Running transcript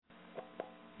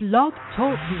Blog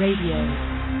Talk Radio.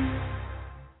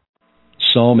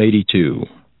 Psalm 82,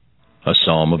 a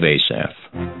psalm of Asaph.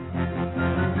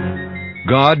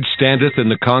 God standeth in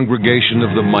the congregation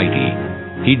of the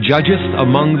mighty. He judgeth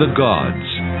among the gods.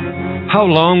 How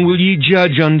long will ye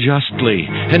judge unjustly,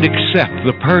 and accept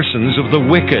the persons of the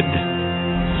wicked?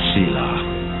 Selah.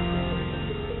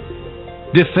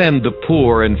 Defend the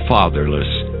poor and fatherless.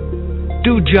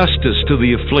 Do justice to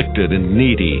the afflicted and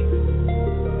needy.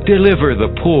 Deliver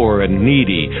the poor and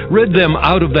needy. Rid them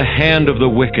out of the hand of the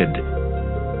wicked.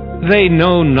 They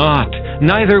know not,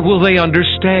 neither will they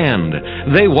understand.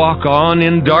 They walk on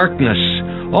in darkness.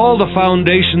 All the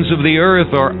foundations of the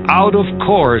earth are out of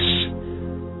course.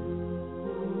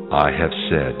 I have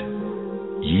said,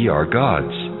 Ye are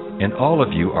gods, and all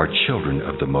of you are children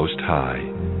of the Most High.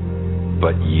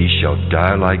 But ye shall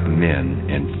die like men,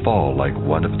 and fall like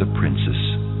one of the princes.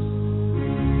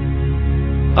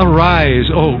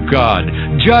 Arise, O God,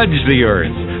 judge the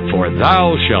earth, for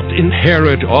thou shalt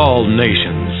inherit all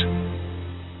nations.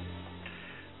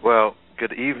 Well,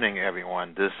 good evening,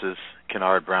 everyone. This is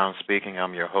Kennard Brown speaking.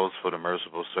 I'm your host for the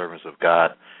Merciful Servants of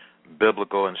God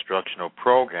Biblical Instructional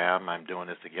Program. I'm doing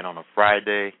this again on a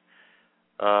Friday.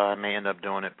 I may end up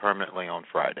doing it permanently on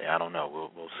Friday. I don't know.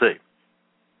 We'll see.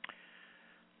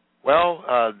 Well,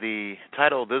 the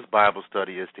title of this Bible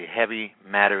study is The Heavy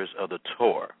Matters of the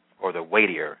Torah, or the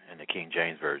weightier in the King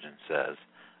James Version says,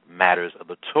 Matters of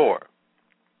the Torah.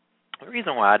 The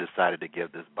reason why I decided to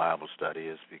give this Bible study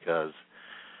is because,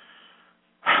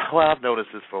 well, I've noticed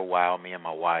this for a while, me and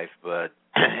my wife, but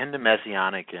in the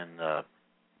Messianic and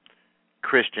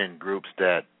Christian groups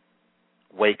that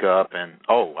wake up and,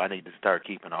 I need to start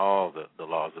keeping all the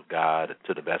laws of God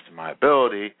to the best of my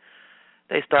ability,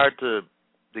 they start to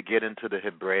get into the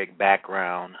Hebraic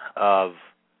background of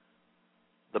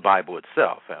the Bible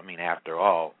itself. I mean, after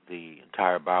all, the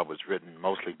entire Bible was written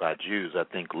mostly by Jews. I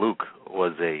think Luke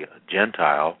was a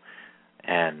Gentile,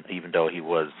 and even though he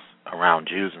was around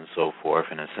Jews and so forth,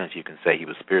 in a sense you can say he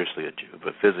was spiritually a Jew,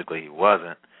 but physically he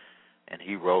wasn't, and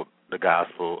he wrote the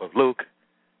Gospel of Luke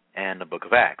and the book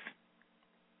of Acts.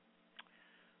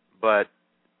 But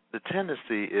the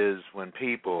tendency is when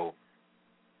people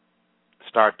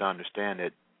start to understand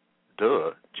that,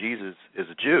 Jesus is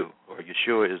a Jew, or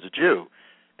Yeshua is a Jew,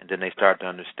 and then they start to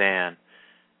understand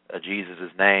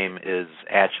Jesus' name is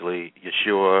actually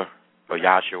Yeshua or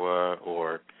Yahshua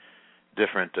or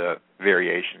different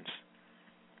variations.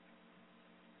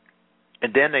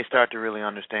 And then they start to really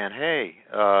understand, hey,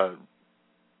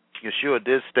 Yeshua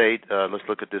did state, let's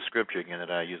look at this scripture again that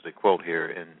I usually quote here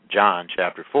in John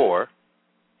chapter 4.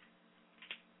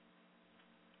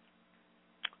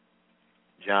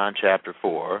 John chapter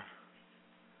 4,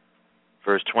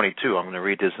 verse 22. I'm going to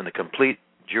read this in the complete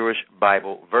Jewish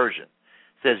Bible version. It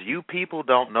says, you people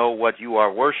don't know what you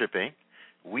are worshiping.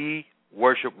 We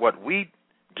worship what we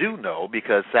do know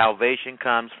because salvation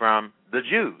comes from the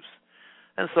Jews.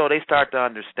 And so they start to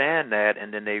understand that,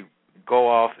 and then they go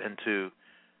off into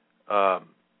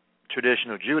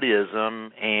traditional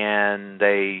Judaism, and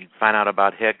they find out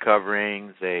about head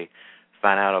coverings. They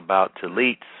find out about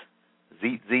tallits,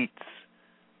 tzitzit,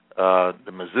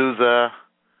 the mezuzah.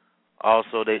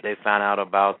 Also, they found out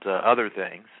about other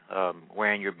things,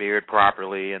 wearing your beard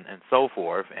properly and so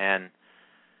forth, and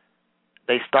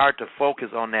they start to focus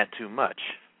on that too much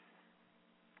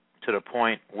to the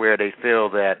point where they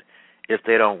feel that if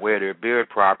they don't wear their beard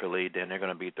properly, then they're going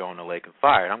to be thrown in the lake of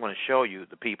fire. And I'm going to show you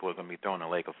the people who are going to be thrown in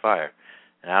the lake of fire.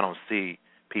 And I don't see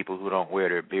people who don't wear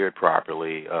their beard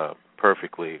properly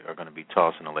perfectly are going to be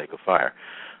tossed in the lake of fire.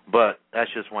 But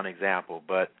that's just one example.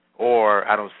 Or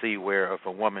I don't see where if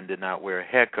a woman did not wear a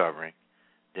head covering,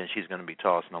 then she's going to be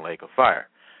tossed in the lake of fire.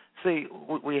 See,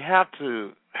 we have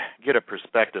to get a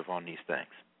perspective on these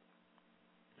things,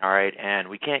 all right? And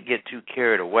we can't get too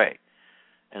carried away.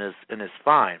 And it's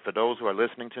fine. For those who are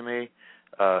listening to me,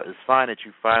 it's fine that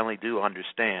you finally do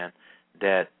understand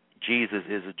that Jesus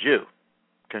is a Jew.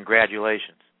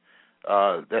 Congratulations.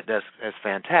 That's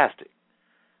fantastic.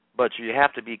 But you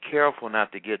have to be careful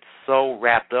not to get so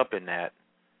wrapped up in that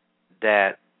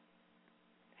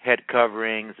head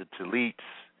coverings, the tallits,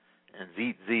 and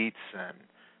tzitzits, and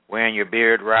wearing your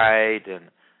beard right,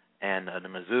 and the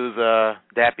mezuzah,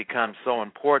 that becomes so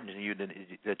important to you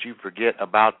that you forget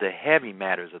about the heavy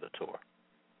matters of the Torah,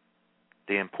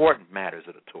 the important matters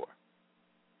of the Torah.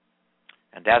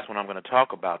 And that's what I'm going to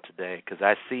talk about today, because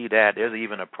I see that there's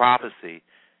even a prophecy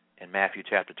in Matthew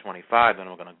chapter 25 that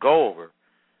I'm going to go over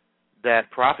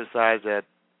that prophesies that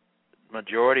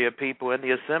majority of people in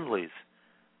the assemblies,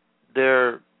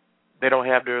 they're they don't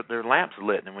have their lamps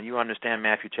lit. And when you understand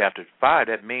Matthew chapter 5,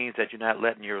 that means that you're not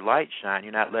letting your light shine.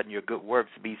 You're not letting your good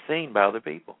works be seen by other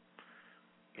people.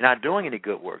 You're not doing any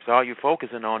good works. All you're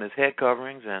focusing on is head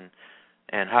coverings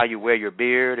and how you wear your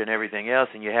beard and everything else,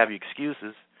 and you have your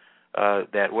excuses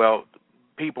that, well,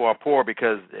 people are poor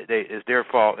because it's their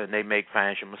fault and they make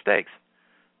financial mistakes.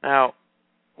 Now,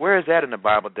 where is that in the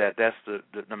Bible that that's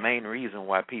the main reason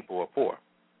why people are poor?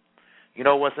 You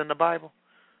know what's in the Bible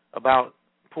about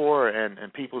poor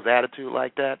and people's attitude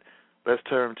like that? Let's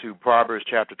turn to Proverbs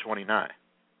chapter 29.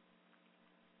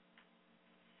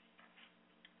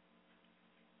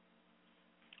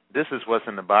 This is what's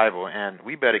in the Bible, and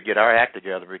we better get our act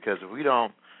together, because if we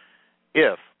don't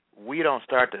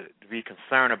start to be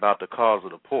concerned about the cause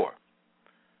of the poor,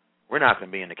 we're not going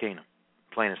to be in the kingdom.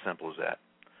 Plain and simple as that.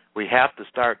 We have to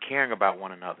start caring about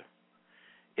one another.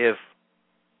 If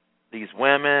these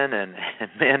women and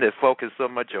men that focus so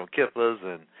much on kippas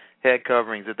and head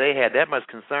coverings, if they had that much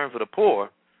concern for the poor,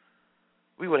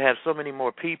 we would have so many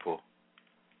more people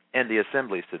in the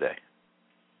assemblies today.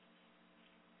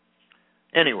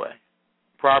 Anyway,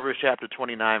 Proverbs chapter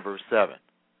 29, verse 7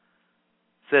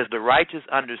 says, the righteous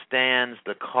understands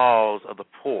the cause of the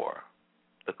poor.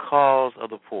 The cause of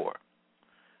the poor.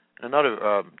 In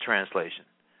another translation,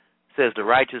 says the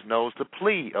righteous knows the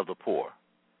plea of the poor.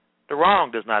 The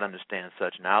wrong does not understand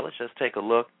such knowledge. Let's take a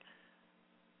look.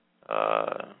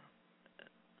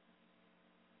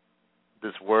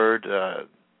 This word,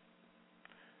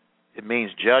 it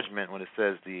means judgment when it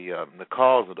says the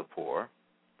cause of the poor.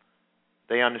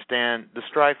 They understand the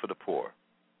strife of the poor.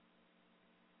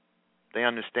 They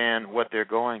understand what they're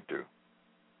going through.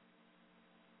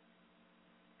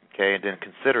 Okay, and then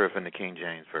considereth in the King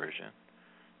James Version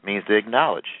means to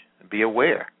acknowledge, be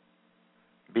aware.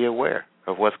 Be aware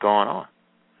of what's going on.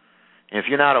 And if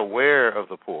you're not aware of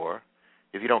the poor,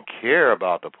 if you don't care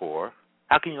about the poor,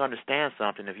 how can you understand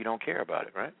something if you don't care about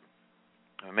it, right?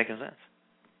 Am I making sense?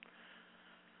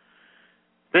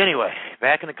 But anyway,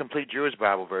 back in the Complete Jewish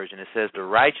Bible Version, it says the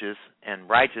righteous, and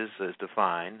righteous is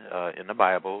defined in the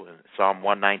Bible, in Psalm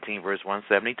 119, verse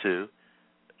 172,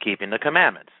 keeping the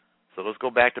commandments. So let's go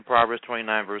back to Proverbs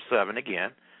 29, verse 7 again.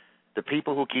 The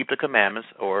people who keep the commandments,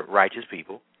 or righteous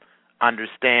people,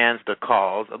 understands the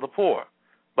cause of the poor.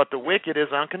 But the wicked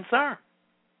is unconcerned.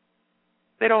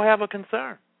 They don't have a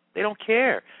concern. They don't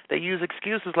care. They use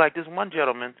excuses like this one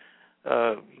gentleman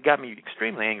got me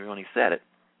extremely angry when he said it,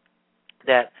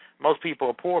 that most people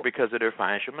are poor because of their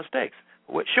financial mistakes.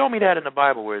 Show me that in the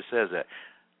Bible where it says that.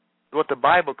 What the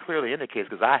Bible clearly indicates,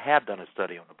 because I have done a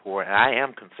study on the poor, and I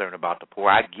am concerned about the poor.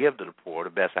 I give to the poor the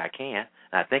best I can,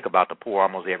 and I think about the poor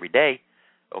almost every day,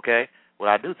 okay? Well,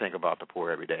 I do think about the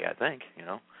poor every day, I think, you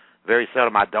know. Very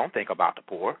seldom I don't think about the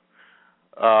poor.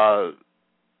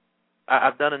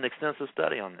 I've done an extensive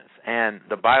study on this, and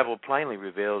the Bible plainly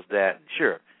reveals that,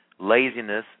 sure,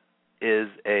 laziness is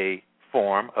a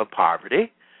form of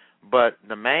poverty, but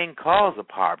the main cause of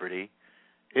poverty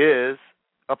is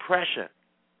oppression.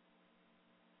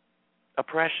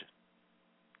 Oppression.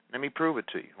 Let me prove it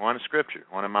to you. One in Scripture,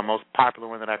 one of my most popular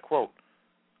ones that I quote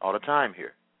all the time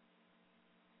here.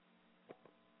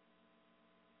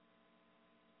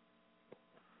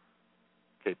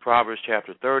 Okay, Proverbs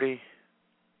chapter 30.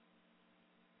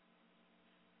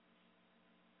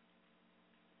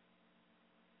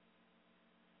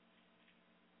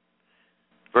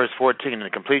 Verse 14 in the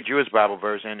Complete Jewish Bible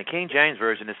Version. In the King James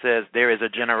Version, it says, there is a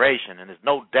generation, and there's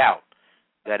no doubt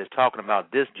that is talking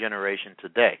about this generation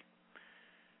today.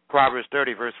 Proverbs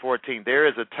 30, verse 14, there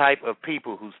is a type of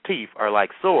people whose teeth are like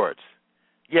swords.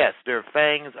 Yes, their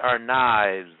fangs are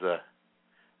knives.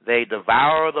 They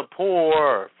devour the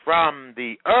poor from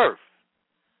the earth,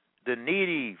 the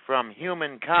needy from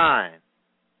humankind.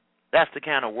 That's the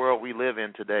kind of world we live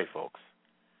in today, folks.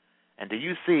 And do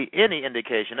you see any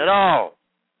indication at all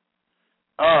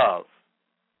of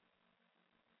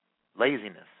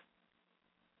laziness?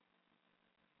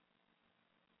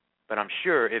 But I'm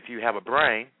sure if you have a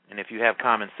brain and if you have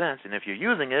common sense and if you're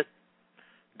using it,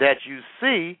 that you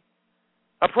see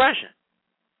oppression.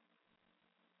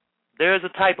 There's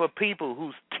a type of people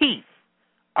whose teeth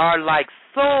are like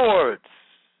swords.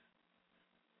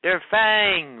 Their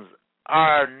fangs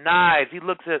are knives.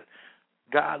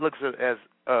 God looks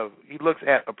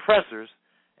at oppressors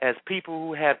as people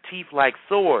who have teeth like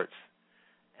swords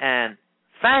and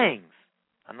fangs.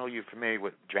 I know you're familiar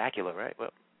with Dracula, right?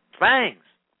 Well, fangs.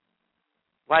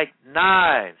 Like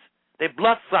knives. They're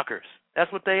bloodsuckers.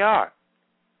 That's what they are.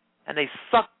 And they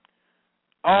suck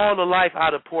all the life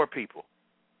out of poor people.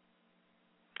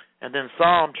 And then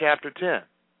Psalm chapter 10.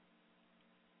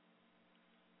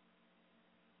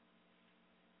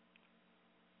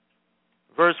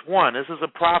 verse 1. This is a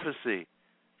prophecy.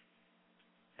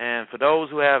 And for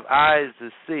those who have eyes to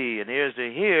see and ears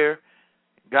to hear,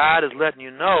 God is letting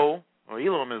you know, or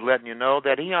Elohim is letting you know,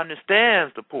 that he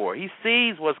understands the poor. He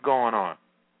sees what's going on.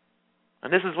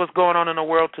 And this is what's going on in the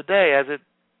world today, as it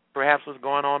perhaps was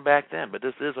going on back then. But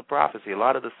this is a prophecy. A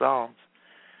lot of the Psalms,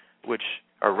 which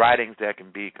are writings that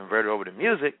can be converted over to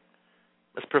music,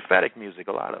 it's prophetic music,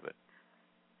 a lot of it.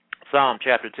 Psalm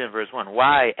chapter 10, verse 1.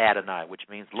 Why, Adonai, which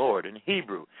means Lord in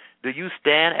Hebrew, do you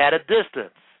stand at a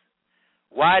distance?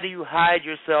 Why do you hide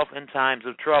yourself in times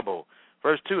of trouble?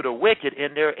 Verse 2. The wicked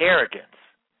in their arrogance,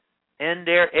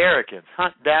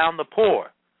 hunt down the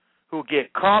poor, who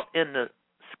get caught in the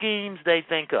schemes they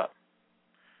think up.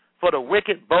 For the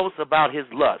wicked boasts about his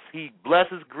lust. He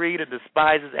blesses greed and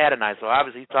despises Adonai. So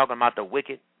obviously he's talking about the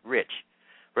wicked rich.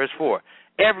 Verse 4.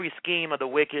 Every scheme of the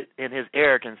wicked in his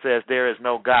arrogance says there is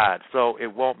no God, so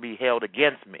it won't be held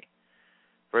against me.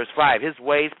 Verse 5. His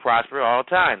ways prosper all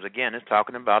times. Again, it's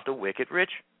talking about the wicked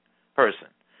rich person.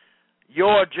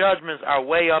 Your judgments are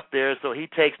way up there, so he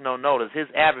takes no notice. His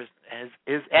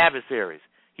adversaries,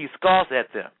 he scoffs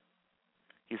at them.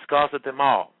 He scoffs at them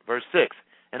all. Verse 6.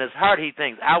 In his heart he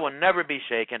thinks, I will never be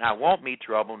shaken. I won't meet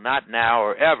trouble, not now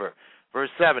or ever. Verse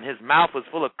 7. His mouth was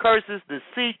full of curses,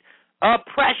 deceit,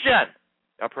 oppression.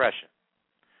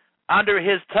 Under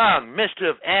his tongue,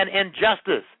 mischief and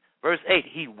injustice. Verse 8.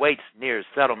 He waits near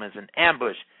settlements in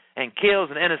ambush and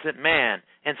kills an innocent man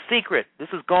in secret. This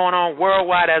is going on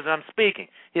worldwide as I'm speaking.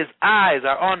 His eyes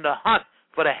are on the hunt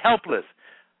for the helpless.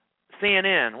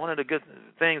 CNN, one of the good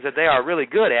things that they are really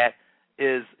good at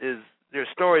is their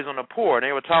stories on the poor. And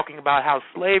they were talking about how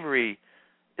slavery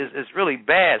is really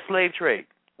bad, slave trade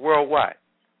worldwide.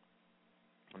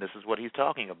 And this is what he's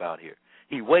talking about here.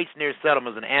 He waits near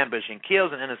settlements in ambush and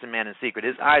kills an innocent man in secret.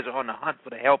 His eyes are on the hunt for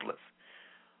the helpless.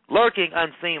 Lurking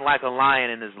unseen like a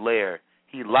lion in his lair,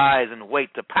 he lies in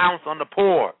wait to pounce on the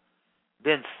poor,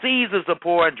 then seizes the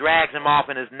poor and drags him off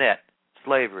in his net.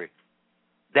 Slavery.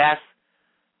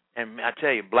 And I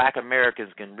tell you, black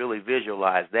Americans can really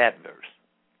visualize that verse.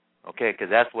 Okay, because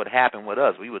that's what happened with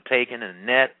us. We were taken in a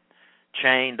net,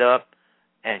 chained up,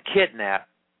 and kidnapped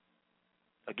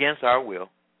against our will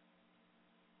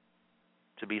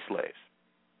to be slaves,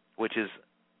 which is,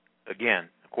 again,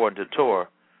 according to Torah,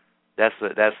 that's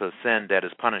a sin that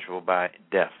is punishable by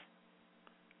death.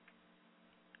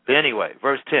 But anyway,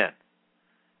 verse 10.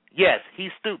 Yes, he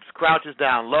stoops, crouches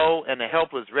down low, and the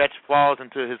helpless wretch falls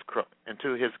into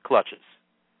his clutches.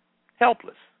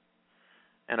 Helpless.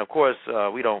 And of course,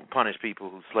 we don't punish people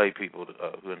who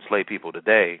enslave people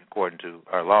today, according to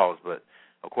our laws. But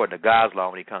according to God's law,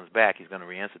 when he comes back, he's going to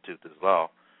reinstitute this law,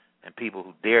 and people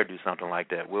who dare do something like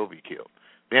that will be killed.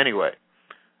 But anyway,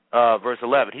 verse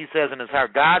 11. He says in his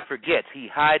heart, God forgets. He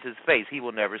hides his face. He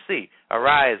will never see.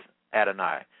 Arise,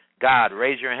 Adonai. God,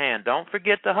 raise your hand. Don't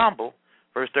forget the humble.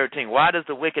 Verse 13. Why does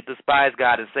the wicked despise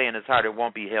God and say in his heart, it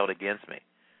won't be held against me?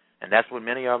 And that's what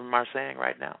many of them are saying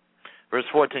right now. Verse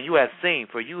 14, you have seen,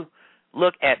 for you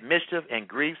look at mischief and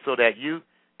grief so that you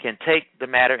can take the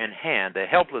matter in hand. The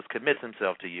helpless commits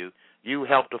himself to you. You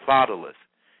help the fatherless.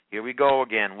 Here we go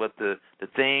again with the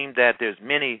theme that there's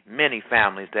many, many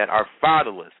families that are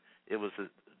fatherless. It was the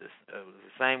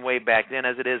same way back then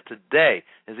as it is today.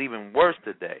 It's even worse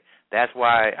today. That's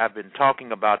why I've been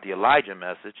talking about the Elijah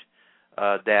message,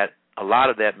 that a lot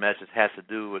of that message has to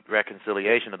do with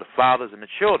reconciliation of the fathers and the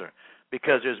children,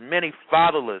 because there's many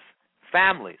fatherless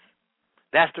families.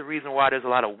 That's the reason why there's a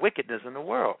lot of wickedness in the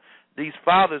world. These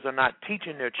fathers are not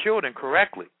teaching their children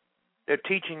correctly. They're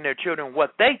teaching their children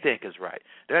what they think is right.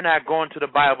 They're not going to the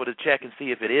Bible to check and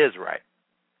see if it is right.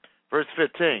 Verse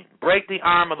 15, break the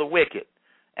arm of the wicked.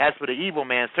 As for the evil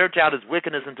man, search out his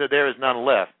wickedness until there is none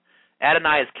left.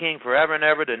 Adonai is king forever and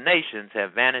ever. The nations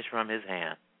have vanished from his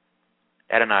hand.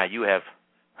 Adonai, you have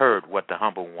heard what the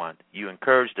humble want. You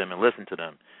encourage them and listen to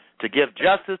them. To give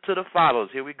justice to the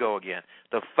fatherless. Here we go again.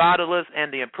 The fatherless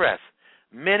and the oppressed.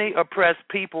 Many oppressed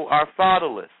people are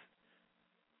fatherless.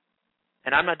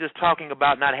 And I'm not just talking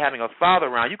about not having a father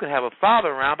around. You can have a father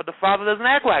around, but the father doesn't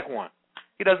act like one.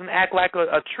 He doesn't act like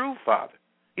a true father.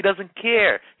 He doesn't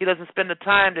care. He doesn't spend the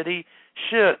time that he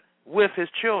should with his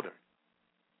children.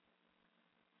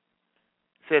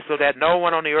 It says, so that no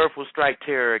one on the earth will strike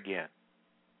terror again.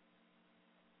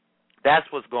 That's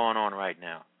what's going on right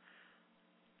now.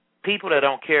 People that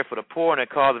don't care for the poor and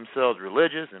that call themselves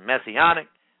religious and messianic,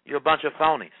 you're a bunch of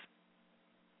phonies.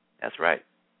 That's right.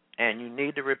 And you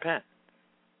need to repent.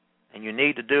 And you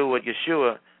need to do what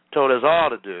Yeshua told us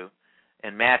all to do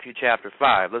in Matthew chapter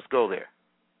 5. Let's go there.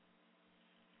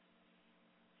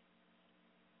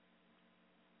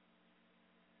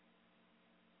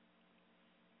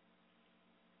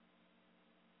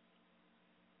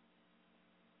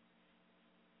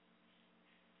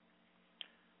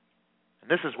 And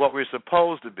this is what we're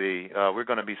supposed to be. We're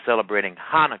going to be celebrating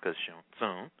Hanukkah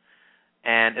soon,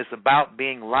 and it's about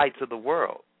being lights of the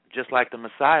world. Just like the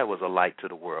Messiah was a light to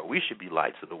the world, we should be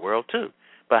lights of the world too.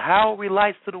 But how are we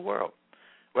lights to the world?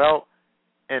 Well,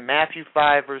 in Matthew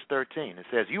 5, verse 13, it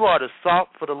says, "You are the salt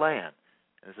for the land."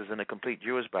 This is in the complete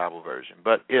Jewish Bible version.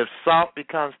 "But if salt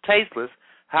becomes tasteless,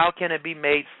 how can it be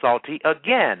made salty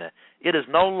again? It is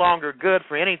no longer good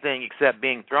for anything except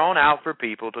being thrown out for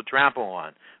people to trample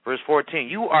on." Verse 14,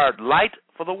 "You are light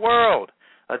for the world.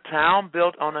 A town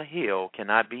built on a hill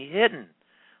cannot be hidden.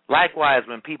 Likewise,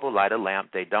 when people light a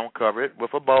lamp, they don't cover it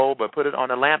with a bowl, but put it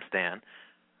on a lampstand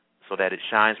so that it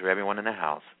shines for everyone in the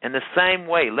house. In the same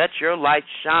way, let your light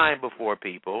shine before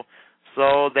people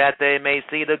so that they may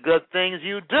see the good things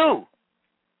you do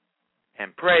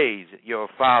and praise your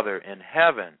Father in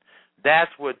heaven."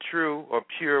 That's what true or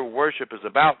pure worship is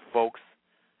about, folks.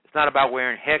 It's not about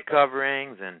wearing head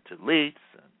coverings and tallits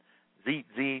and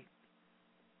tzitzit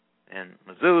and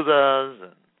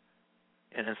mezuzahs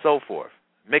and so forth.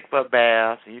 Mikvah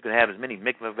baths, and you can have as many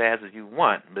mikvah baths as you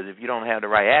want, but if you don't have the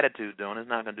right attitude doing it, it's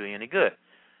not going to do you any good.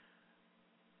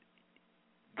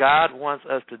 God wants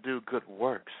us to do good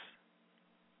works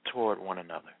toward one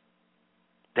another.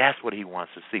 That's what he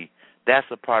wants to see. That's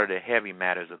a part of the heavy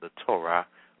matters of the Torah,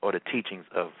 or the teachings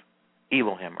of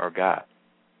Elohim, or God.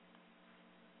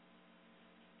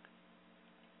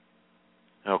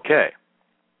 Okay.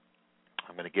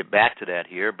 I'm going to get back to that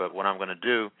here, but what I'm going to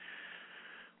do,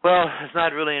 well, there's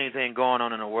not really anything going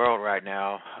on in the world right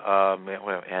now.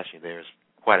 Well, actually, there's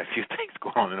quite a few things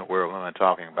going on in the world I'm not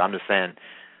talking about. I'm just saying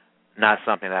not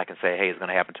something that I can say, hey, it's going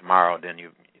to happen tomorrow, then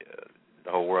the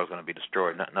whole world's going to be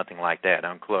destroyed. Nothing like that.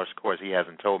 Of course, he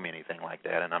hasn't told me anything like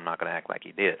that, and I'm not going to act like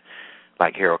he did,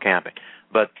 like Harold Camping.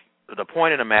 But the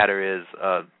point of the matter is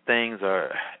things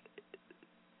are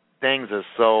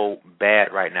so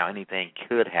bad right now, anything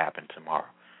could happen tomorrow.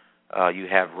 You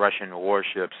have Russian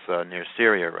warships near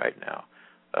Syria right now.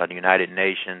 The United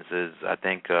Nations is, I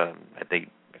think, they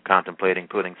contemplating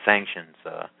putting sanctions,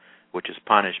 which is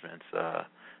punishments,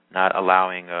 not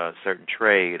allowing certain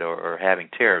trade or having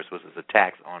tariffs, which is a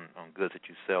tax on goods that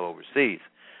you sell overseas.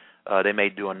 They may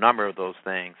do a number of those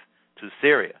things to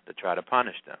Syria to try to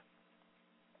punish them.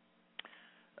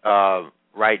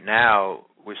 Right now,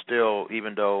 we're still,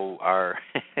 even though our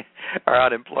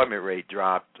unemployment rate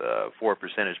dropped 4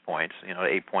 percentage points,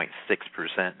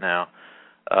 8.6% now.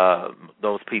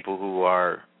 Those people who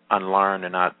are unlearned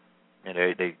and not,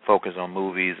 they focus on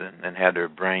movies and have their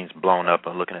brains blown up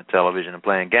and looking at television and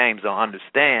playing games don't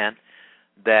understand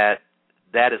that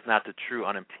is not the true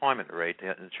unemployment rate.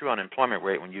 The true unemployment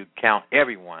rate, when you count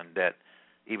everyone, that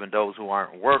even those who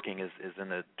aren't working, is in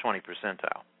the 20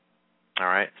 percentile. All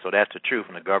right, so that's the truth.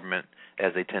 And the government,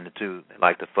 as they tend to do, they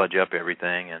like to fudge up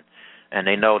everything, and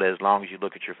they know that as long as you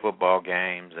look at your football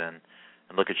games and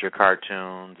look at your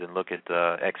cartoons and look at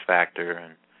X Factor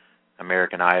and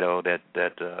American Idol,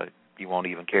 that you won't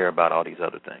even care about all these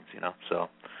other things, So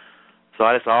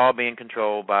it's all being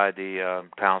controlled by the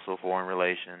Council of Foreign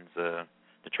Relations, the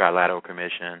Trilateral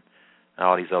Commission, and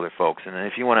all these other folks. And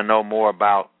if you want to know more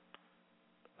about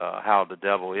how the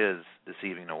devil is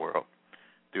deceiving the world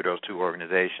through those two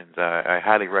organizations, I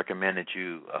highly recommend that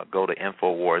you go to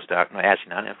Infowars.com.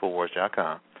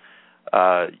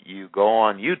 You go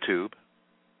on YouTube,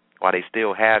 while they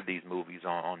still have these movies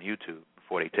on YouTube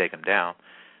before they take them down,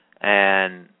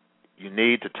 and you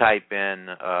need to type in,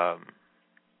 I'm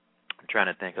trying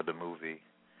to think of the movie,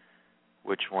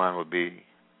 which one would be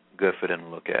good for them to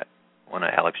look at, one of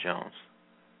Alex Jones,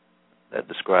 that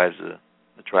describes the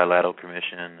Trilateral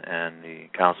Commission and the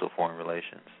Council of Foreign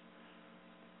Relations.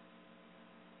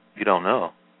 You don't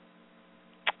know.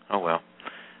 Oh, well.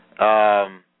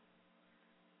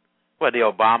 Well, the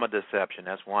Obama deception,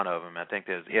 that's one of them. I think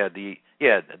there's,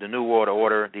 the New World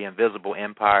Order, the Invisible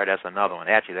Empire, that's another one.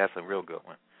 Actually, that's a real good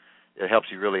one. It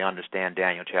helps you really understand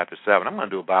Daniel chapter 7. I'm going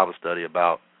to do a Bible study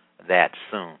about that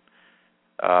soon.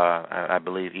 I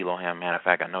believe Elohim, matter of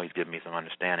fact, I know he's given me some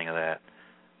understanding of that.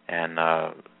 And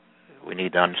we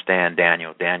need to understand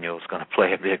Daniel. Daniel's going to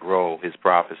play a big role. His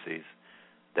prophecies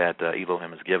that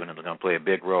Elohim has given him are going to play a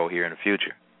big role here in the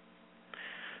future.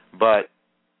 But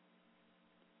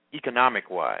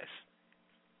economic-wise,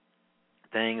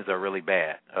 things are really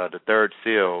bad. The third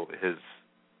seal is,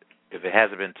 if it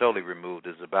hasn't been totally removed,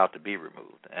 is about to be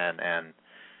removed. And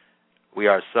we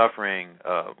are suffering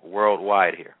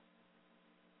worldwide here.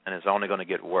 And it's only going to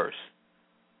get worse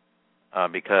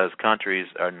because countries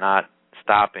are not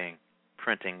stopping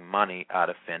printing money out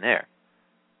of thin air.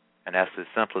 And that's the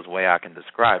simplest way I can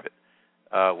describe it.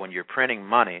 When you're printing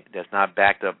money that's not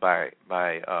backed up by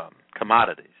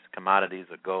commodities, commodities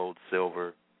are gold,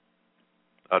 silver,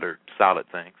 other solid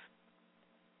things,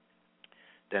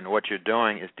 then what you're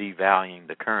doing is devaluing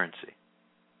the currency,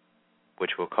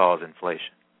 which will cause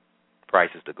inflation,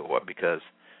 prices to go up, because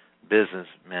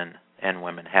businessmen and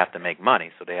women have to make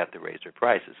money, so they have to raise their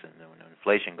prices. And when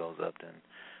inflation goes up, then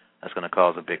that's going to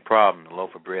cause a big problem. The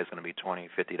loaf of bread is going to be $20,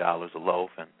 $50 a loaf,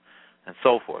 and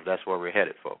so forth. That's where we're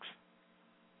headed, folks.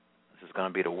 This is going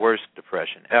to be the worst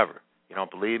depression ever. You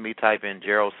don't believe me? Type in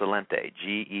Gerald Celente,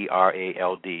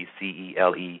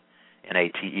 Geraldcelenate,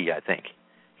 I think.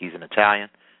 He's an Italian,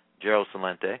 Gerald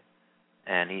Celente,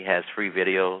 and he has free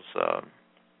videos,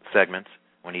 segments,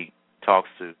 when he talks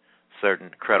to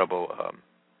certain credible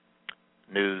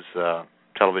news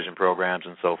television programs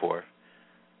and so forth.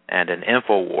 And in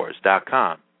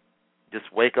Infowars.com. Just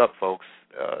wake up, folks.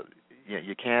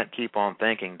 You can't keep on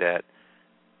thinking that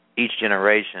each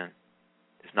generation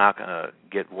is not going to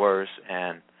get worse,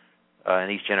 and in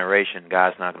each generation,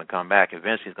 God's not going to come back.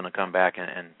 Eventually, He's going to come back,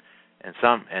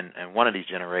 and one of these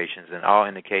generations, and all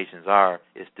indications are,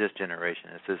 it's this generation.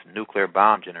 It's this nuclear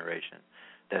bomb generation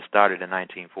that started in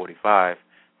 1945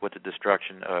 with the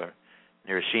destruction of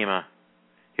Hiroshima,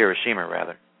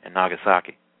 and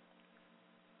Nagasaki,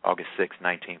 August 6,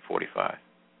 1945,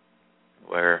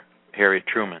 where Harry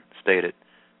Truman stated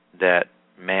that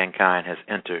mankind has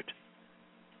entered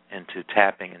into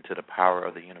tapping into the power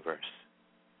of the universe.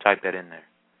 Type that in there.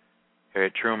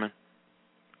 Harry Truman,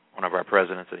 one of our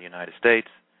presidents of the United States,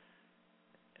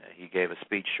 he gave a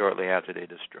speech shortly after they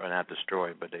not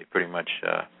destroyed, but they pretty much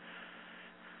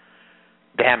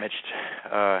damaged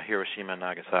Hiroshima and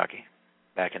Nagasaki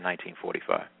back in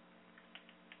 1945.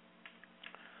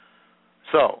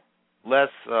 So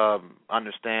let's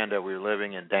understand that we're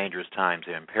living in dangerous times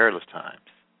here, in perilous times,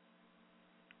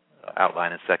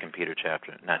 outlined in 2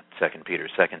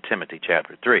 Timothy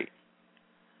chapter 3.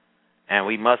 And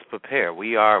we must prepare.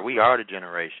 We are the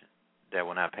generation that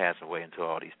will not pass away until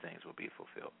all these things will be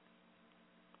fulfilled.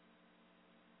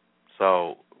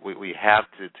 So we have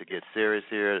to get serious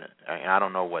here. I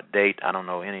don't know what date. I don't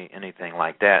know anything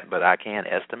like that, but I can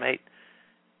estimate.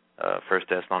 1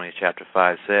 Thessalonians chapter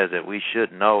 5 says that we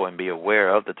should know and be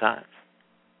aware of the times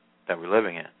that we're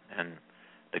living in. And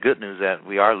the good news is that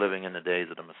we are living in the days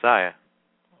of the Messiah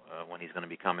when He's going to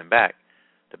be coming back.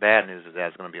 The bad news is that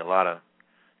there's going to be a lot of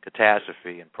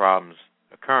catastrophe and problems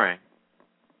occurring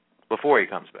before He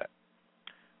comes back.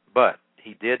 But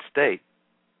He did state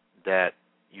that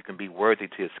you can be worthy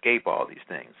to escape all these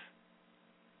things.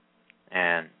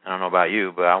 And I don't know about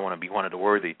you, but I want to be one of the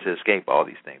worthy to escape all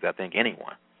these things. I think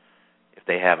anyone, if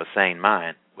they have a sane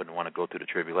mind, wouldn't want to go through the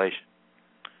tribulation.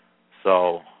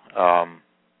 So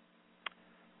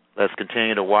let's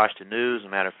continue to watch the news. As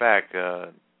a matter of fact,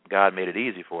 God made it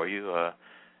easy for you.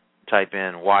 Type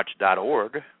in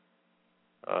watch.org.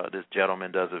 This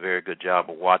gentleman does a very good job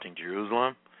of watching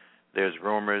Jerusalem. There's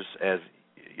rumors, as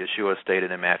Yeshua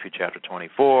stated in Matthew chapter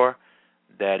 24,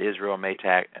 that Israel may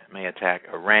attack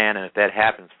Iran, and if that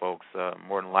happens, folks,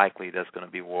 more than likely that's going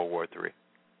to be World War III.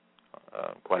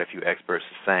 Quite a few experts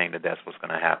are saying that that's what's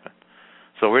going to happen.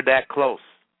 So we're that close,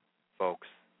 folks.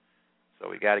 So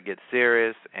we got to get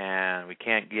serious, and we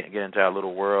can't get into our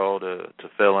little world of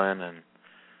tefillin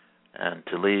and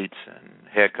tallits and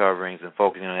head coverings and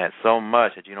focusing on that so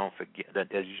much that you don't forget,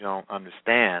 that you don't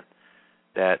understand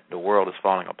that the world is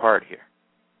falling apart here.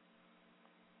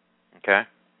 Okay?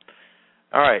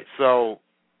 All right, so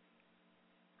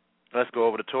let's go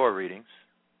over the Torah readings.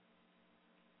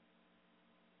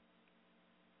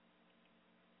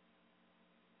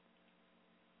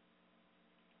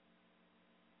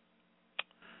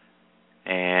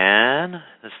 And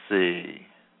let's see.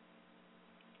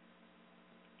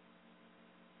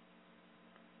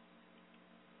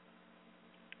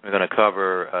 We're going to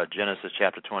cover Genesis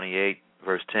chapter 28,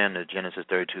 verse 10 to Genesis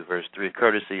 32, verse 3,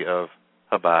 courtesy of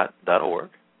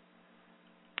Chabad.org.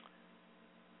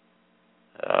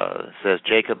 It says,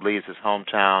 Jacob leaves his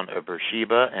hometown of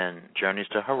Beersheba and journeys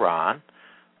to Haran.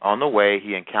 On the way,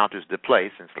 he encounters the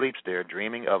place and sleeps there,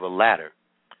 dreaming of a ladder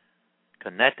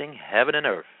connecting heaven and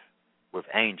earth, with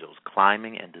angels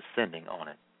climbing and descending on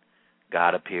it.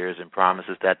 God appears and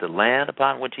promises that the land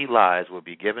upon which he lies will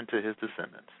be given to his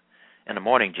descendants. In the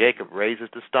morning, Jacob raises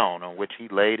the stone on which he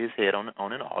laid his head on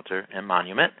an altar and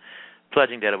monument,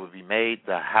 pledging that it would be made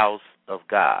the house of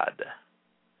God.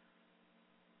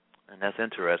 And that's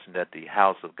interesting that the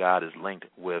house of God is linked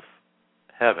with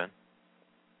heaven.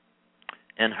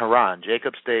 In Haran,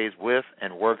 Jacob stays with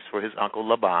and works for his uncle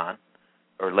Laban,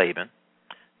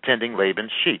 tending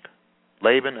Laban's sheep.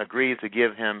 Laban agrees to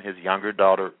give him his younger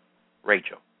daughter,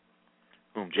 Rachel,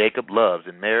 whom Jacob loves,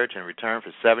 in marriage in return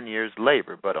for 7 years'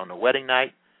 labor. But on the wedding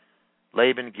night,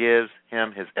 Laban gives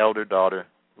him his elder daughter,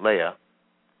 Leah.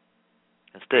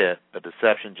 Instead, a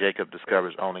deception Jacob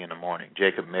discovers only in the morning.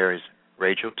 Jacob marries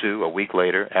Rachel, too, a week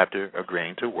later after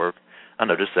agreeing to work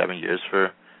another 7 years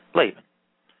for Laban.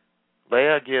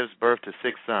 Leah gives birth to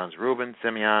 6 sons, Reuben,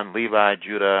 Simeon, Levi,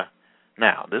 Judah.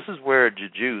 Now, this is where the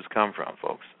Jews come from,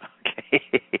 folks.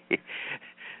 Okay.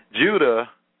 Judah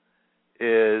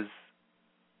is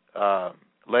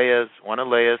one of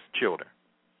Leah's children.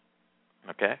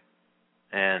 Okay?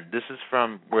 And this is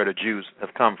from where the Jews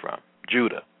have come from,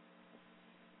 Judah.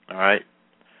 All right?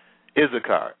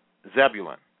 Issachar,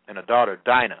 Zebulun, and a daughter,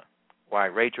 Dinah, while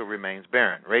Rachel remains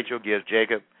barren. Rachel gives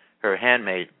Jacob her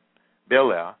handmaid,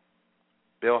 Bilhah,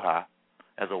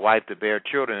 as a wife to bear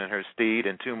children in her stead,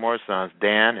 and 2 more sons,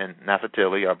 Dan and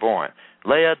Naphtali, are born.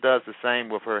 Leah does the same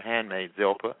with her handmaid,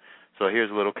 Zilpah. So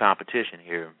here's a little competition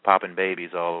here, popping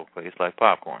babies all over the place like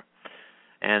popcorn.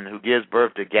 And who gives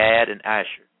birth to Gad and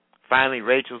Asher. Finally,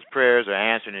 Rachel's prayers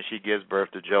are answered, and she gives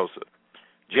birth to Joseph.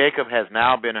 Jacob has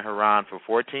now been in Haran for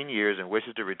 14 years and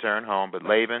wishes to return home, but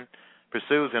Laban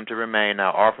pursues him to remain,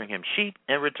 now offering him sheep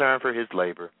in return for his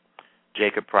labor.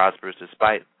 Jacob prospers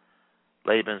despite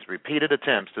Laban's repeated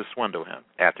attempts to swindle him.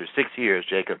 After 6 years,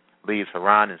 Jacob leaves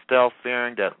Haran in stealth,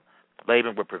 fearing that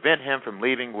Laban would prevent him from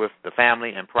leaving with the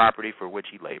family and property for which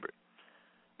he labored.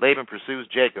 Laban pursues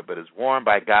Jacob, but is warned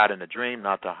by God in a dream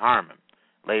not to harm him.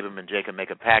 Laban and Jacob make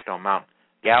a pact on Mount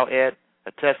Galeed,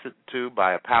 attested to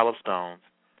by a pile of stones,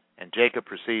 and Jacob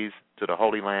proceeds to the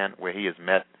Holy Land, where he is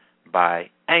met by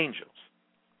angels.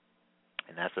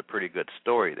 And that's a pretty good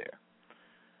story there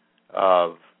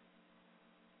of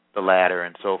the ladder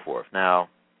and so forth. Now,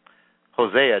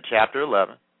 Hosea chapter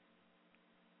 11,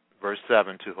 verse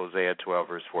 7 to Hosea 12,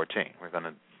 verse 14. We're going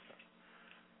to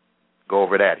go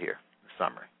over that here, the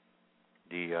summary,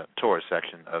 the Torah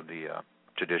section of the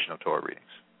traditional Torah readings.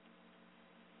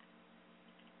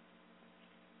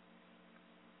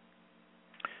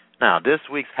 Now, this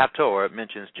week's Haftorah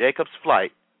mentions Jacob's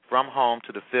flight from home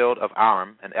to the field of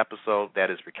Aram, an episode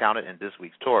that is recounted in this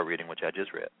week's Torah reading, which I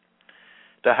just read.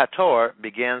 The Haftorah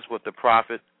begins with the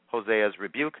prophet Hosea's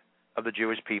rebuke of the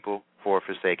Jewish people for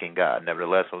forsaking God.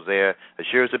 Nevertheless, Hosea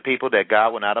assures the people that God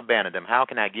will not abandon them. How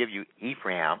can I give you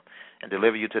Ephraim and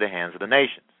deliver you to the hands of the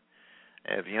nations?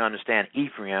 If you understand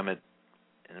Ephraim, in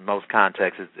most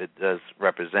contexts, it does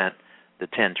represent the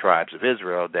 10 tribes of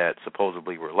Israel that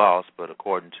supposedly were lost, but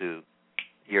according to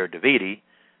Yer Davidi,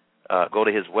 go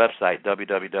to his website,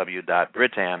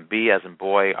 www.britam, B as in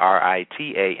boy,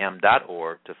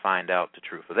 RITAM.org, to find out the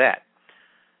truth of that.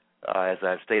 As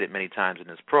I've stated many times in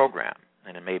this program,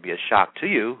 and it may be a shock to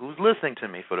you who's listening to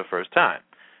me for the first time,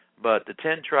 but the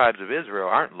 10 tribes of Israel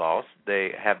aren't lost. They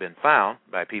have been found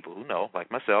by people who know, like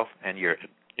myself and Yer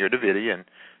Davidi and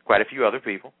quite a few other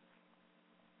people.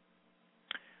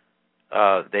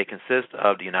 They consist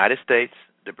of the United States,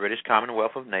 the British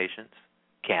Commonwealth of Nations,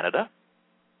 Canada,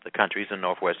 the countries in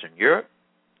northwestern Europe,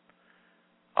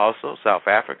 also South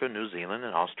Africa, New Zealand,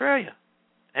 and Australia.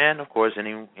 And, of course,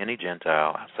 any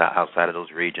Gentile outside of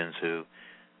those regions who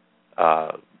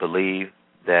believe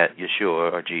that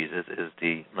Yeshua or Jesus is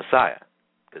the Messiah,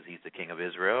 because he's the King of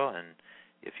Israel. And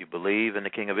if you believe in the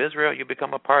King of Israel, you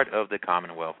become a part of the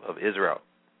Commonwealth of Israel.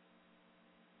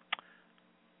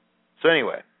 So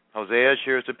anyway, Hosea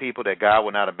assures the people that God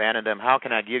will not abandon them. How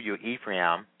can I give you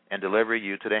Ephraim and deliver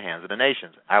you to the hands of the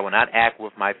nations? I will not act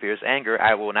with my fierce anger.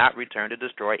 I will not return to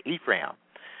destroy Ephraim.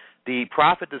 The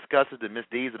prophet discusses the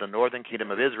misdeeds of the northern kingdom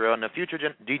of Israel and the future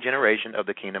degeneration of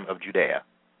the kingdom of Judea,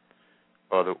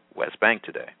 or the West Bank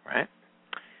today, right?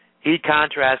 He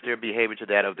contrasts their behavior to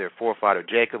that of their forefather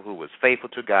Jacob, who was faithful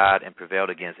to God and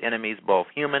prevailed against enemies, both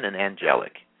human and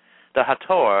angelic. The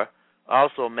Haftorah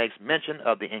also makes mention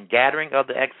of the ingathering of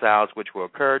the exiles, which will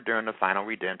occur during the final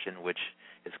redemption, which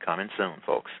is coming soon,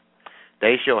 folks.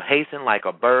 They shall hasten like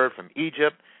a bird from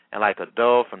Egypt and like a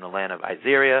dove from the land of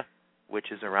Assyria,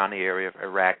 which is around the area of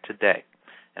Iraq today.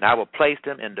 And I will place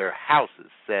them in their houses,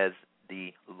 says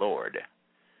the Lord.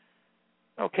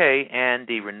 Okay, and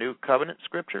the Renewed Covenant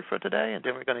Scripture for today, and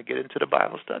then we're going to get into the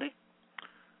Bible study.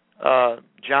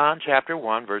 John chapter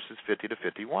 1, verses 50 to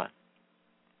 51.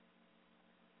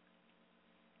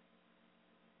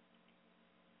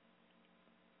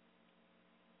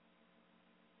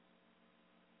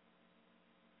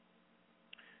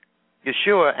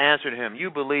 Yeshua answered him, you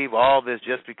believe all this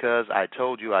just because I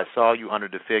told you I saw you under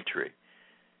the fig tree.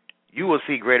 You will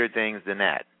see greater things than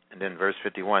that. And then verse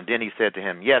 51, then he said to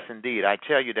him, yes, indeed, I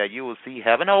tell you that you will see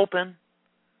heaven open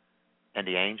and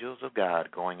the angels of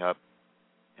God going up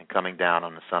and coming down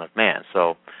on the Son of Man.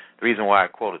 So the reason why I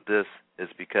quoted this is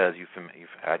because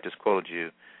I just quoted you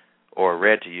or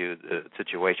read to you the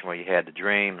situation where you had the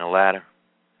dream, the ladder,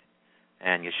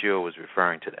 and Yeshua was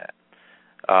referring to that.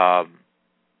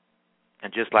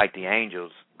 And just like the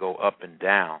angels go up and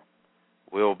down,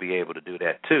 we'll be able to do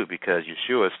that too, because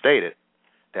Yeshua stated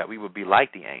that we would be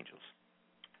like the angels.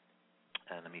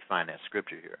 And let me find that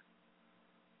scripture here.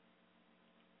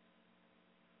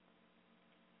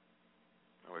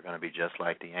 We're going to be just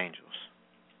like the angels.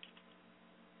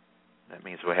 That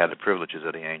means we'll have the privileges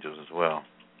of the angels as well.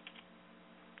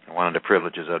 And one of the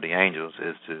privileges of the angels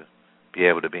is to be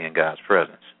able to be in God's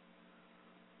presence.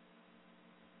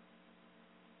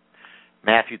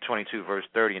 Matthew 22, verse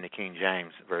 30 in the King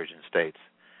James Version states,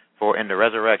 "For in the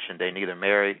resurrection they neither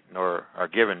marry nor are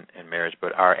given in marriage,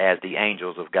 but are as the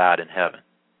angels of God in heaven."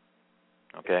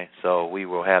 Okay, so we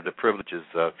will have the privileges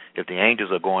of, if the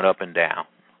angels are going up and down,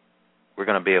 we're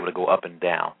going to be able to go up and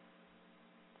down.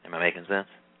 Am I making sense?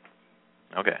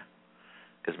 Okay.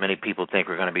 Because many people think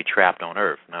we're going to be trapped on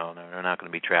earth. No, they're not going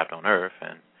to be trapped on earth.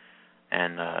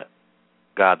 And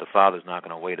God the Father is not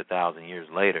going to wait 1,000 years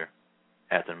later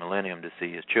after the millennium to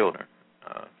see his children.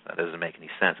 That doesn't make any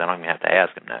sense. I don't even have to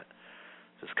ask him that.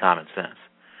 It's just common sense.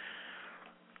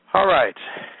 All right.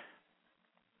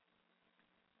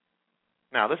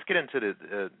 Now, let's get into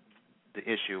the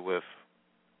issue with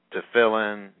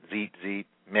tefillin, tzitzit,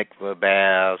 mikvah,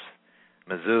 baths,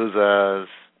 mezuzahs.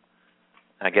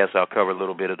 I guess I'll cover a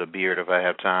little bit of the beard if I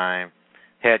have time,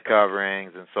 head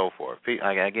coverings, and so forth.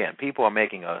 Again, people are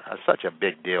making such a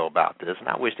big deal about this, and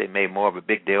I wish they made more of a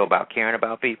big deal about caring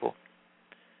about people.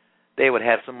 They would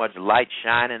have so much light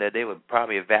shining that they would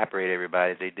probably evaporate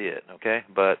everybody if they did, okay?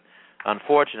 But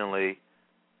unfortunately,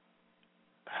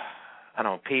 I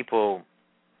know people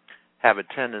have a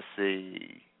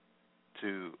tendency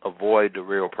to avoid the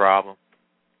real problem.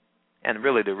 And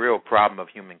really the real problem of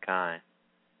humankind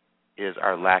is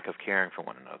our lack of caring for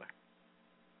one another.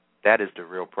 That is the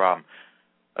real problem.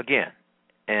 Again,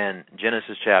 in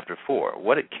Genesis chapter 4,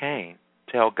 what did Cain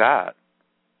tell God?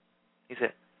 He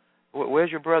said, "Where's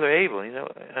your brother Abel?" He said,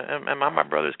 "Am I my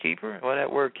brother's keeper?" Well,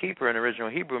 that word keeper in the original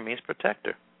Hebrew means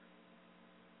protector.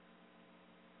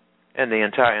 And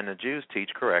the Jews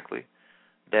teach correctly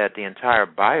that the entire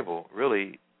Bible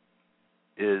really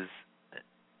is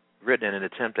written in an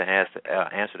attempt to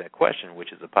answer that question,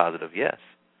 which is a positive yes.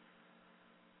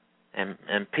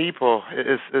 And people,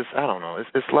 it's I don't know,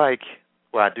 it's like,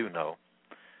 well, I do know.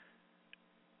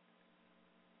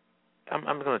 I'm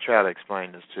going to try to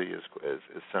explain this to you as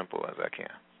simple as I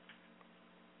can.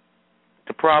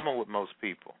 The problem with most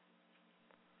people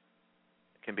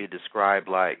can be described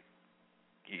like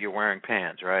you're wearing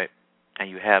pants, right? And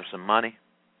you have some money,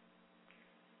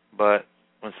 but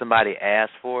when somebody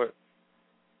asks for it,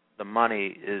 the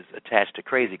money is attached to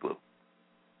crazy glue.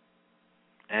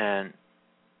 And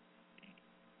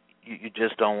you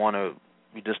just don't want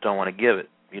to give it.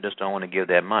 You just don't want to give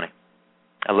that money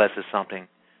unless it's something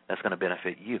that's going to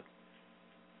benefit you.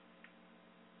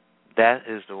 That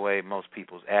is the way most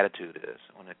people's attitude is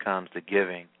when it comes to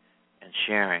giving and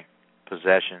sharing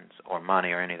possessions or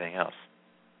money or anything else.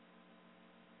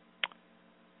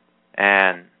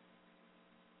 And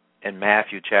in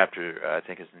Matthew I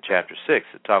think it's in chapter 6,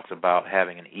 it talks about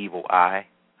having an evil eye.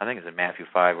 I think it's in Matthew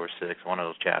 5 or 6, one of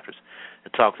those chapters.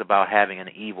 It talks about having an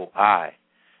evil eye.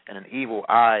 And an evil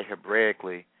eye,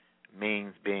 Hebraically,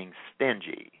 means being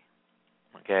stingy.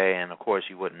 Okay, and of course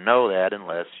you wouldn't know that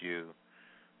unless you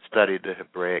studied the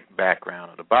Hebraic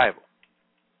background of the Bible.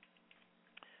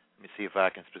 Let me see if I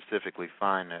can specifically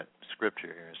find that scripture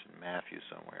here. It's in Matthew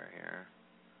somewhere here.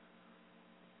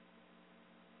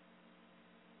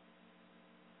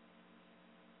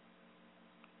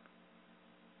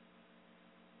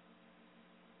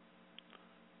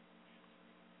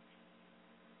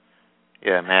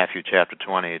 Yeah, Matthew chapter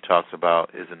 20, it talks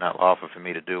about, is it not lawful for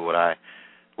me to do what I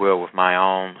will with my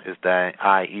own? Is that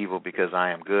I evil because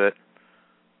I am good?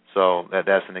 So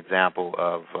that's an example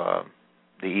of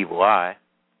the evil eye.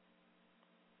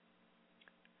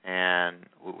 And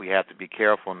we have to be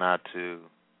careful not to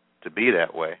be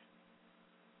that way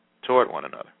toward one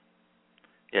another.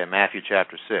 Yeah, Matthew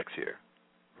chapter 6 here,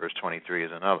 verse 23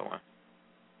 is another one.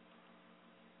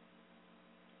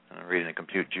 And I'm reading the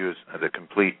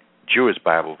complete Jewish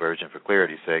Bible version for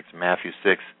clarity's sake. Matthew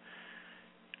 6,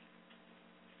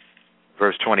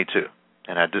 verse 22.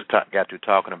 And I just got through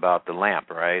talking about the lamp,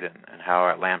 right, and how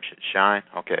our lamp should shine.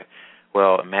 Okay.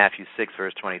 Well, in Matthew 6,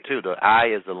 verse 22, the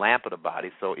eye is the lamp of the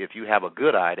body. So if you have a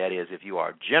good eye, that is, if you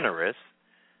are generous,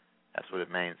 that's what it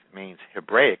means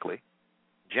Hebraically,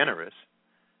 generous,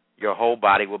 your whole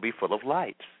body will be full of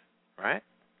light, right?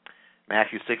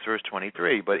 Matthew 6, verse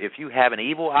 23, but if you have an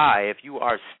evil eye, if you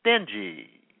are stingy,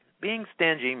 Being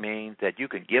stingy means that you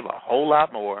can give a whole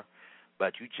lot more,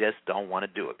 but you just don't want to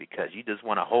do it because you just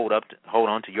want to hold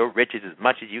on to your riches as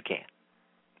much as you can.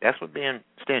 That's what being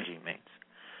stingy means.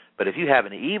 But if you have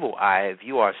an evil eye, if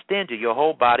you are stingy, your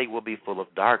whole body will be full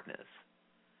of darkness.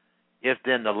 If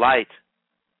then the light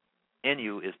in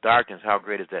you is darkness, how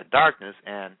great is that darkness?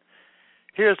 And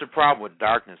here's the problem with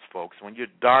darkness, folks. When you're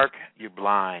dark, you're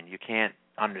blind. You can't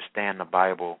understand the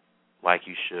Bible like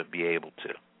you should be able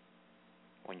to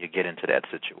when you get into that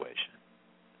situation.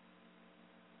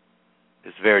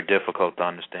 It's very difficult to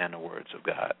understand the words of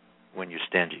God when you're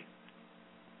stingy.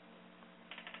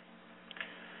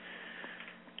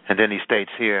 And then he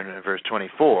states here in verse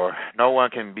 24, no one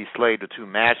can be slave to two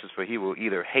masters, for he will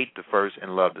either hate the first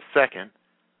and love the second,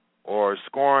 or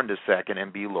scorn the second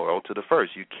and be loyal to the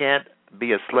first. You can't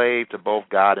be a slave to both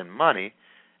God and money,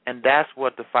 and that's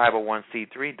what the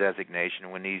 501c3 designation,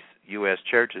 when these U.S.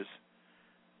 churches,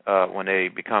 when they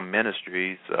become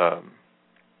ministries,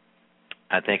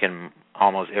 I think in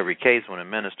almost every case when a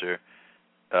minister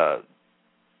tries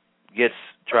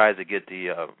to get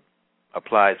the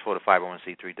applies for the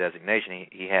 501c3 designation,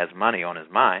 he has money on his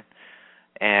mind,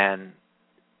 and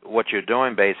what you're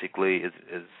doing basically is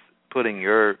putting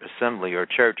your assembly or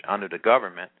church under the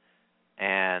government,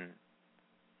 and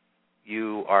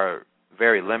you are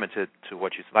very limited to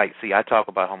what you like. See, I talk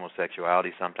about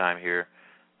homosexuality sometime here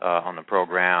on the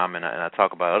program, and I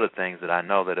talk about other things that I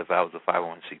know that if I was a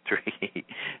 501c3,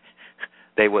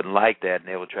 they wouldn't like that, and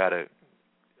they would try to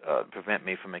prevent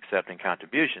me from accepting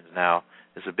contributions. Now,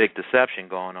 there's a big deception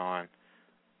going on,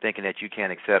 thinking that you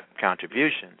can't accept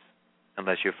contributions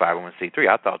unless you're 501c3.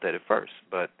 I thought that at first,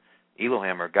 but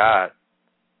Elohim or God,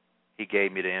 he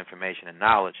gave me the information and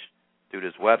knowledge through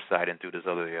this website and through this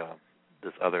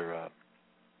other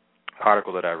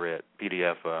article that I read,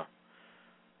 PDF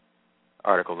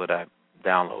article that I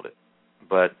downloaded.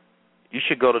 But you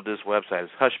should go to this website.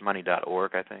 It's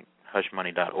hushmoney.org, I think,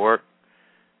 hushmoney.org,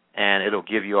 and it'll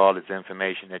give you all this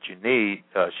information that you need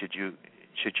should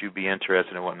you be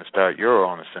interested in wanting to start your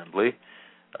own assembly.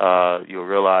 You'll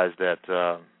realize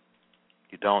that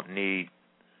you don't need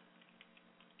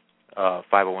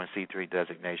 501c3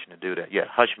 designation to do that. Yeah,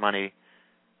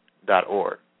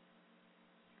 hushmoney.org.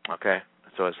 Okay?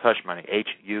 So it's hushmoney,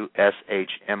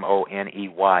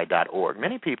 hushmoney.org.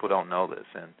 Many people don't know this,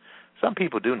 and some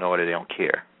people do know it and they don't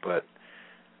care. But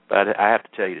I have to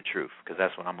tell you the truth, because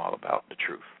that's what I'm all about, the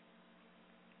truth.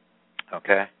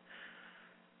 Okay?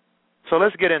 So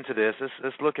let's get into this.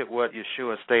 Let's look at what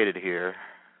Yeshua stated here,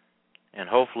 and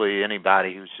hopefully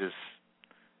anybody who's just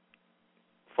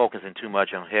focusing too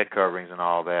much on head coverings and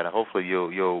all that, hopefully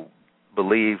you'll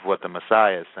believe what the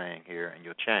Messiah is saying here, and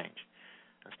you'll change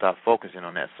and stop focusing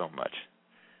on that so much.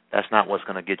 That's not what's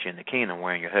going to get you in the kingdom,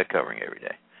 wearing your head covering every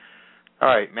day. All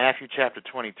right, Matthew chapter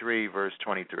 23, verse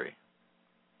 23.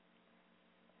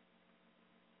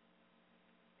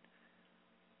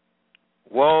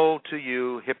 Woe to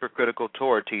you, hypocritical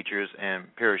Torah teachers and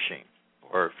Parishim,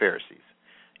 or Pharisees.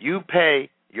 You pay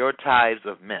your tithes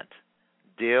of mint,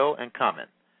 dill, and cumin,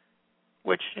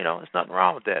 which, there's nothing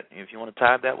wrong with that. If you want to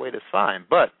tithe that way, that's fine.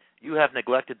 But you have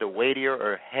neglected the weightier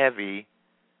or heavy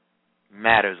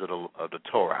matters of the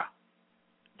Torah: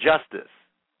 justice,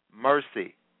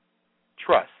 mercy,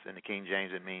 trust. In the King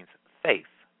James, it means faith.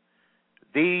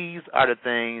 These are the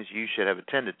things you should have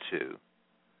attended to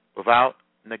without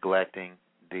neglecting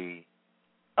the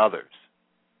others.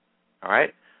 All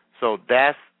right? So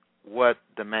that's what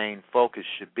the main focus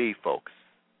should be, folks,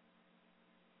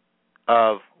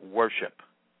 of worship.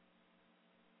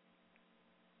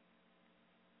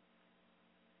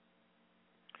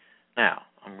 Now,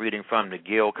 I'm reading from the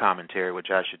Gill commentary, which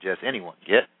I suggest anyone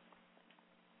get.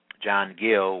 John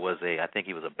Gill I think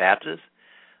he was a Baptist,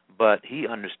 but he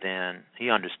understood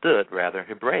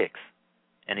Hebraics,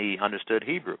 and he understood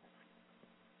Hebrew.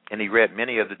 And he read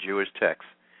many of the Jewish texts,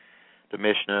 the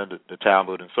Mishnah, the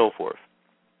Talmud, and so forth.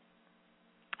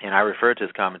 And I refer to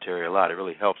his commentary a lot. It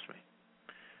really helps me.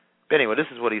 But anyway,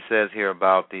 this is what he says here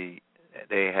about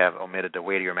they have omitted the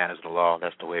weightier matters of the law.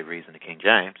 That's the way it reads in the King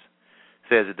James. It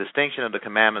says, the distinction of the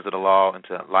commandments of the law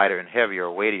into lighter and heavier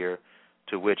or weightier,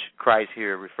 to which Christ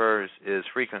here refers, is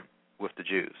frequent with the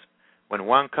Jews. When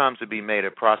one comes to be made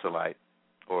a proselyte,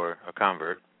 or a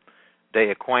convert, they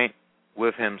acquaint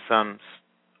with him some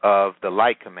of the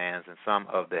light commands and some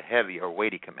of the heavy or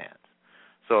weighty commands.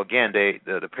 So again,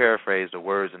 the paraphrase the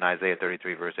words in Isaiah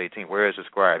 33, verse 18, where is the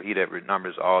scribe? He that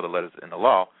numbers all the letters in the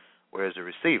law. Where is the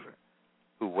receiver,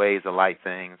 who weighs the light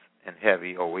things and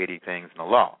heavy or weighty things in the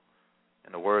law?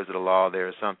 In the words of the law, there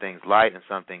are some things light and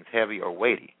some things heavy or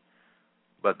weighty.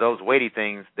 But those weighty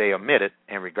things they omitted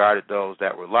and regarded those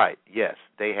that were light. Yes,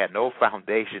 they had no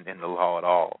foundation in the law at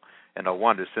all. And no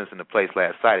wonder, since in the place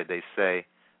last cited, they say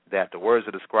that the words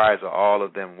of the scribes are all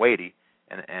of them weighty,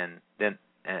 and that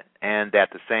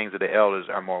the sayings of the elders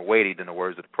are more weighty than the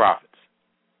words of the prophets.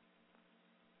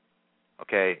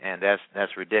 Okay, and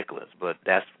that's ridiculous, but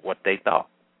that's what they thought.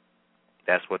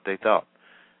 That's what they thought.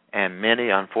 And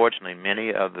unfortunately,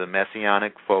 many of the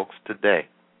Messianic folks today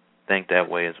think that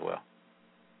way as well.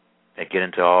 They get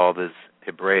into all this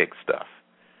Hebraic stuff,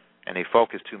 and they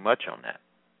focus too much on that.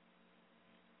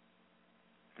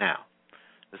 Now,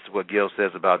 this is what Gill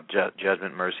says about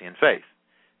judgment, mercy, and faith.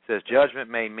 He says judgment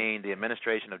may mean the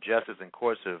administration of justice in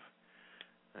courts,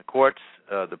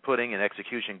 the putting and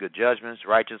execution good judgments,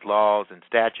 righteous laws and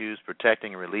statutes,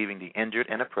 protecting and relieving the injured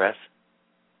and oppressed.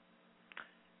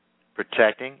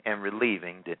 Protecting and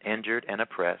relieving the injured and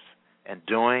oppressed, and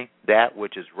doing that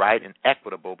which is right and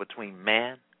equitable between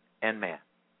man and man.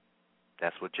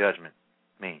 That's what judgment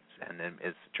means. And then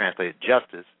it's translated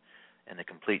justice in the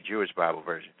complete Jewish Bible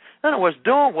version. In other words,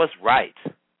 doing what's right.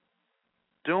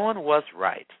 Doing what's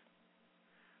right.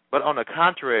 But on the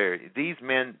contrary, these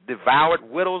men devoured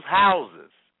widows'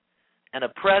 houses and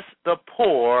oppressed the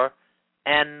poor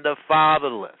and the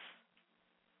fatherless.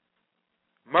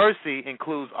 Mercy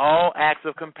includes all acts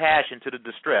of compassion to the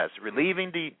distressed,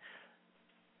 relieving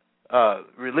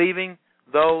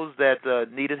those that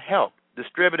needed help,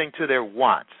 distributing to their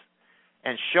wants,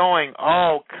 and showing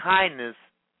all kindness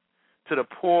to the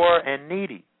poor and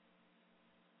needy,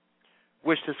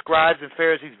 which the scribes and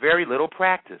Pharisees very little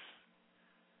practice,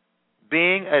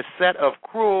 being a set of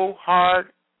cruel,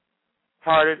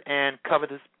 hard-hearted, and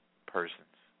covetous persons.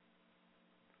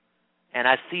 And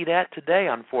I see that today,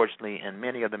 unfortunately, in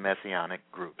many of the Messianic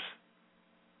groups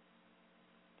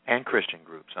and Christian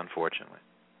groups, unfortunately.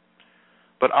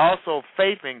 But also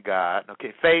faith in God,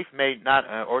 faith may not,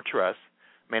 or trust,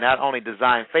 may not only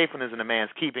design faithfulness in a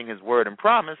man's keeping his word and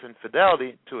promise and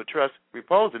fidelity to a trust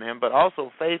reposed in him, but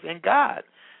also faith in God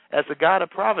as a God of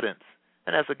providence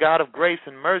and as a God of grace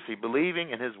and mercy, believing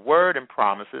in his word and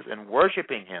promises and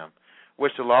worshiping him,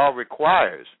 which the law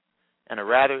requires. And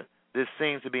rather, this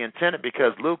seems to be intended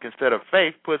because Luke, instead of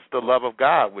faith, puts the love of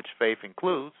God, which faith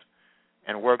includes,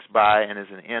 and works by and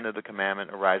is an end of the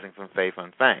commandment arising from faith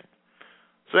unfeigned.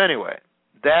 So anyway,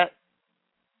 that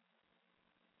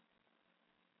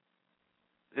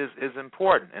is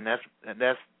important, and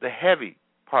that's the heavy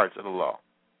parts of the law.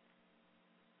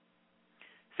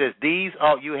 It says, these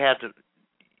ought you, I'm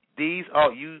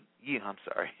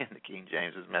sorry, the King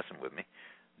James is messing with me.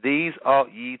 These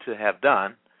ought ye to have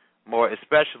done, more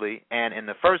especially and in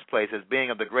the first place as being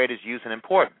of the greatest use and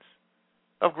importance,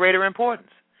 of greater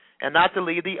importance, and not to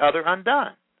leave the other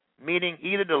undone, meaning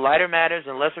either the lighter matters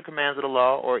and lesser commands of the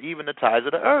law or even the tithes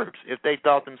of the herbs, if they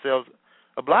thought themselves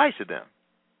obliged to them.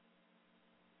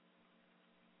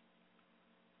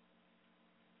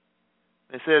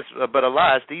 It says, but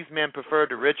alas, these men preferred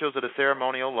the rituals of the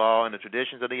ceremonial law and the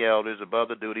traditions of the elders above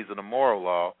the duties of the moral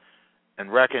law,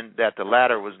 and reckoned that the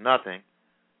latter was nothing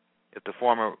if the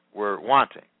former were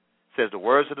wanting. It says the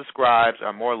words of the scribes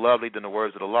are more lovely than the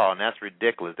words of the law, and that's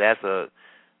ridiculous. That's a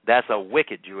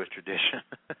wicked Jewish tradition.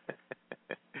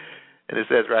 And it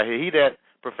says right here, he that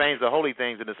profanes the holy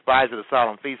things and despises the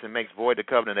solemn feast and makes void the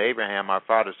covenant of Abraham, our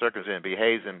father circumcision, and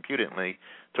behaves impudently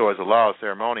towards the law of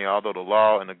ceremony, although the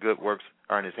law and the good works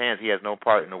are in his hands, he has no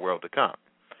part in the world to come.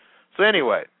 So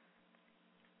anyway,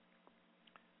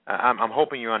 I'm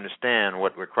hoping you understand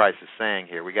what Christ is saying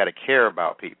here. We got to care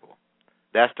about people.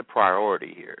 That's the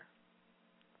priority here.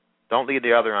 Don't leave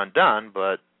the other undone,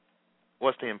 but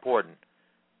what's the important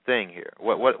thing here?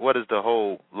 What is the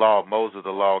whole law of Moses,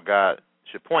 the law of God,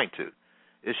 should point to?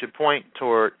 It should point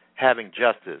toward having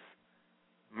justice,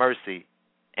 mercy,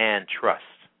 and trust,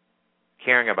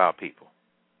 caring about people,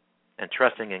 and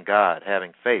trusting in God,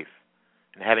 having faith,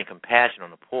 and having compassion on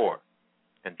the poor,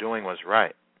 and doing what's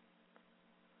right.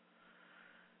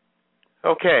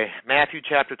 Okay, Matthew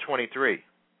chapter 23,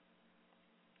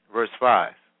 verse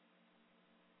 5.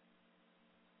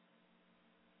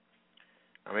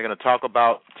 And we're going to talk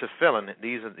about tefillin.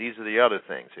 These are the other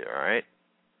things here, all right?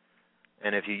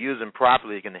 And if you use them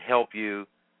properly, it can help you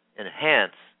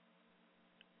enhance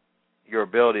your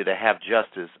ability to have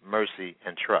justice, mercy,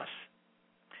 and trust.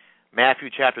 Matthew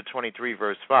chapter 23,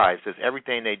 verse 5 says,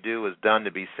 everything they do is done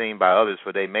to be seen by others,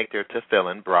 for they make their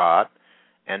tefillin broad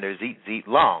and their tzitzit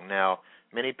long. Now,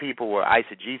 many people who are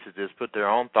eisegesis put their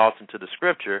own thoughts into the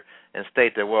scripture and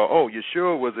state that, well,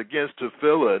 Yeshua was against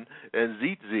tefillin and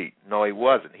tzitzit. No, he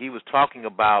wasn't. He was talking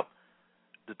about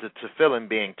the tefillin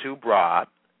being too broad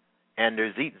and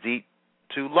their tzitzit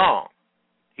too long.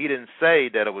 He didn't say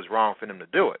that it was wrong for them to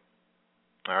do it.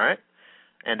 All right?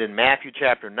 And in Matthew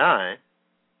chapter 9,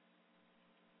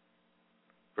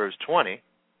 verse 20,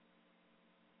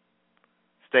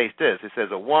 states this. It says,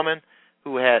 a woman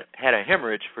who had a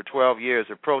hemorrhage for 12 years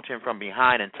approached him from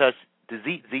behind and touched the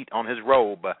tzitzit on his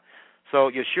robe. So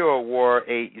Yeshua wore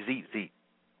a tzitzit.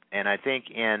 And I think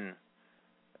in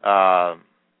the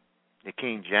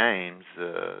King James,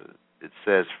 it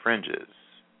says fringes.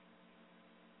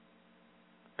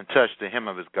 And touched the hem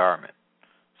of his garment.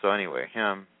 So anyway,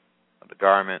 hem of the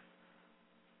garment.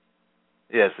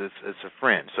 Yes, it's a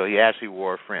fringe. So he actually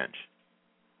wore a fringe.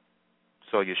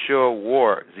 So Yeshua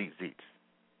wore tzitzit.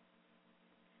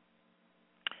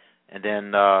 And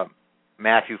then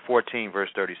Matthew 14, verse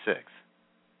 36.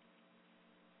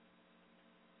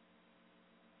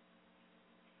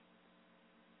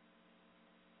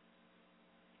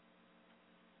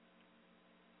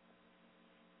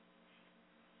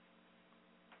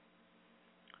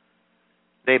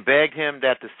 They begged him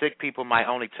that the sick people might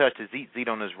only touch the tzitzit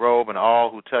on his robe, and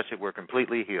all who touched it were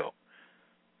completely healed.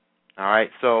 All right,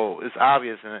 so it's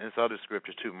obvious in other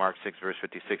scriptures too. Mark 6, verse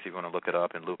 56, if you want to look it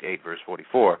up, and Luke 8, verse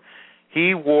 44.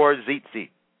 He wore tzitzit.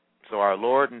 So our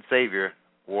Lord and Savior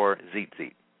wore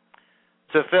tzitzit.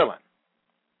 Tefillin.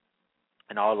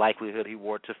 In all likelihood, he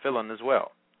wore tefillin as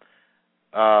well.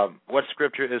 What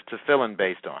scripture is tefillin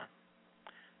based on?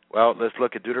 Well, let's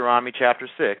look at Deuteronomy chapter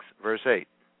 6, verse 8.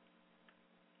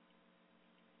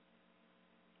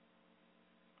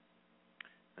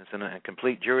 It's in a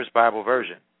complete Jewish Bible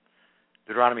version.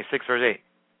 Deuteronomy 6, verse 8.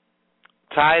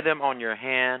 Tie them on your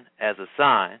hand as a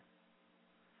sign.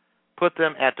 Put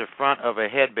them at the front of a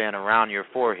headband around your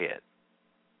forehead.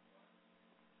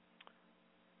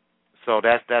 So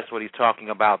that's what he's talking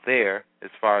about there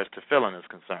as far as tefillin is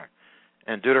concerned.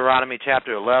 In Deuteronomy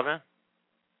chapter 11,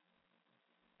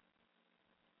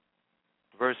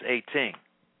 verse 18.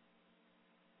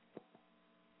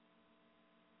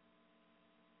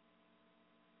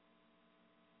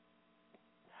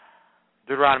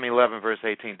 Deuteronomy 11, verse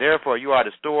 18. Therefore, you are to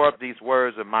store up these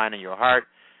words of mine in your heart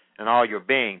and all your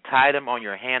being. Tie them on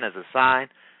your hand as a sign.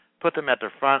 Put them at the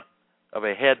front of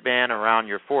a headband around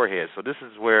your forehead. So this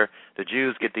is where the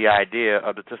Jews get the idea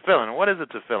of the tefillin. And what is a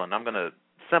tefillin? I'm going to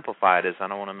simplify this. I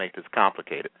don't want to make this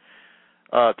complicated.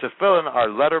 Tefillin are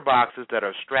letter boxes that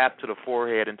are strapped to the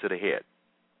forehead and to the head.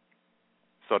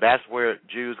 So that's where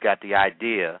Jews got the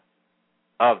idea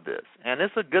of this. And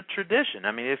it's a good tradition.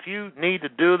 I mean, if you need to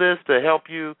do this to help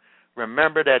you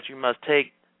remember that you must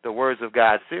take the words of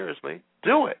God seriously,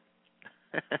 do it.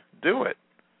 Do it.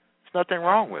 There's nothing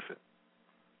wrong with it.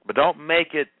 But don't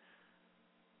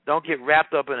get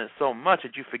wrapped up in it so much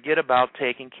that you forget about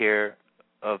taking care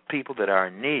of people that are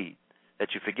in need, that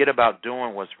you forget about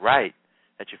doing what's right,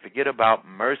 that you forget about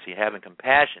mercy, having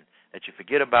compassion, that you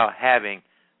forget about having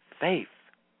faith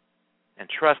and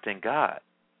trust in God.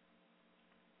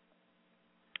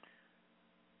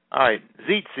 All right,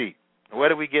 tzitzit. Where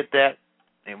do we get that?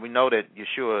 And we know that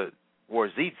Yeshua wore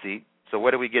tzitzit, so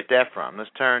where do we get that from? Let's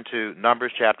turn to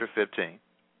Numbers chapter 15.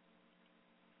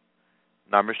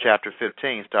 Numbers chapter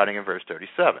 15, starting in verse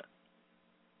 37.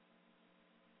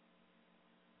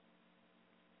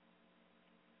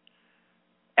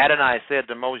 Adonai said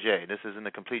to Moshe, this is in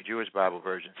the complete Jewish Bible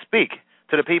version, speak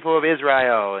to the people of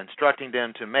Israel, instructing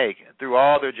them to make, through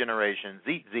all their generations,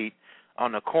 tzitzit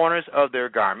on the corners of their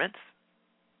garments,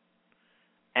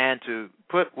 and to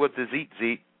put with the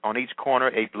tzitzit on each corner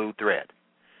a blue thread.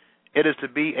 It is to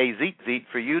be a tzitzit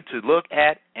for you to look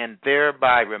at and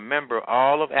thereby remember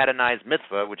all of Adonai's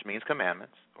mitzvah, which means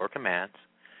commandments or commands,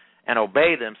 and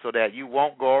obey them so that you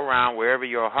won't go around wherever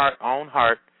your own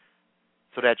heart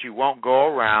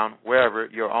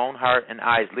and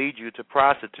eyes lead you to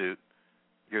prostitute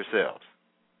yourselves.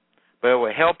 But it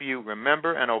will help you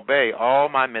remember and obey all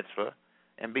my mitzvah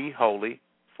and be holy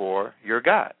for your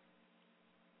God.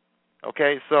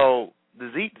 Okay, so the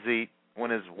tzitzit,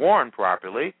 when it's worn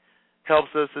properly, helps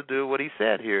us to do what he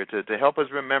said here, to help us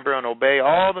remember and obey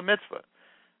all the mitzvah.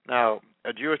 Now,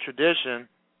 there's a Jewish tradition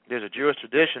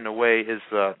the way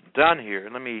it's done here.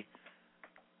 Let me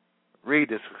read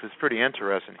this because it's pretty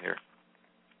interesting here.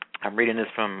 I'm reading this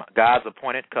from God's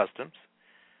Appointed Customs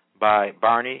by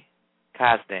Barney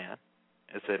Kasdan.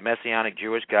 It's a Messianic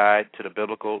Jewish guide to the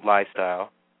biblical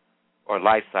lifestyle, or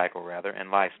life cycle rather,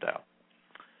 and lifestyle.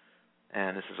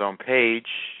 And this is on page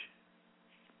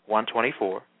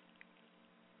 124.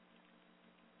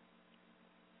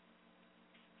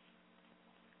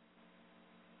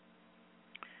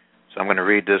 So I'm going to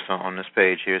read this on this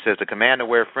page here. It says, the command to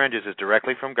wear fringes is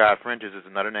directly from God. Fringes is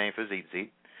another name for tzitzit.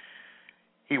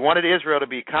 He wanted Israel to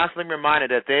be constantly reminded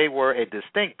that they were a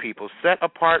distinct people set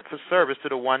apart for service to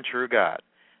the one true God.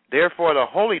 Therefore, the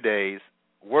holy days,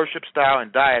 worship style,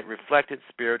 and diet reflected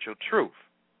spiritual truth.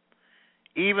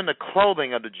 Even the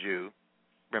clothing of the Jew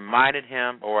reminded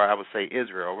him, or I would say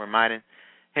Israel, reminded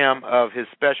him of his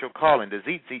special calling. The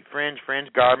tzitzit,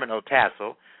 fringe garment or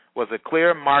tassel, was a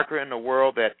clear marker in the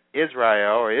world that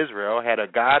Israel had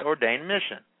a God-ordained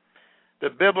mission. The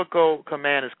biblical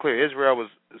command is clear. Israel was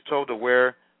told to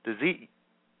wear the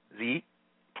tzitzit,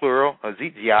 plural of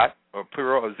tzitzit, or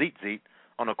plural of tzitzit,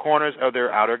 on the corners of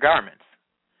their outer garments.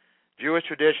 Jewish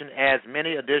tradition adds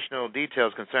many additional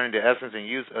details concerning the essence and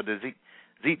use of the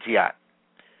tzitzit.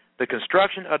 The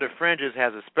construction of the fringes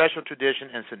has a special tradition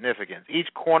and significance. Each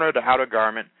corner of the outer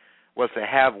garment was to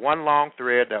have one long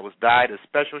thread that was dyed a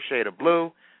special shade of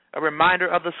blue, a reminder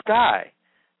of the sky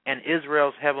and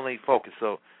Israel's heavenly focus.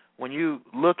 So when you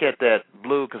look at that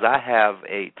blue, because I have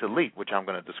a tallit, which I'm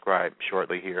going to describe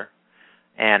shortly here,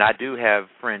 and I do have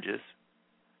fringes,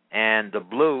 and the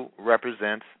blue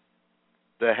represents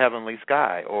the heavenly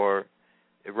sky, or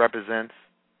it represents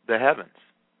the heavens.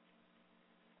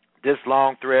 This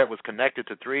long thread was connected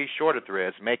to 3 shorter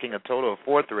threads, making a total of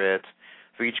 4 threads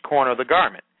for each corner of the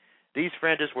garment. These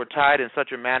fringes were tied in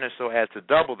such a manner so as to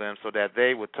double them so that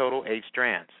they would total 8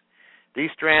 strands.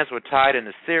 These strands were tied in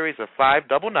a series of 5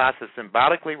 double knots that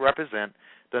symbolically represent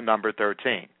the number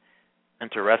 13.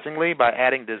 Interestingly, by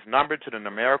adding this number to the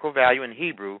numerical value in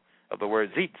Hebrew of the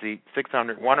word tzitzit,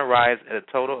 601 arrives at a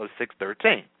total of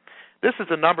 613. This is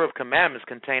the number of commandments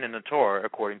contained in the Torah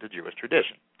according to Jewish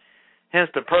tradition. Hence,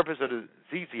 the purpose of the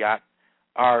tzitzit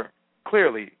are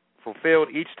clearly fulfilled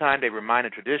each time they remind a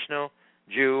traditional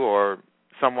Jew or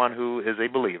someone who is a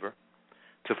believer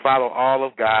to follow all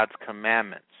of God's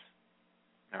commandments.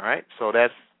 All right? So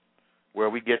that's where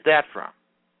we get that from.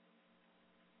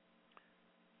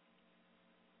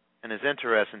 And it's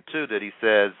interesting, too, that he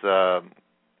says,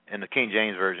 in the King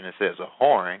James Version, it says a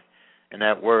whoring, and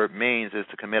that word means is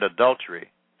to commit adultery,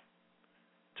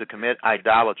 to commit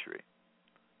idolatry.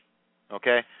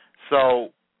 Okay? So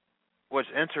what's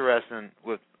interesting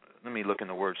with, let me look in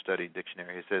the word study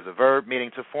dictionary. It says a verb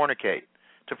meaning to fornicate,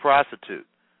 to prostitute.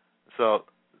 So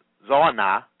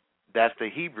zonah, that's the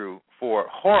Hebrew for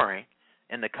whoring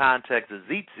in the context of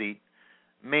tzitzit,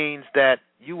 means that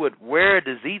you would wear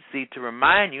the tzitzit to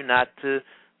remind you not to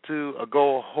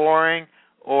go whoring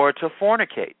or to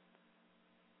fornicate.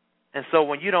 And so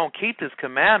when you don't keep this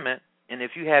commandment, and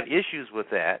if you have issues with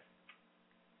that,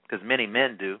 because many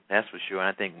men do, that's for sure, and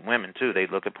I think women too, they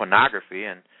look at pornography,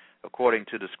 and according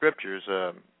to the scriptures,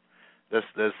 let's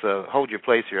hold your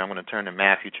place here. I'm going to turn to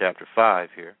Matthew chapter 5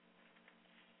 here.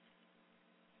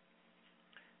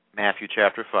 Matthew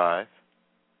chapter 5.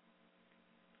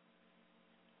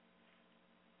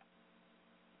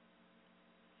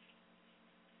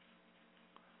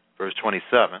 Verse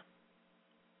 27. It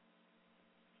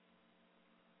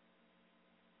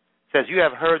says, "You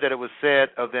have heard that it was said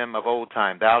of them of old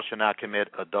time, thou shalt not commit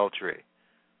adultery.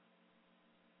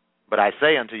 But I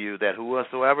say unto you that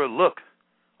whosoever look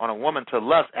on a woman to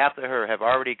lust after her have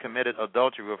already committed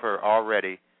adultery with her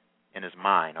already in his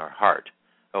mind or heart."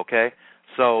 Okay?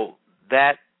 So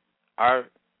that our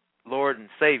Lord and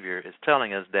Savior is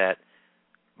telling us that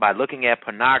by looking at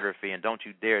pornography, and don't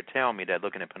you dare tell me that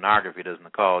looking at pornography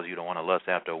doesn't cause you to want to lust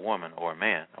after a woman or a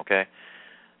man, okay?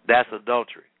 That's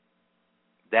adultery.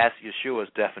 That's Yeshua's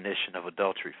definition of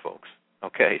adultery, folks.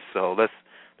 Okay, so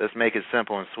let's make it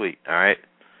simple and sweet, all right?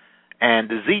 And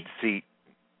the tzitzit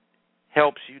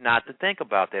helps you not to think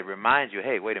about that. It reminds you,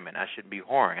 hey, wait a minute, I shouldn't be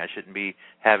whoring. I shouldn't be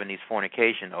having these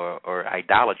fornication or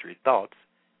idolatry thoughts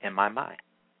in my mind.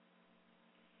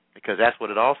 Because that's what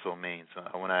it also means.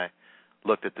 When I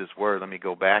looked at this word, let me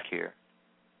go back here.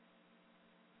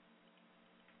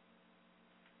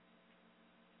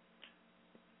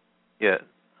 Yeah,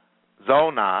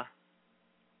 zonah,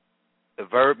 the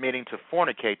verb meaning to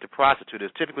fornicate, to prostitute,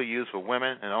 is typically used for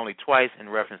women and only twice in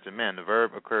reference to men. The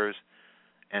verb occurs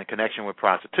in connection with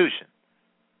prostitution.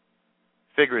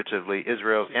 Figuratively,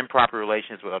 Israel's improper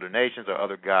relations with other nations or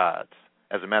other gods.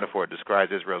 As a metaphor, it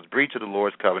describes Israel's breach of the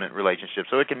Lord's covenant relationship.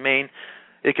 So it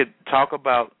could talk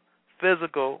about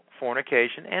physical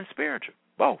fornication and spiritual,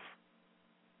 both.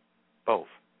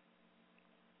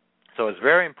 So it's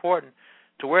very important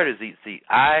to wear the tzitzit.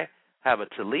 I have a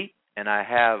tallit, and I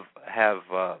have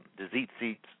the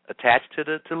tzitzit attached to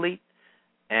the tallit,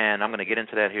 and I'm going to get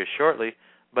into that here shortly.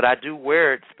 But I do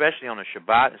wear it, especially on a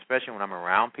Shabbat, especially when I'm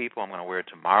around people. I'm going to wear it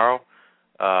tomorrow.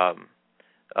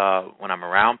 When I'm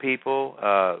around people,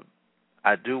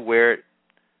 I do wear it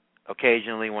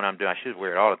occasionally when I'm doing. I should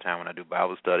wear it all the time when I do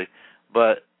Bible study,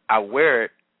 but I wear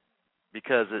it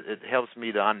because it helps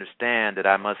me to understand that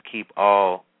I must keep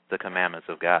all the commandments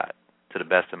of God to the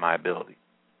best of my ability.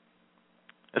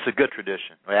 It's a good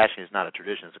tradition. Well, actually, it's not a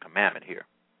tradition. It's a commandment here.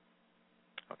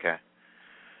 Okay?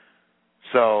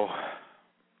 So,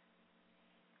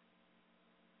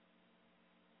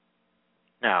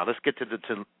 now, let's get to the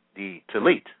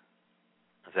tallit,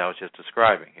 as I was just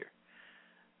describing here.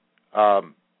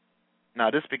 Now,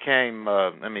 this became,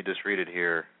 let me just read it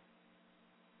here.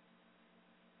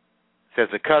 It says,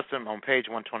 the custom on page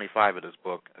 125 of this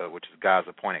book, which is God's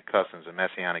Appointed Customs, a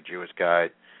Messianic Jewish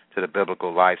Guide to the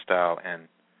Biblical Lifestyle and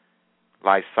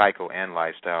Life Cycle and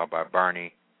Lifestyle by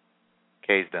Barney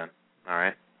Kasdan. All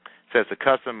right? It says, the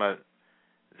custom of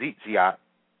tzitzit,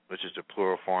 which is the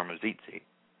plural form of tzitzit,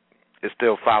 is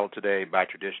still followed today by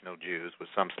traditional Jews with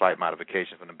some slight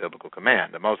modifications from the biblical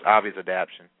command. The most obvious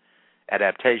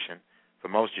adaptation for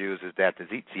most Jews is that the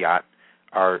tzitzit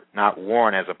are not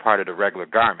worn as a part of the regular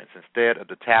garments. Instead of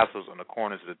the tassels on the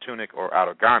corners of the tunic or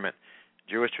outer garment,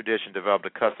 Jewish tradition developed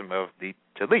the custom of the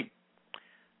tallit.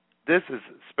 This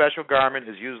special garment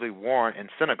is usually worn in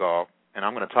synagogue, and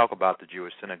I'm going to talk about the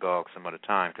Jewish synagogue some other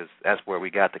time because that's where we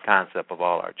got the concept of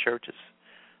all our churches.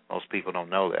 Most people don't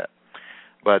know that.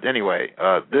 But anyway,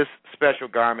 this special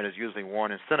garment is usually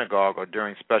worn in synagogue or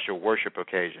during special worship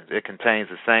occasions. It contains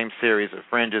the same series of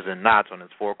fringes and knots on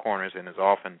its four corners and is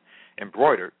often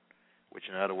embroidered, which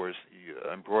in other words,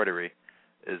 embroidery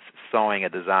is sewing a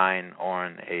design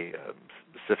on a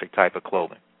specific type of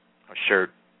clothing, a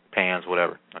shirt, pants,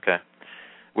 whatever, okay,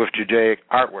 with Judaic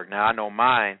artwork. Now, I know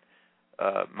mine,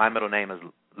 my middle name is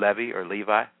Levi or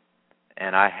Levi,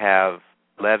 and I have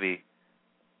Levi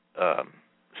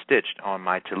stitched on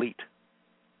my tallit.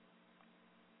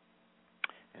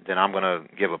 And then I'm going to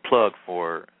give a plug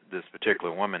for this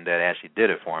particular woman that actually did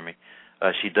it for me.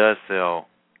 She does sell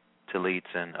tallits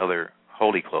and other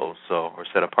holy clothes, or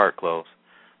set-apart clothes.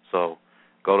 So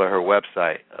go to her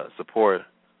website,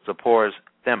 Zipporah's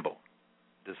Thimble.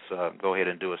 Just go ahead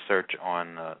and do a search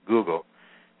on Google,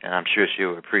 and I'm sure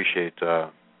she'll appreciate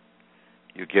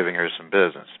you giving her some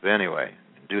business. But anyway,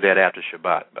 do that after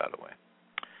Shabbat, by the way.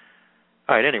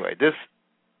 All right, anyway, the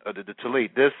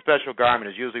tallit, this special garment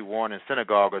is usually worn in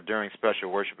synagogue or during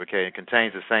special worship occasion. It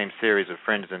contains the same series of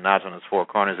fringes and knots on its four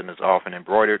corners and is often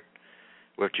embroidered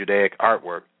with Judaic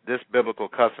artwork. This biblical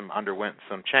custom underwent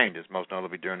some changes, most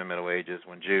notably during the Middle Ages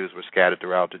when Jews were scattered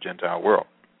throughout the Gentile world.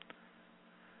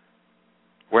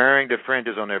 Wearing the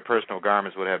fringes on their personal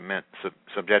garments would have meant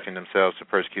subjecting themselves to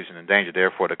persecution and danger.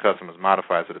 Therefore, the custom was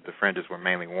modified so that the fringes were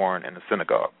mainly worn in the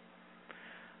synagogue.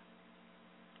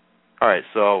 All right,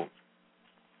 so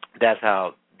that's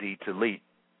how the tallit,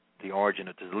 the origin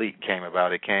of tallit, came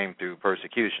about. It came through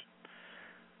persecution.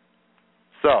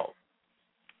 So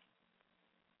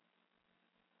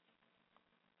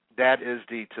that is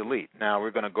the tallit. Now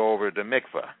we're going to go over the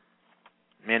mikvah.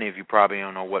 Many of you probably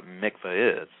don't know what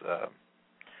mikvah is.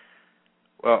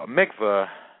 Well, mikvah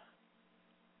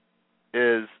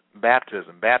is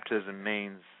baptism. Baptism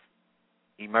means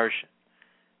immersion.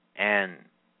 And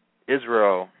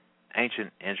Israel,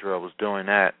 ancient Israel, was doing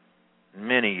that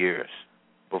many years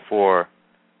before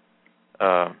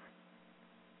Yochanan,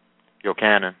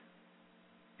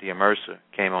 the immerser,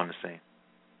 came on the scene,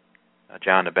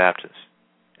 John the Baptist,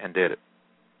 and did it.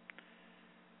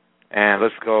 And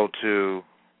let's go to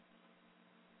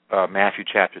Matthew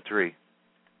chapter 3.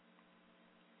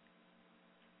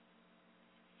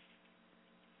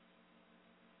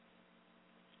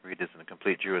 Read this in the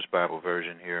complete Jewish Bible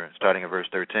version here, starting at verse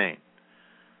 13.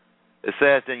 It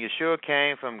says, Then Yeshua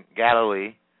came from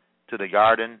Galilee to the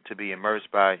Jordan to be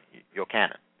immersed by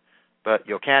Yochanan. But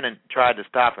Yochanan tried to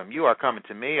stop him. You are coming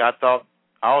to me. I thought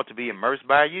I ought to be immersed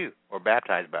by you or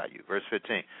baptized by you. Verse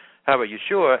 15. However,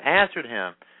 Yeshua answered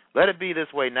him, Let it be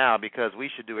this way now, because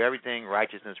we should do everything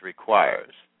righteousness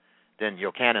requires. Then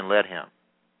Yochanan led him.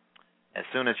 As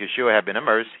soon as Yeshua had been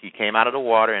immersed, he came out of the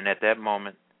water, and at that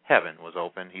moment heaven was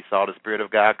open. He saw the Spirit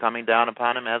of God coming down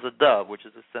upon him as a dove, which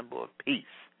is a symbol of peace.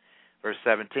 Verse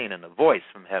 17, and a voice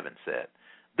from heaven said,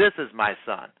 This is my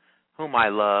Son, whom I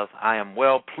love. I am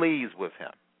well pleased with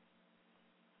him.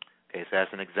 Okay, so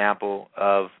that's an example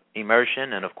of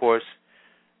immersion, and of course,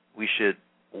 we should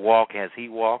walk as he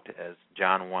walked, as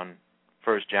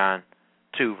 1 John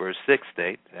 2, verse 6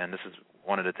 states, and this is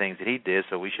one of the things that he did,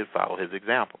 so we should follow his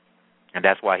example. And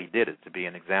that's why he did it, to be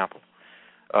an example.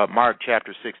 Mark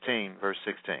chapter 16, verse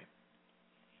 16.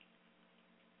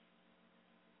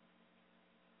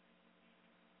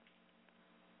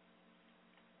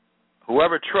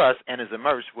 Whoever trusts and is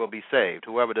immersed will be saved.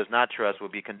 Whoever does not trust will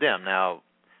be condemned. Now,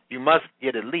 you must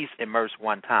get at least immersed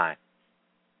one time,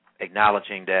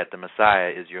 acknowledging that the Messiah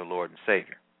is your Lord and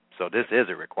Savior. So this is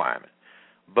a requirement.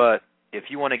 But if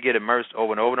you want to get immersed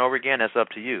over and over and over again, that's up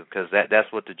to you, because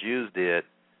that's what the Jews did,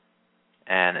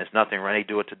 and it's nothing wrong. They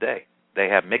do it today. They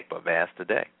have mikvah baths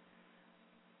today.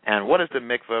 And what does the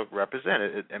mikvah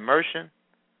represent? Immersion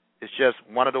is just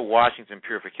one of the washings and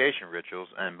purification rituals.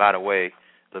 And by the way,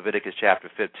 Leviticus chapter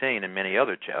 15 and many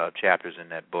other chapters in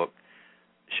that book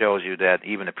shows you that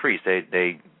even the priests,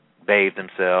 they bathe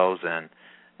themselves,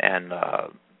 and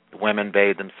women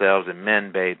bathe themselves, and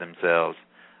men bathe themselves.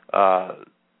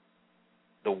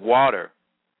 The water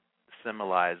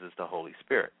symbolizes the Holy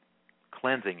Spirit,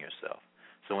 cleansing yourself.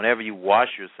 So whenever you wash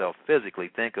yourself physically,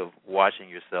 think of washing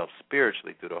yourself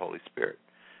spiritually through the Holy Spirit.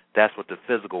 That's what the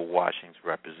physical washings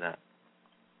represent.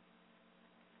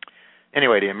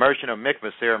 Anyway, the immersion of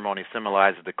mikvah ceremony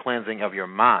symbolizes the cleansing of your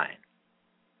mind.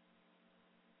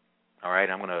 All right,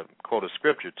 I'm going to quote a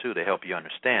scripture, too, to help you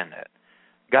understand that.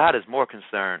 God is more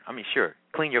concerned, sure,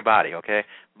 clean your body, okay?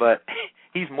 But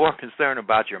he's more concerned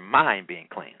about your mind being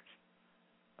cleansed,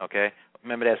 okay?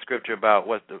 Remember that scripture about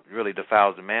what really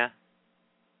defiles a man?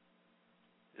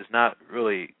 It's not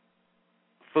really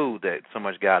food that so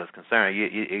much God is concerned,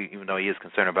 even though he is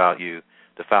concerned about you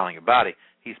defiling your body.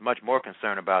 He's much more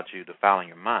concerned about you defiling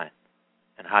your mind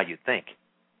and how you think,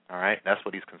 all right? That's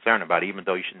what he's concerned about, even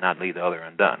though you should not leave the other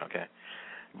undone, okay?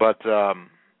 But,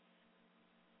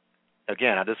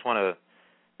 again, I just want to,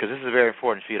 because this is very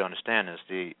important for you to understand this,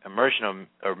 the immersion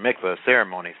or mikvah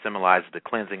ceremony symbolizes the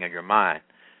cleansing of your mind,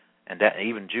 and that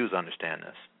even Jews understand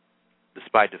this.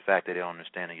 Despite the fact that they don't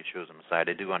understand that Yeshua is the Messiah,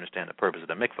 they do understand the purpose of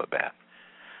the mikvah bath.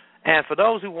 And for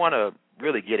those who want to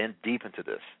really get in deep into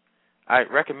this, I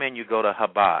recommend you go to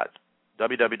Chabad,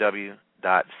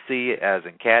 www.c as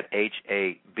in cat,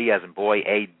 H-A-B as in boy,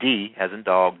 A-D as in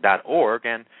dog.org,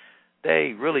 and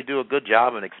they really do a good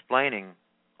job in explaining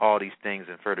all these things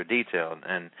in further detail.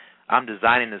 And I'm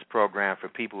designing this program for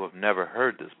people who have never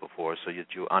heard this before so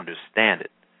that you understand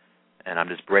it. And I'm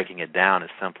just breaking it down as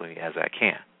simply as I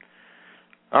can.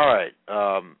 All right.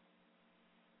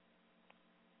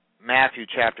 Matthew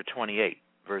chapter 28,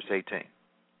 verse 18. It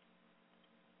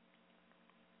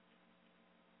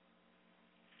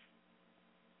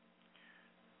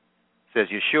says,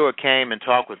 Yeshua came and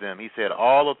talked with them. He said,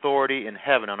 all authority in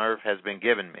heaven and earth has been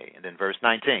given me. And then verse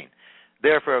 19.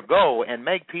 Therefore go and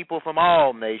make people from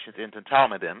all nations into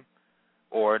talmidim,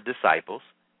 or disciples,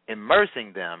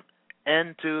 immersing them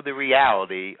into the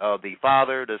reality of the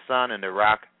Father, the Son, and the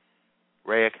Reich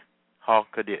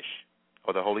HaKadosh,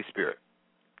 or the Holy Spirit,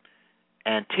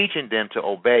 and teaching them to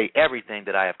obey everything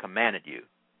that I have commanded you.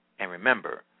 And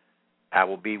remember, I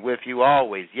will be with you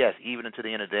always, yes, even unto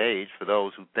the end of the age, for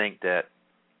those who think that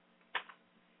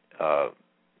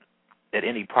at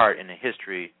any part in the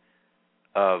history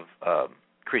of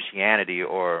Christianity,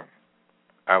 or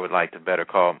I would like to better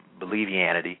call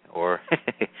Believianity, or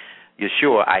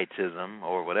Yeshua-itism,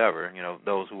 or whatever,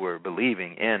 those who were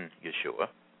believing in Yeshua.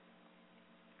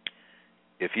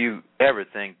 If you ever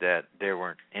think that there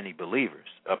weren't any believers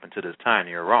up until this time,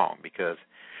 you're wrong, because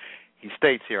he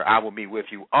states here, I will be with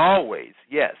you always,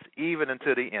 yes, even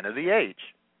until the end of the age.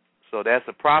 So that's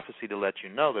a prophecy to let you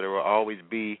know that there will always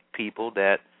be people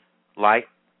that, like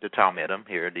the Talmidim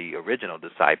here, the original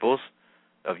disciples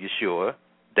of Yeshua,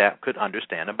 that could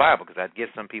understand the Bible. Because I get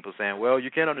some people saying, well,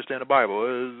 you can't understand the Bible.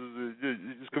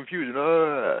 It's confusing.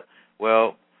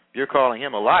 Well, you're calling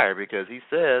him a liar, because he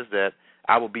says that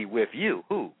I will be with you.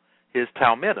 Who? His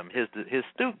Talmidim, his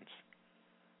students.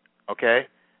 Okay?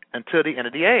 Until the end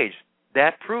of the age.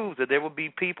 That proves that there will be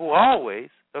people always,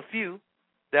 a few,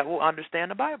 that will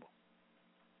understand the Bible.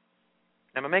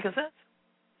 Am I making sense?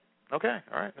 Okay.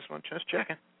 All right. Just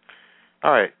checking.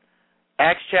 All right.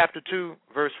 Acts chapter 2,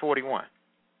 verse 41.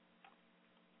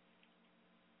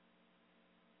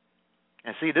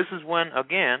 And see, this is when,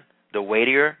 again, the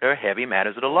weightier or heavy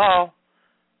matters of the law,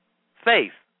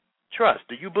 faith, trust.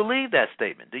 Do you believe that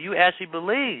statement? Do you actually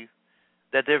believe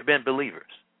that there have been believers?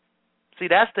 See,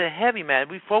 that's the heavy matter.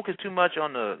 We focus too much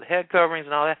on the head coverings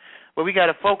and all that, but we got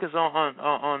to focus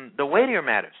on the weightier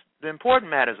matters, the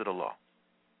important matters of the law.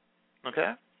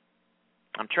 Okay?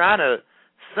 I'm trying to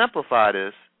simplify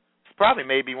this. It's probably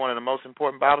maybe one of the most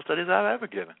important Bible studies I've ever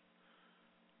given.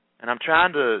 And I'm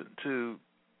trying to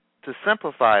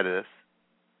simplify this.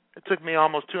 It took me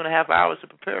almost 2.5 hours to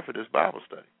prepare for this Bible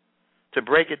study, to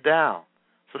break it down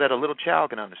so that a little child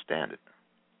can understand it.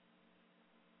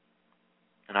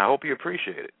 And I hope you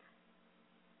appreciate it.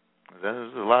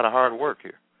 There's a lot of hard work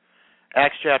here.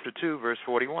 Acts chapter 2, verse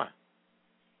 41.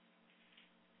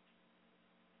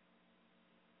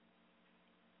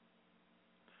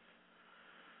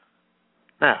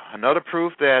 Now, another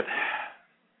proof that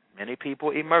many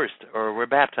people immersed or were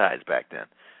baptized back then.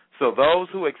 So those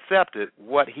who accepted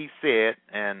what he said,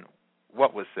 and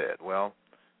what was said? Well,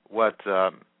 what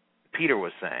Peter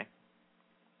was saying,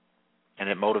 and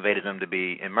it motivated them to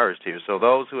be immersed here. So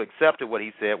those who accepted what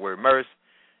he said were immersed,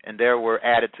 and there were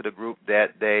added to the group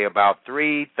that day about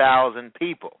 3,000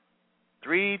 people.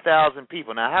 3,000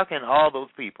 people. Now, how can all those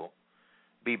people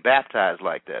be baptized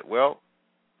like that? Well,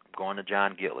 I'm going to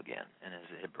John Gill again in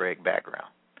his Hebraic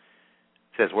background.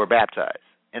 It says, we're baptized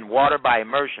in water by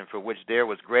immersion, for which there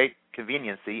was great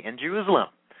conveniency in Jerusalem,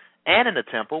 and in the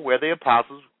temple where the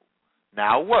apostles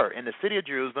now were. In the city of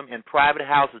Jerusalem, in private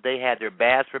houses, they had their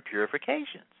baths for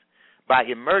purifications. By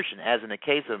immersion, as in the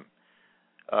case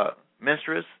of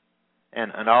menstruous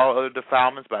and all other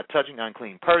defilements, by touching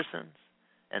unclean persons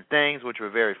and things which were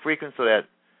very frequent, so that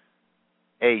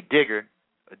a digger,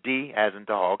 a D as in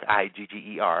dog,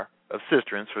 I-G-G-E-R, of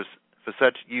cisterns for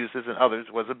such uses and others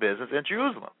was a business in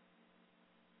Jerusalem.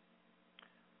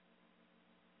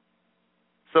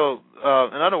 So,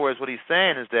 in other words, what he's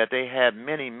saying is that they had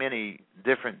many, many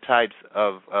different types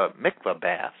of mikvah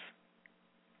baths.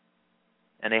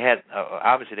 And they had,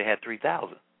 obviously they had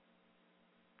 3,000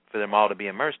 for them all to be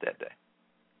immersed that day.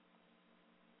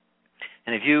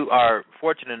 And if you are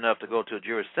fortunate enough to go to a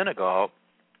Jewish synagogue,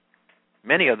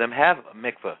 many of them have a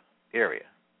mikvah area.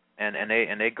 And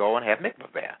they go and have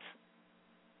mikvah baths.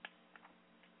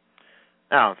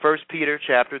 Now, 1 Peter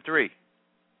chapter 3.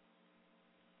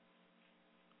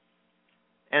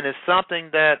 And it's something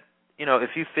that, if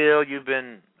you feel you've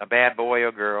been a bad boy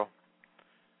or girl,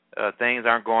 things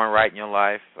aren't going right in your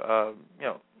life,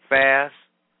 fast,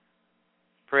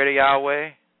 pray to Yahweh,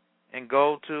 and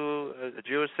go to a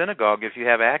Jewish synagogue if you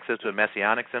have access to a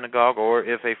Messianic synagogue, or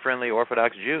if a friendly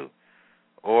Orthodox Jew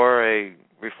or a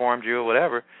Reformed Jew or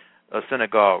whatever, a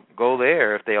synagogue, go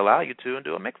there if they allow you to and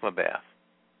do a mikvah bath.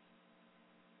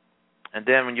 And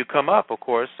then when you come up, of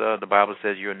course, the Bible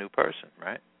says you're a new person,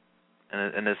 right?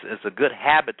 And it's a good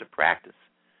habit to practice,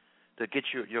 to get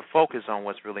your focus on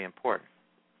what's really important.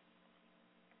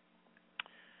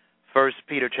 1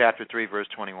 Peter chapter 3, verse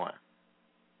 21.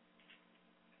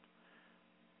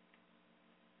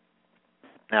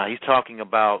 Now, he's talking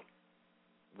about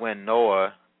when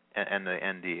Noah and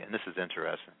this is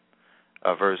interesting.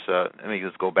 Let me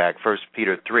just go back. 1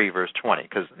 Peter 3, verse 20,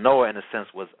 because Noah, in a sense,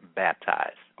 was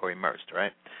baptized or immersed,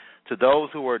 right? To those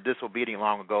who were disobedient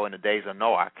long ago in the days of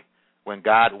Noah, when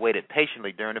God waited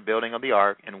patiently during the building of the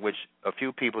ark, in which a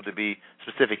few people, to be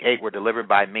specific, 8, were delivered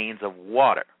by means of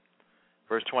water.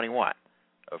 Verse 21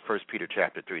 of 1 Peter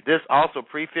chapter 3. This also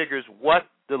prefigures what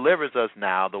delivers us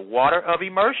now, the water of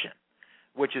immersion,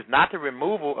 which is not the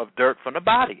removal of dirt from the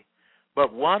body,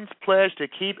 but one's pledge to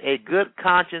keep a good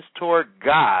conscience toward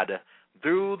God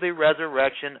through the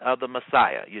resurrection of the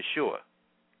Messiah, Yeshua.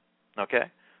 Okay?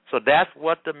 So that's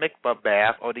what the mikvah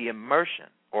bath, or the immersion,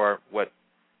 or what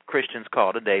Christians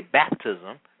call today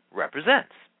baptism,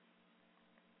 represents.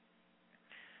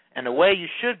 And the way you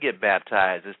should get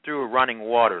baptized is through running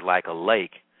water like a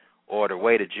lake, or the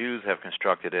way the Jews have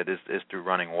constructed it is through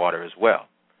running water as well.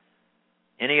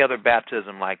 Any other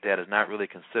baptism like that is not really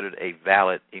considered a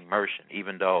valid immersion,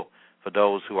 even though for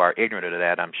those who are ignorant of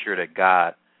that, I'm sure that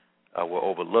God will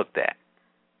overlook that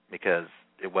because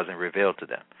it wasn't revealed to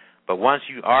them. But once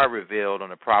you are revealed on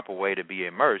the proper way to be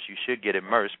immersed, you should get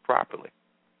immersed properly.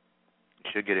 You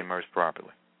should get immersed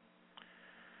properly.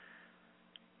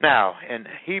 Now, in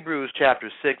Hebrews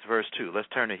chapter 6, verse 2, let's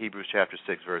turn to Hebrews chapter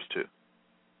 6, verse 2.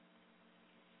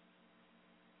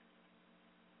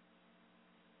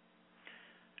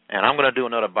 And I'm going to do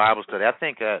another Bible study. I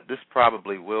think I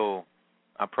probably will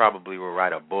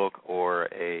write a book or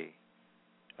a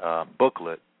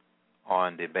booklet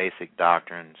on the basic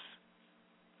doctrines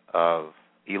of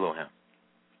Elohim,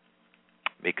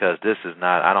 because this is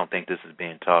not, I don't think this is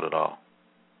being taught at all.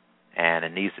 And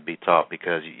it needs to be taught,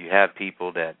 because you have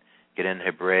people that get into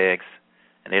Hebraics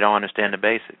and they don't understand the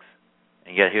basics.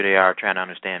 And yet here they are trying to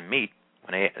understand meat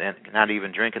when they're not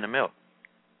even drinking the milk.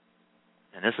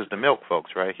 And this is the milk,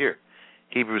 folks, right here.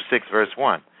 Hebrews 6, verse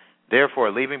 1. Therefore,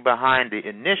 leaving behind the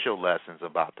initial lessons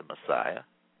about the Messiah,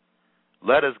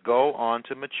 let us go on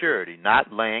to maturity,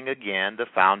 not laying again the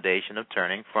foundation of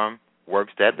turning from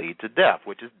works that lead to death,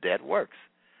 which is dead works.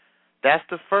 That's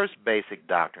the first basic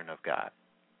doctrine of God,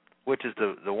 which is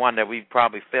the one that we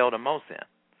probably fail the most in.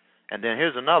 And then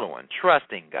here's another one,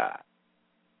 trusting God.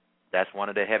 That's one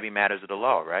of the heavy matters of the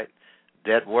law, right?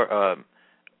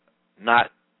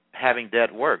 Not having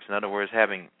dead works, in other words,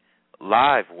 having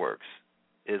live works,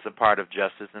 is a part of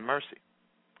justice and mercy.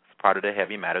 It's part of the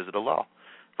heavy matters of the law.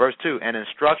 Verse 2, an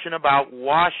instruction about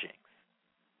washings.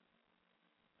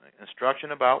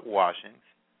 Instruction about washings,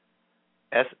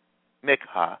 es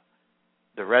mikvah,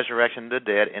 the resurrection of the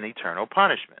dead, and eternal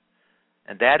punishment.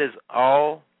 And that is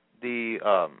all the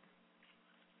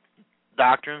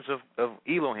doctrines of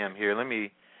Elohim here. Let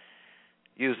me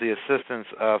use the assistance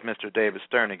of Mr. David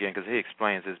Stern again, because he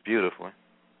explains this beautifully.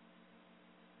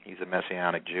 He's a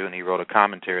Messianic Jew, and he wrote a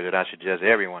commentary that I suggest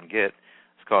everyone get.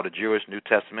 It's called the Jewish New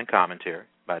Testament Commentary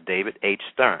by David H.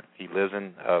 Stern. He lives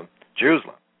in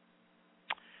Jerusalem.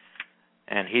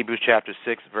 And Hebrews chapter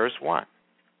 6, verse 1.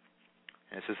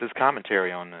 And this is his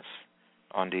commentary on this,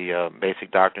 on the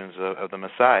basic doctrines of the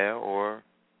Messiah, or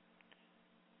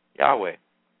Yahweh,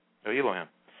 or Elohim.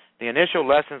 The initial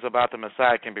lessons about the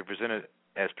Messiah can be presented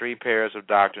as three pairs of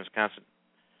doctrines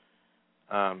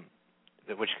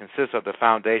which consist of the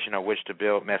foundation on which to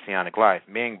build messianic life.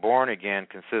 Being born again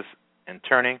consists in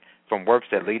turning from works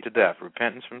that lead to death,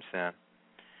 repentance from sin,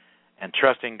 and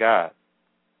trusting God.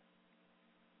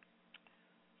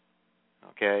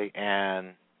 Okay,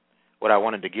 and what I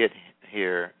wanted to get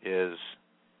here is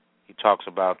he talks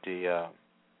about the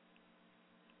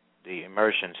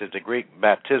immersion. It says the Greek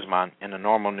baptismon in the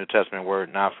normal New Testament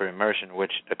word, not for immersion,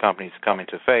 which accompanies coming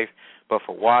to faith, but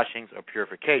for washings or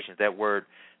purifications. That word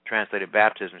translated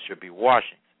baptism should be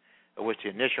washings, of which the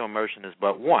initial immersion is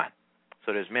but one.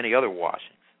 So there's many other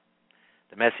washings.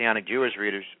 The Messianic Jewish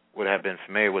readers would have been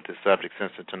familiar with this subject,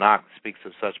 since the Tanakh speaks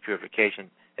of such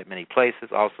purification at many places,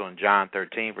 also in John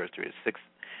 13, verse 3 to 6.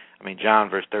 John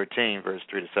verse 13, verse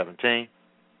 3 to 17.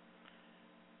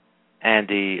 And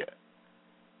the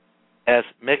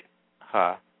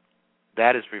mikvah,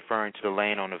 that is referring to the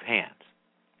laying on of hands.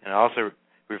 And it also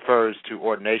refers to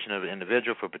ordination of an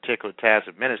individual for particular tasks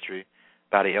of ministry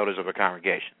by the elders of a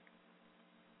congregation.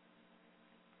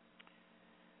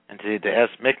 And the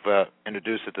mikvah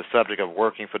introduces the subject of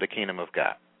working for the kingdom of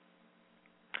God.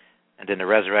 And then the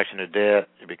resurrection of the dead,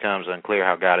 it becomes unclear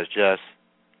how God is just,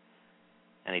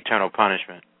 and eternal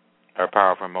punishment are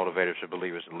powerful motivators for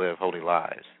believers to live holy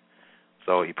lives.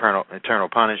 So eternal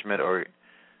punishment,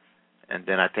 and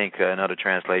then I think in other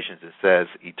translations it says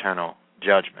eternal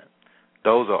judgment.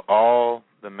 Those are all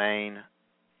the main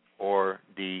or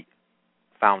the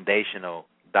foundational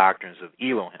doctrines of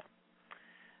Elohim.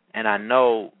 And I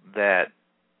know that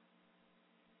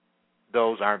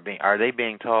those are they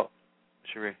being taught,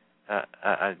 Sheree?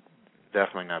 I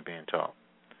definitely not being taught.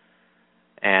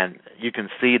 And you can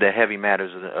see the heavy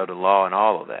matters of the law and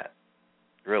all of that,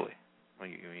 really. When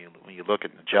you look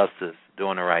at justice,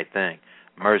 doing the right thing,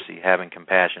 mercy, having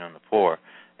compassion on the poor,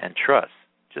 and trust,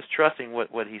 just trusting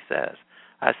what he says.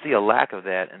 I see a lack of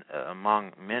that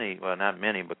among many, well, not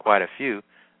many, but quite a few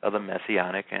of the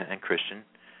Messianic and Christian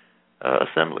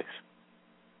assemblies.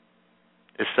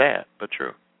 It's sad, but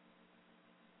true.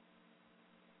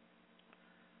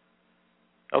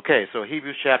 Okay, so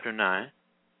Hebrews chapter 9,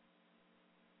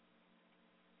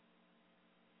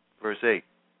 verse 8.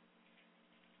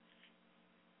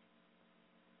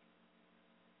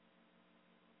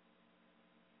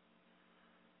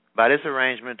 By this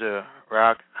arrangement, the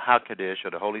Ruach HaKodesh,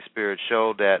 or the Holy Spirit,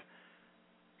 showed that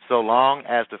so long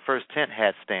as the first tent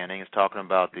had standing, it's talking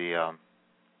about the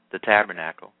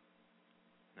tabernacle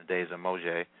in the days of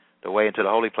Moshe, the way into the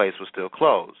holy place was still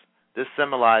closed. This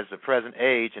symbolizes the present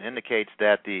age and indicates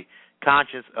that the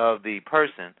conscience of the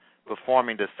person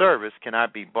performing the service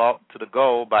cannot be brought to the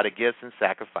goal by the gifts and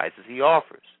sacrifices he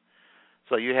offers.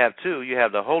 So you have two. You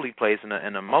have the holy place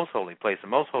and the most holy place. The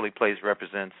most holy place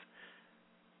represents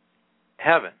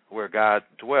heaven, where God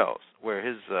dwells, where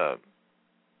his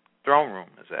throne room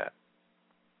is at,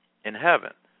 in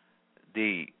heaven.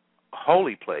 The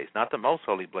holy place, not the most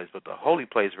holy place, but the holy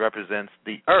place represents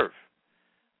the earth,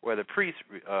 where the priests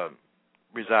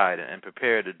reside and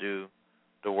prepare to do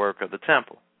the work of the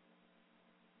temple.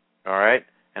 All right?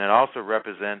 And it also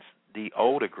represents the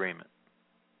old agreement.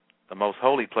 The most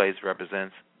holy place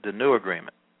represents the new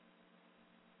agreement.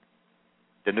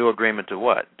 The new agreement to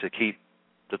what? To keep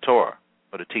the Torah,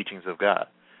 or the teachings of God.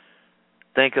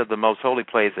 Think of the most holy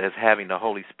place as having the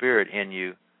Holy Spirit in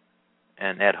you,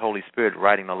 and that Holy Spirit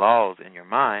writing the laws in your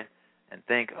mind, and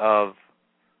think of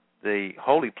the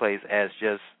holy place as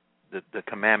just the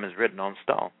commandments written on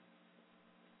stone.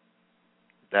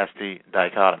 That's the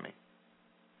dichotomy.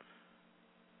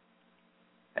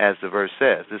 As the verse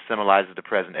says, this symbolizes the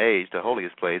present age, the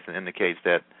holiest place, and indicates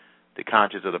that the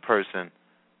conscience of the person,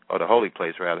 or the holy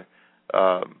place rather,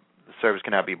 the service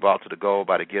cannot be brought to the goal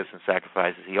by the gifts and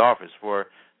sacrifices he offers, for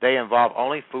they involve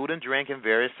only food and drink and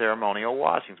various ceremonial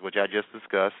washings, which I just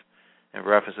discussed in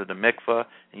reference to the mikvah,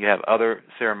 and you have other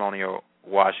ceremonial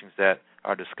washings that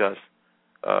are discussed,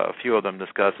 a few of them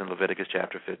discussed in Leviticus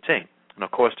chapter 15. And,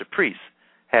 of course, the priest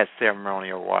has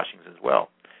ceremonial washings as well.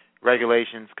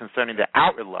 Regulations concerning the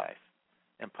outward life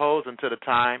imposed until the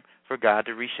time for God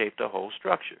to reshape the whole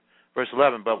structure. Verse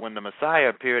 11, but when the Messiah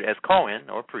appeared as Cohen,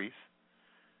 or priest,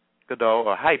 Gadol,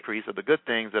 or high priest, of the good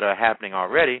things that are happening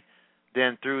already,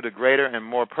 then through the greater and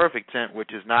more perfect tent,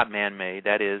 which is not man-made,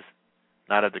 that is,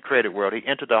 not of the created world, he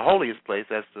entered the holiest place,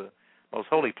 that's the most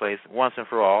holy place, once and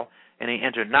for all, and he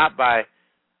entered not by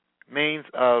means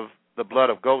of the blood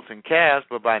of goats and calves,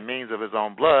 but by means of his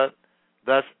own blood,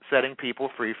 thus setting people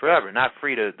free forever. Not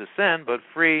free to sin, but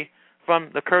free from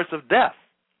the curse of death.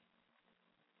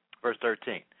 Verse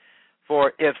 13.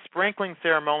 For if sprinkling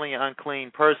ceremonially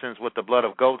unclean persons with the blood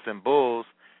of goats and bulls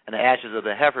and the ashes of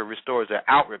the heifer restores their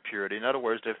outward purity, in other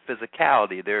words, their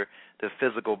physicality, their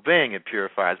physical being, it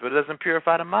purifies, but it doesn't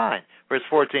purify the mind. Verse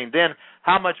 14, then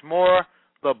how much more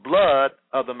the blood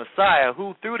of the Messiah,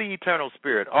 who through the eternal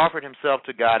Spirit offered himself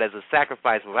to God as a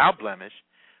sacrifice without blemish,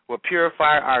 will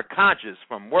purify our conscience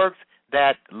from works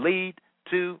that lead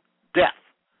to death.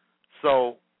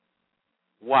 So,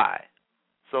 why?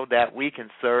 So that we can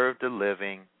serve the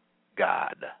living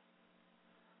God.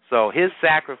 So his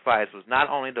sacrifice was not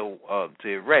only to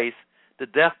erase the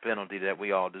death penalty that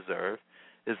we all deserve,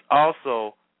 is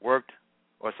also worked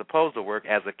or supposed to work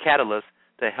as a catalyst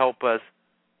to help us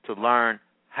to learn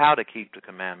how to keep the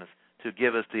commandments, to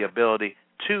give us the ability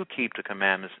to keep the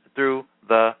commandments through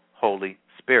the Holy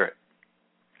Spirit.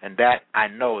 And that, I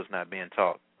know, is not being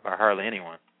taught by hardly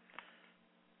anyone.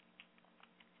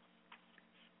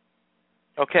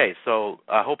 Okay, so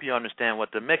I hope you understand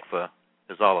what the mikvah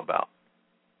is all about.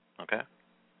 Okay?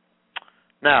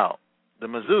 Now, the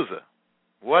mezuzah.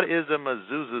 What is a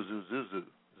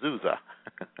mezuzah?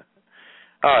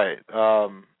 All right,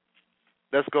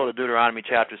 let's go to Deuteronomy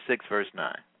chapter 6, verse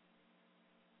 9.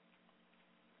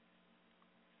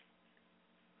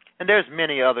 And there's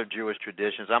many other Jewish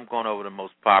traditions. I'm going over the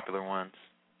most popular ones.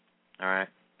 All right?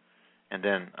 And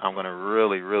then I'm going to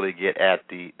really get at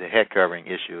the head covering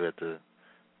issue at the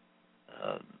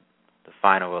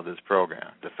final of this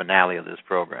program, the finale of this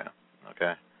program,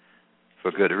 okay?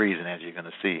 For good reason, as you're going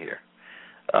to see here.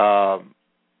 At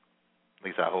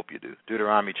least I hope you do.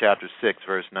 Deuteronomy chapter 6,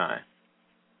 verse 9.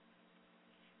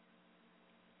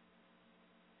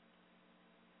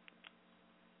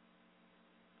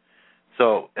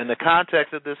 So, in the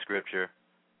context of this scripture,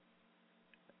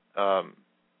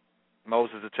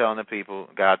 Moses is telling the people,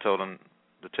 God told him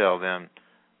to tell them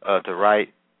to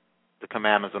write the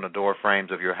commandments on the door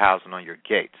frames of your house and on your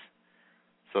gates.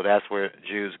 So that's where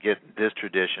Jews get this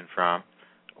tradition from,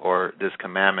 or this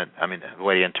commandment. I mean, the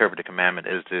way they interpret the commandment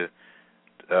is to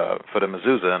for the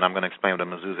mezuzah, and I'm going to explain what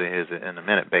the mezuzah is in a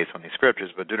minute based on these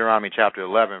scriptures. But Deuteronomy chapter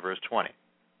 11, verse 20. It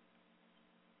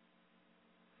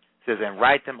says, and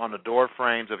write them on the door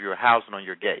frames of your house and on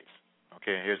your gates.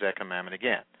 Okay, here's that commandment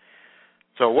again.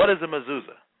 So what is a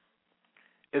mezuzah?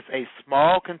 It's a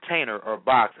small container or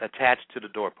box attached to the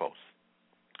doorpost.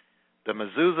 The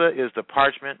mezuzah is the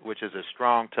parchment, which is a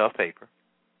strong, tough paper.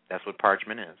 That's what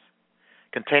parchment is.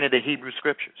 Containing the Hebrew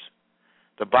scriptures.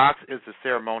 The box is the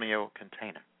ceremonial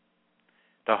container.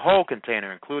 The whole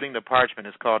container, including the parchment,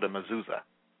 is called a mezuzah.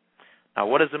 Now,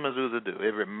 what does the mezuzah do?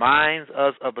 It reminds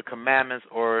us of the commandments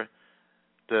or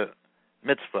the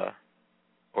mitzvah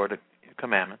or the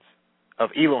commandments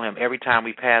of Elohim every time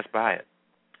we pass by it.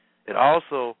 It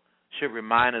also should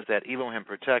remind us that Elohim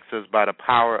protects us by the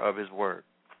power of his word.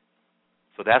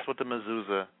 So that's what the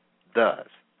mezuzah does.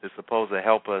 It's supposed to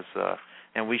help us,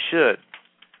 and we should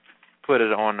put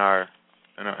it on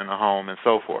in a home and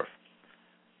so forth.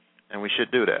 And we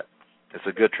should do that. It's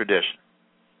a good tradition.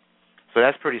 So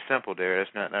that's pretty simple there.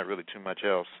 There's not really too much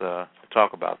else to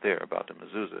talk about there, about the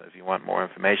mezuzah. If you want more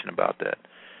information about that,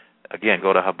 again,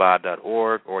 go to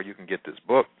Chabad.org, or you can get this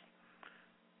book,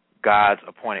 God's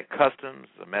Appointed Customs,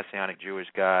 a Messianic Jewish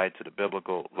Guide to the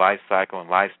Biblical Life Cycle and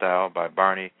Lifestyle by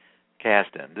Barney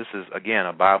Caston. This is, again,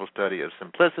 a Bible study of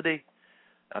simplicity.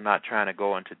 I'm not trying to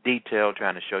go into detail,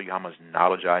 trying to show you how much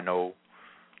knowledge I know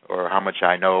or how much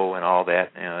I know and all that.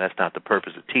 You know, that's not the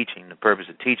purpose of teaching. The purpose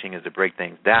of teaching is to break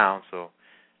things down so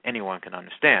anyone can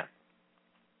understand.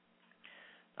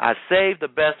 I saved the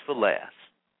best for last.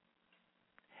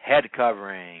 Head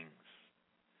coverings.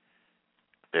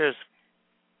 There's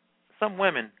some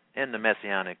women in the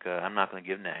Messianic, I'm not going to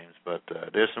give names, but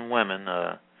there's some women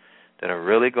that are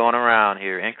really going around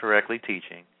here incorrectly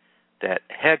teaching that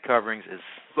head coverings is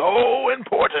so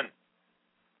important.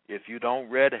 If you don't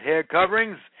wear head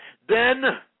coverings, then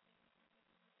there's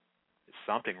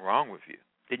something wrong with you.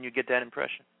 Didn't you get that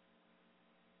impression?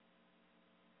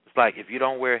 It's like, if you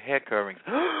don't wear head coverings,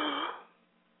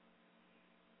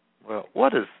 well,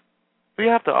 we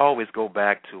have to always go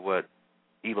back to what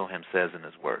Elohim says in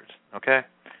his words, okay?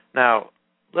 Now,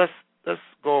 let's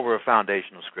go over a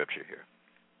foundational scripture here.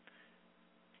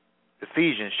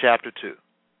 Ephesians chapter 2,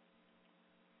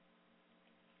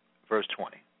 verse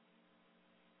 20.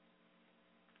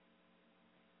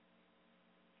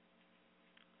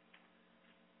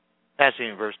 Actually,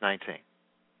 in verse 19.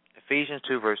 Ephesians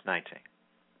 2, verse 19.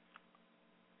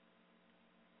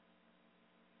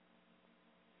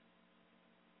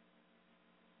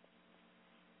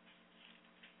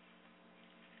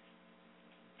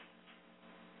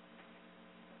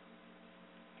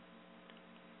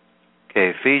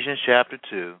 Okay, Ephesians chapter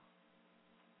 2,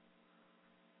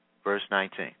 verse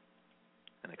 19.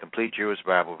 In the Complete Jewish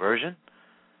Bible Version,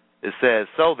 it says,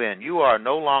 "So then, you are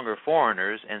no longer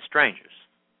foreigners and strangers.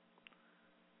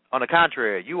 On the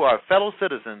contrary, you are fellow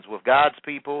citizens with God's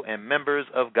people and members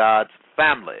of God's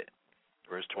family."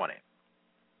 Verse 20.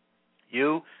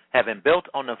 "You have been built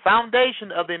on the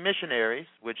foundation of the missionaries,"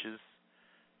 which is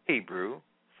Hebrew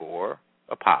for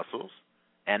apostles,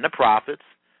 "and the prophets,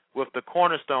 with the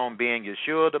cornerstone being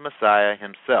Yeshua the Messiah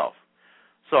himself."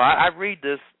 So I read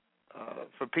this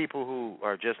for people who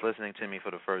are just listening to me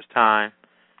for the first time.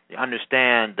 You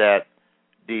understand that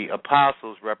the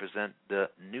apostles represent the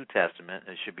New Testament.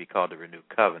 It should be called the Renewed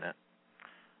Covenant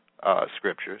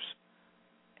Scriptures.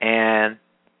 And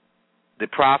the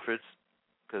prophets,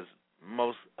 because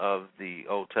most of the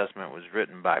Old Testament was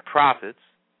written by prophets.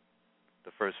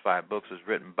 The first 5 books was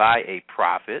written by a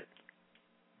prophet,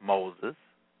 Moses.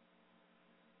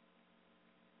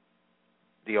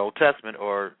 The Old Testament,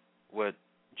 or what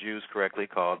Jews correctly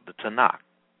call the Tanakh.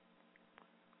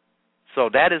 So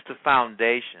that is the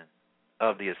foundation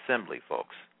of the assembly,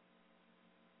 folks.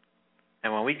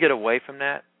 And when we get away from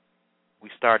that, we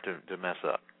start to mess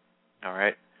up. All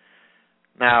right?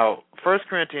 Now, 1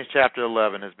 Corinthians chapter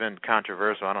 11 has been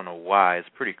controversial. I don't know why. It's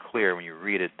pretty clear when you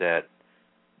read it that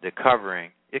the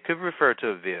covering, it could refer to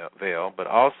a veil, but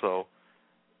also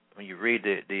when you read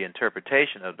the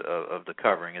interpretation of the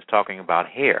covering, it's talking about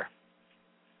hair.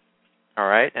 All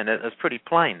right? And it's pretty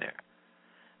plain there.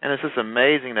 And it's just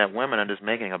amazing that women are just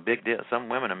making a big deal. Some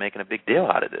women are making a big deal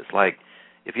out of this. Like,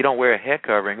 if you don't wear a head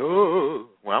covering,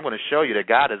 well, I'm going to show you that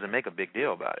God doesn't make a big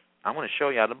deal about it. I'm going to show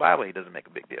you out of the Bible he doesn't make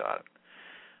a big deal out of it.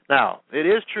 Now, it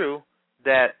is true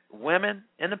that women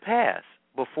in the past,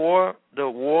 before the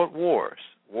world wars,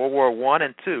 World War I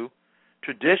and II,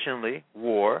 traditionally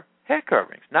wore head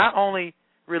coverings. Not only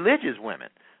religious women,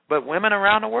 but women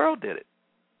around the world did it,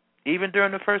 even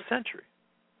during the first century.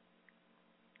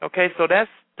 Okay, so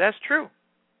that's true.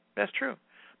 That's true.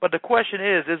 But the question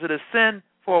is it a sin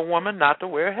for a woman not to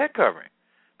wear a head covering?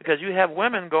 Because you have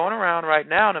women going around right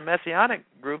now in the Messianic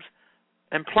groups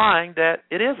implying that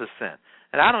it is a sin.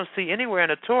 And I don't see anywhere in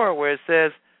the Torah where it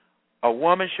says a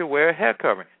woman should wear a head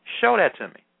covering. Show that to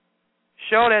me.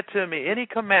 Show that to me. Any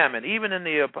commandment, even in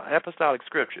the apostolic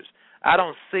scriptures, I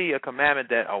don't see a commandment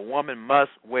that a woman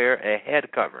must wear a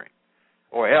head covering,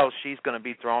 or else she's going to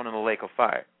be thrown in the lake of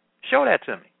fire. Show that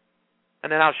to me,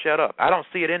 and then I'll shut up. I don't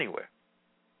see it anywhere.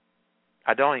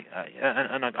 I don't.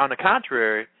 And on the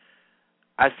contrary,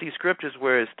 I see scriptures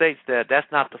where it states that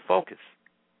that's not the focus,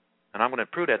 and I'm going to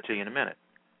prove that to you in a minute.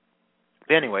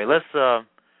 But anyway, let's.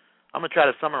 I'm going to try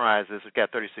to summarize this. We've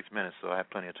got 36 minutes, so I have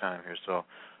plenty of time here. So,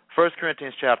 1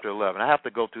 Corinthians chapter 11. I have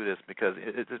to go through this because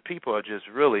people are just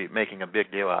really making a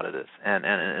big deal out of this, and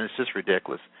it's just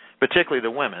ridiculous, particularly the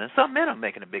women. And some men are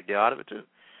making a big deal out of it too.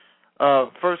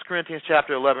 1 Corinthians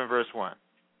chapter 11, verse 1.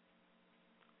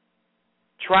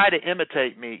 Try to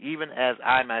imitate me even as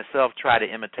I myself try to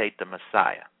imitate the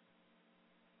Messiah.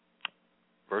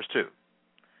 Verse 2.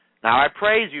 Now I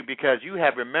praise you because you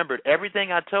have remembered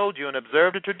everything I told you and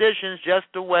observed the traditions just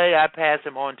the way I pass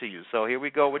them on to you. So here we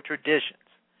go with traditions.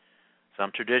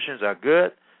 Some traditions are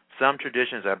good, some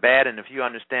traditions are bad, and if you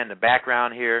understand the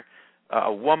background here,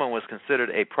 a woman was considered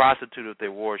a prostitute if they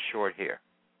wore short hair.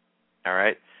 All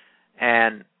right?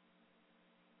 And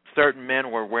certain men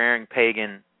were wearing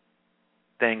pagan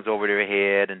things over their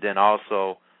head, and then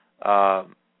also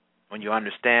when you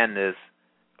understand this,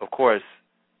 of course,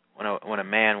 when a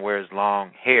man wears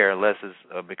long hair, unless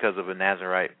it's because of a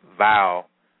Nazirite vow,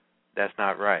 that's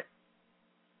not right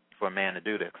for a man to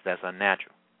do that because that's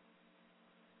unnatural.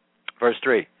 Verse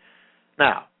 3.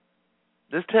 Now,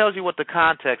 this tells you what the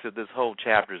context of this whole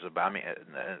chapter is about. I mean,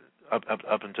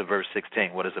 up into verse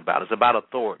 16, what it's about. It's about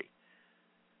authority,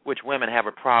 which women have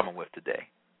a problem with today.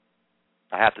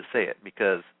 I have to say it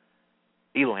because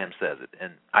Elohim says it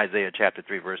in Isaiah chapter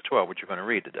 3, verse 12, which you're going to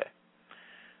read today.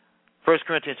 1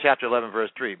 Corinthians chapter 11, verse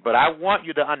 3. But I want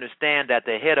you to understand that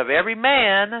the head of every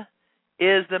man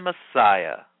is the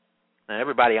Messiah. Now,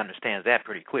 everybody understands that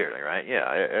pretty clearly, right? Yeah,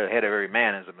 the head of every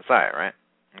man is the Messiah, right?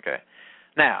 Okay.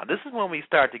 Now, this is when we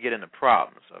start to get into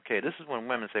problems, okay? This is when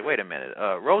women say, wait a minute,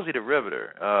 Rosie the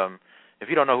Riveter, if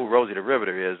you don't know who Rosie the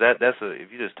Riveter is,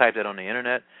 if you just type that on the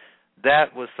Internet,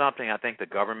 that was something I think the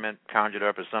government conjured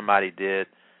up or somebody did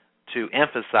to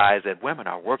emphasize that women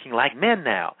are working like men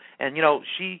now. And, you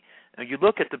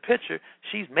look at the picture,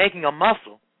 she's making a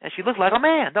muscle, and she looks like a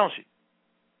man, don't she?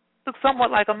 Looks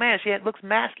somewhat like a man. She looks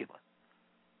masculine.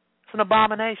 It's an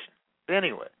abomination. But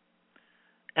anyway,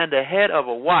 and the head of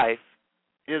a wife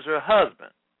is her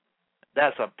husband.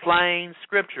 That's a plain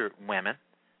scripture, women.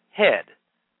 Head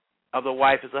of the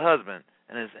wife is a husband.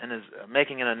 And is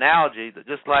making an analogy that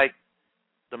just like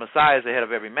the Messiah is the head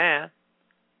of every man,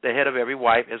 the head of every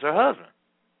wife is her husband.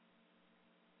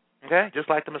 Okay? Just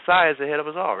like the Messiah is the head of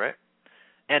us all, right?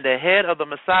 And the head of the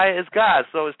Messiah is God.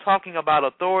 So it's talking about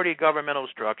authority, governmental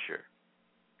structure.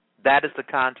 That is the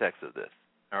context of this.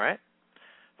 All right?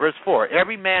 Verse 4,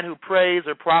 every man who prays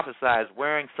or prophesies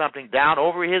wearing something down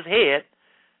over his head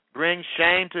brings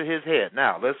shame to his head.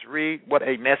 Now, let's read what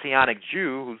a Messianic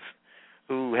Jew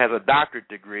who has a doctorate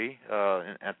degree,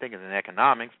 I think it's in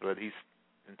economics, but he's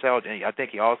intelligent. I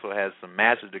think he also has some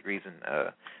master's degrees in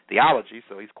theology,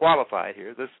 so he's qualified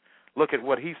here. Let's look at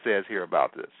what he says here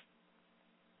about this.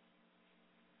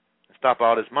 Stop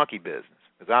all this monkey business,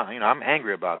 because I'm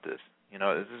angry about this.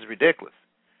 This is ridiculous.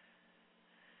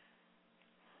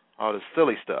 All this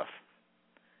silly stuff.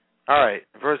 All right,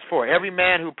 verse 4. Every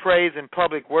man who prays in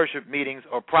public worship meetings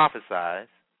or prophesies,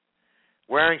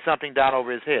 wearing something down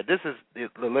over his head. This is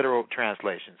the literal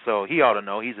translation. So he ought to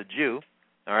know. He's a Jew,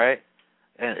 all right?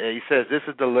 And he says this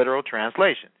is the literal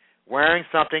translation. Wearing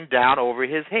something down over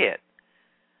his head.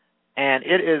 And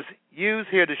it is used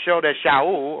here to show that Shaul,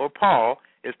 or Paul,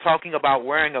 is talking about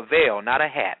wearing a veil, not a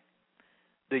hat.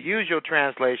 The usual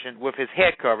translation, with his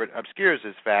head covered, obscures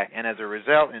this fact, and as a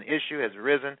result, an issue has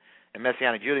arisen in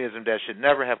Messianic Judaism that should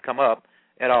never have come up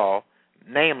at all,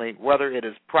 namely, whether it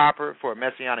is proper for a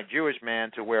Messianic Jewish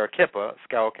man to wear a kippah,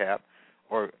 skull cap,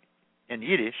 or in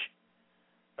Yiddish,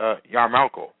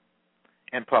 yarmulke,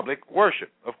 in public worship.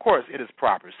 Of course, it is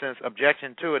proper, since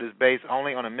objection to it is based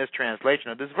only on a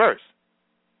mistranslation of this verse.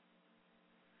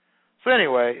 So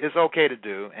anyway, it's okay to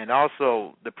do, and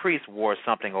also the priests wore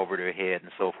something over their head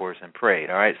and so forth and prayed,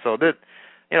 all right? So,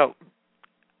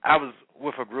 I was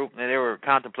with a group, and they were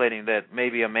contemplating that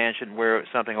maybe a man shouldn't wear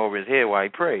something over his head while he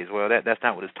prays. Well, that's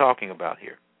not what it's talking about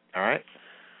here, all right?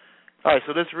 All right,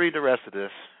 so let's read the rest of this.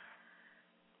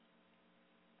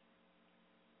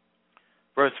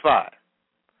 Verse 5.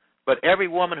 But every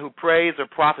woman who prays or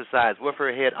prophesies with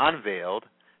her head unveiled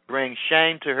brings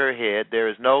shame to her head. There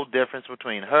is no difference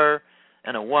between her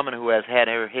and a woman who has had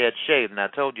her head shaved. And I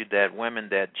told you that women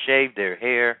that shaved their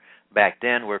hair back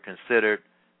then were considered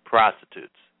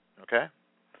prostitutes. Okay?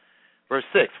 Verse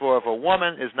 6, for if a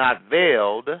woman is not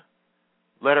veiled,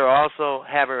 let her also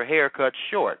have her hair cut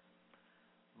short.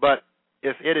 But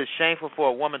if it is shameful for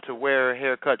a woman to wear her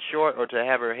hair cut short or to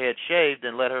have her head shaved,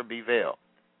 then let her be veiled.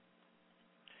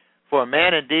 For a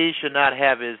man indeed should not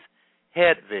have his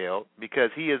head veiled, because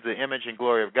he is the image and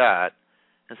glory of God.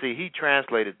 And see, he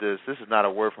translated this. This is not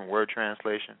a word-from-word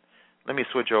translation. Let me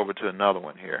switch over to another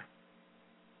one here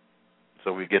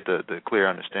so we get the clear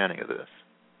understanding of this.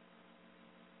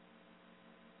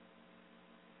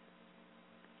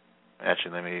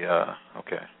 Actually, let me,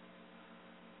 okay.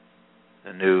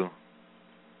 The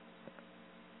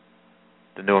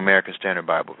New American Standard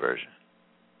Bible Version.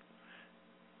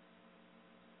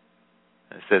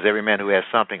 It says, every man who has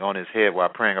something on his head while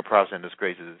praying or prophesying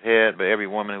disgraces his head, but every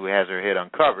woman who has her head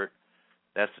uncovered,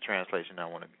 that's the translation I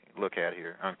want to look at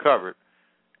here, uncovered.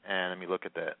 And let me look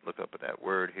up at that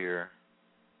word here.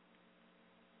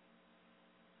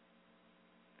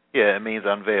 Yeah, it means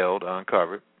unveiled,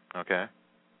 uncovered, okay.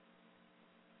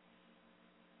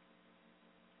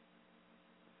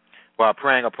 While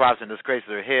praying or prophesying disgraces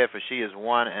her head, for she is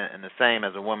one and the same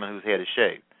as a woman whose head is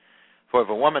shaved. For if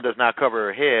a woman does not cover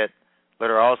her head, let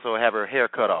her also have her hair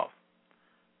cut off.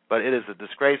 But it is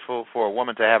disgraceful for a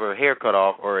woman to have her hair cut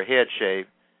off or her head shaved,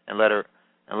 and let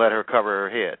her cover her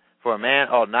head. For a man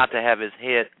ought not to have his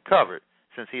head covered,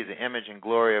 since he is the image and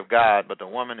glory of God, but the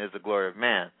woman is the glory of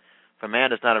man. For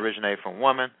man does not originate from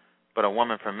woman, but a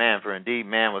woman from man. For indeed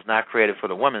man was not created for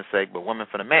the woman's sake, but woman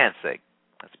for the man's sake.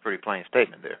 That's a pretty plain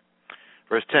statement there.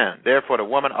 Verse 10, therefore the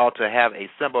woman ought to have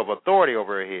a symbol of authority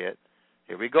over her head.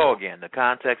 Here we go again. The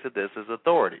context of this is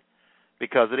authority,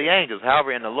 because of the angels.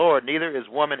 However, in the Lord, neither is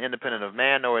woman independent of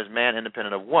man, nor is man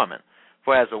independent of woman.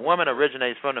 For as the woman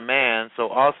originates from the man, so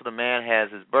also the man has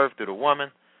his birth through the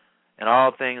woman, and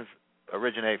all things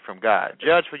originate from God.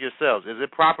 Judge for yourselves. Is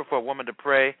it proper for a woman to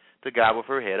pray to God with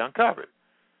her head uncovered?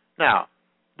 Now,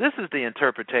 This is the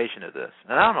interpretation of this.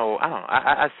 And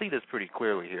I see this pretty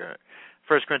clearly here.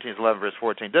 1 Corinthians 11, verse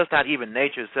 14. Does not even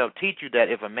nature itself teach you that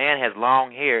if a man has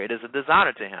long hair, it is a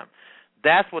dishonor to him?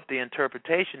 That's what the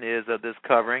interpretation is of this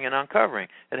covering and uncovering.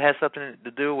 It has something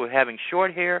to do with having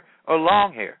short hair or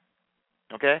long hair.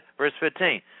 Okay? Verse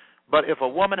 15. But if a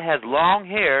woman has long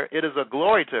hair, it is a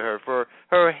glory to her, for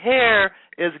her hair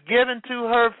is given to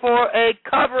her for a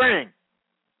covering.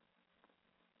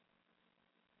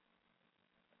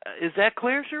 Is that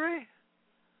clear, Cherie?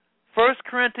 1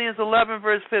 Corinthians 11,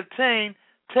 verse 15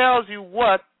 tells you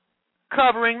what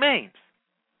covering means.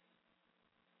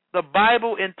 The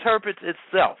Bible interprets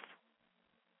itself.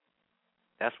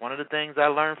 That's one of the things I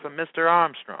learned from Mr.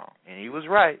 Armstrong. And he was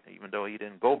right, even though he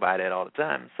didn't go by that all the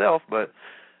time himself. But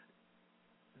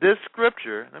this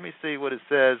scripture, let me see what it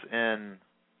says in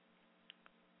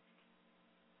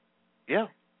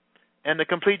the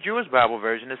Complete Jewish Bible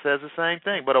version. It says the same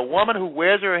thing. But a woman who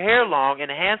wears her hair long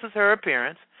enhances her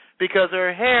appearance because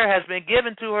her hair has been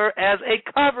given to her as a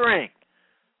covering.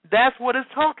 That's what it's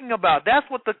talking about. That's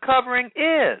what the covering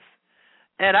is.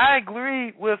 And I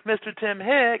agree with Mr. Tim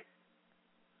Hegg.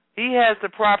 He has the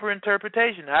proper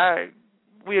interpretation.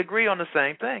 We agree on the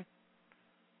same thing.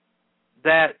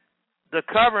 That the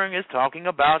covering is talking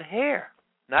about hair,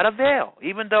 not a veil,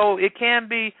 even though it can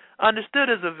be understood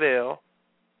as a veil.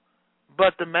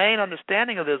 But the main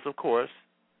understanding of this, of course,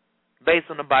 based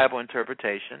on the Bible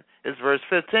interpretation, is verse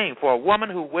 15. For a woman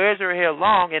who wears her hair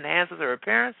long enhances her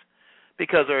appearance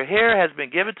because her hair has been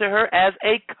given to her as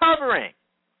a covering.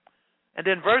 And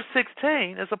then verse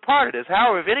 16 is a part of this.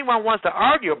 However, if anyone wants to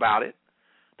argue about it,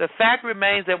 the fact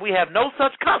remains that we have no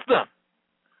such custom,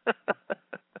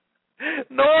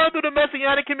 nor do the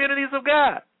Messianic communities of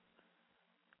God.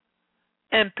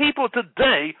 And people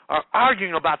today are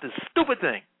arguing about this stupid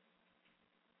thing.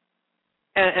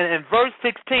 And in verse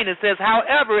 16 it says,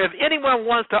 however, if anyone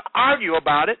wants to argue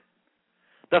about it,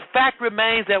 the fact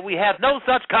remains that we have no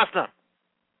such custom,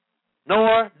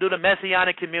 nor do the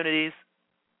Messianic communities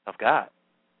of God.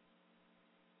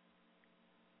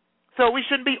 So we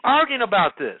shouldn't be arguing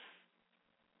about this.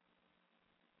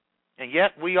 And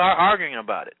yet we are arguing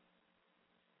about it.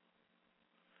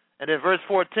 And in verse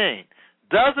 14,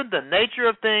 doesn't the nature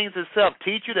of things itself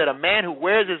teach you that a man who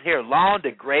wears his hair long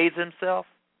degrades himself?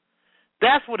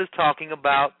 That's what it's talking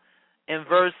about in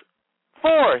verse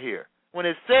 4 here. When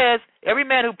it says, every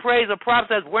man who prays or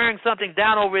prophesies wearing something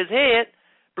down over his head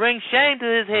brings shame to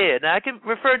his head. Now, I can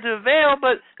refer to a veil,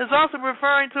 but it's also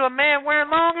referring to a man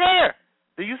wearing long hair.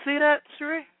 Do you see that,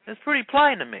 Cherie? It's pretty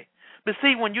plain to me. But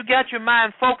see, when you got your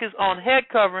mind focused on head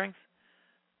coverings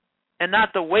and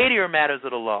not the weightier matters of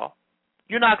the law,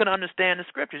 you're not going to understand the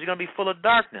scriptures. You're going to be full of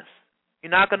darkness. You're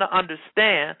not going to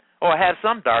understand or have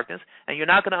some darkness, and you're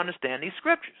not going to understand these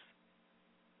scriptures.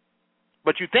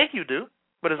 But you think you do.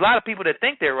 But there's a lot of people that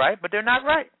think they're right, but they're not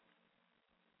right.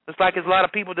 It's like there's a lot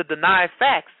of people that deny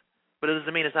facts, but it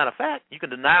doesn't mean it's not a fact. You can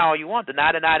deny all you want,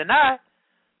 deny,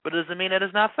 but it doesn't mean that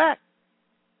it's not fact.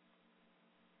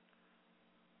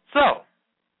 So,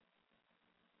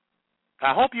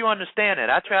 I hope you understand it.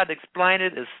 I tried to explain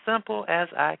it as simple as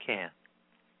I can.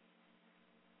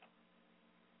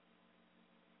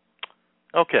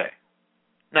 Okay.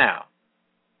 Now,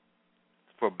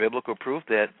 for biblical proof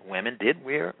that women did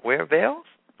wear veils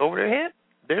over their head,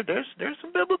 there's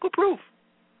some biblical proof.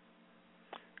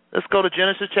 Let's go to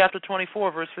Genesis chapter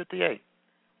 24, verse 58.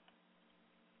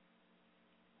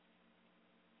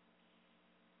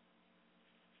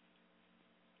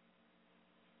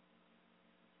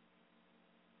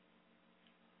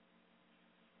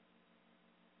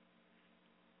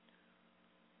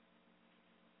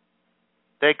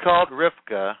 They called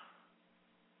Rivkah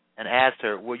and asked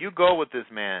her, will you go with this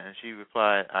man? And she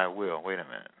replied, I will. Wait a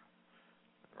minute.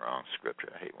 Wrong scripture.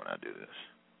 I hate when I do this.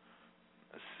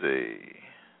 Let's see.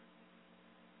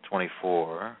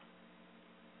 24.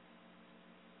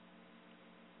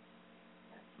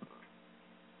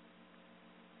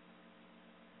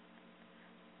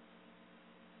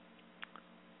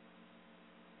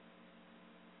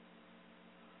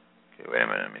 Okay, wait a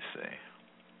minute. Let me see.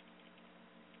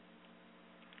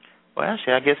 Well,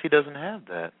 actually, I guess he doesn't have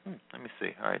that. Let me see.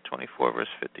 All right, 24, verse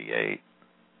 58.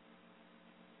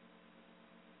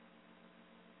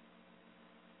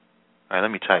 All right,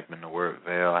 let me type in the word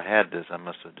veil. I had this. I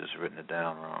must have just written it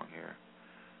down wrong here.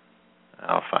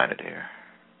 I'll find it here.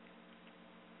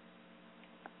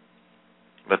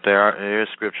 But there is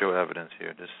scriptural evidence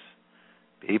here. Just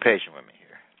be patient with me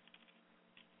here.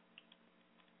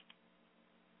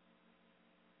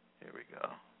 Here we go.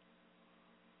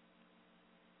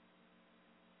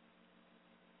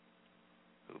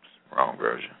 Oops, wrong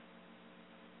version.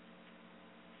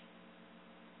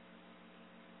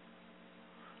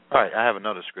 All right, I have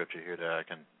another scripture here that I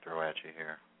can throw at you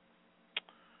here.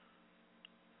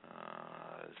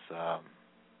 It's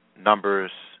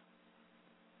Numbers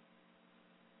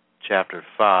chapter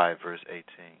 5, verse 18.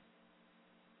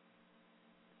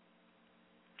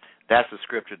 That's the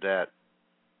scripture that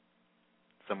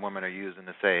some women are using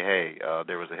to say, hey,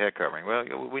 there was a head covering.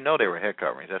 Well, we know there were head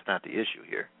coverings. That's not the issue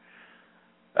here.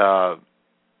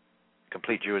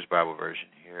 Complete Jewish Bible version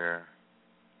here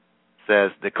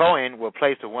says, the Kohen will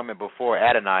place the woman before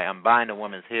Adonai, unbind the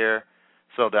woman's hair.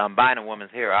 So to unbind the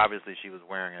woman's hair, obviously she was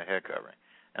wearing a head covering,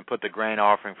 and put the grain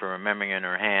offering for remembering in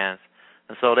her hands.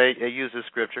 And so they use this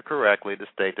scripture correctly to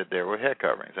state that there were head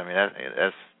coverings. I mean,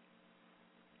 that's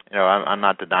you know, I'm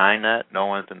not denying that. No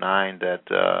one's denying that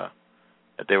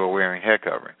that they were wearing head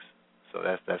coverings. So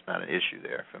that's not an issue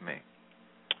there for me.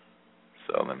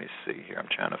 So let me see here. I'm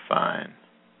trying to find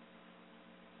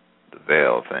the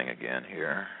veil thing again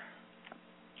here.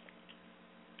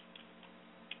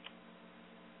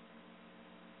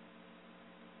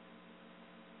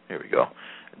 Here we go.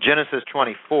 Genesis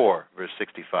 24, verse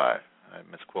 65.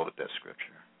 I misquoted that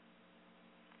scripture.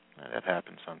 That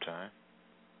happens sometime.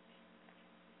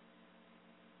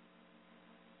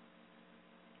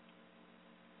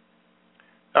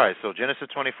 All right, so Genesis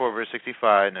 24, verse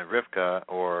 65, and Rivkah,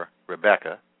 or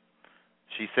Rebekah,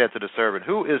 she said to the servant,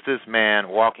 who is this man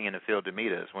walking in the field to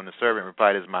meet us? When the servant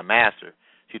replied, it is my master.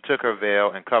 She took her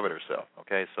veil and covered herself.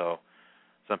 Okay, so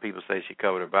some people say she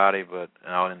covered her body, but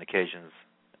in all indications,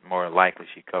 more likely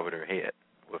she covered her head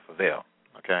with a veil.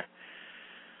 Okay?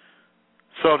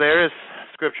 So there is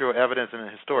scriptural evidence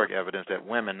and historic evidence that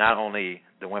women, not only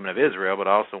the women of Israel, but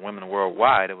also women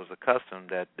worldwide, it was a custom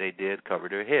that they did cover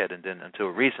their head. And then until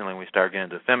recently, when we started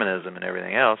getting into feminism and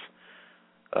everything else,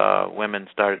 women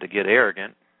started to get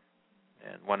arrogant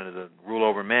and wanted to rule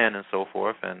over men and so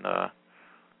forth, and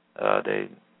they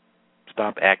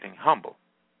stopped acting humble.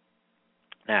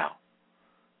 Now,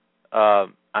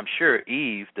 I'm sure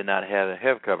Eve did not have a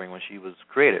head covering when she was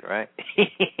created, right?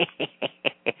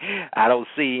 I don't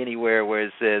see anywhere where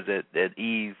it says that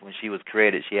Eve, when she was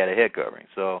created, she had a head covering.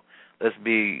 So let's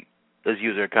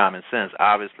use our common sense.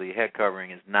 Obviously, head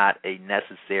covering is not a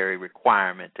necessary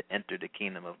requirement to enter the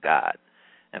kingdom of God.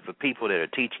 And for people that are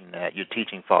teaching that, you're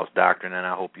teaching false doctrine, and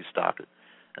I hope you stop it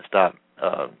and stop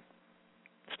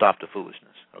the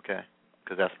foolishness, okay?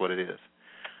 Because that's what it is.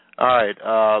 All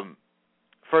right.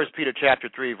 1 Peter chapter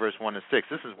 3, verse 1 to 6.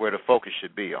 This is where the focus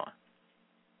should be on.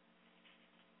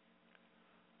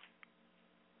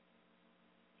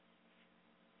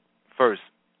 First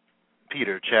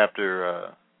Peter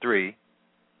chapter 3,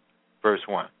 verse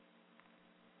 1.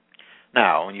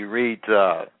 Now, when you read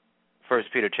 1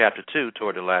 Peter chapter 2,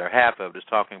 toward the latter half of it, it's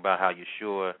talking about how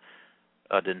Yeshua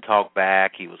didn't talk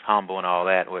back, he was humble and all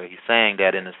that, where he's saying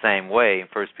that in the same way, in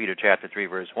 1 Peter chapter 3,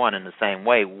 verse 1, in the same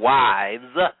way, wives,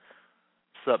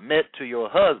 submit to your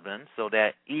husbands, so that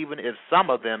even if some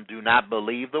of them do not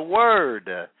believe the word,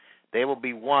 they will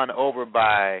be won over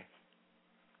by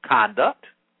conduct,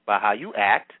 by how you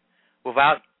act,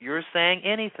 without your saying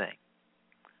anything.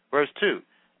 Verse 2,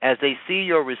 as they see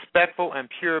your respectful and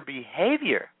pure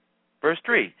behavior. Verse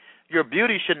 3, your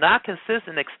beauty should not consist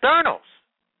in externals,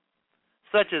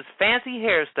 such as fancy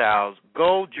hairstyles,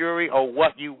 gold jewelry, or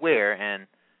what you wear. And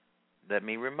let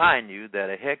me remind you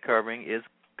that a head covering is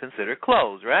considered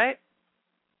clothes, right?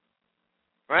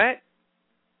 Right?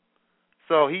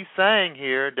 So he's saying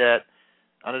here that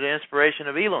under the inspiration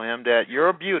of Elohim, that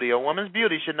your beauty, a woman's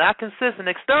beauty, should not consist in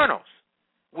externals,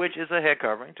 which is a head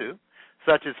covering too,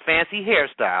 such as fancy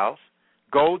hairstyles,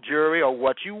 gold jewelry, or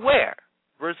what you wear.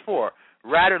 Verse 4,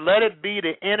 rather let it be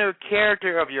the inner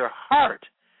character of your heart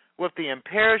with the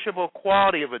imperishable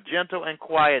quality of a gentle and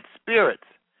quiet spirit.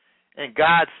 In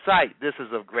God's sight, this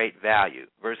is of great value.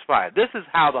 Verse 5, this is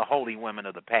how the holy women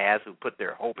of the past who put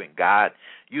their hope in God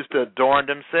used to adorn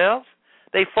themselves.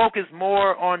 They focused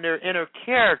more on their inner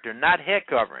character, not head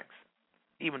coverings,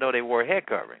 even though they wore head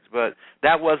coverings. But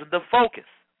that wasn't the focus,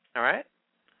 all right?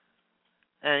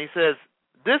 And he says,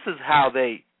 this is how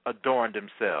they adorn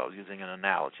themselves, using an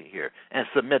analogy here, and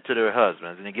submit to their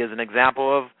husbands. And he gives an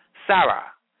example of Sarah,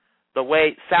 the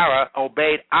way Sarah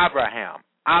obeyed Abraham,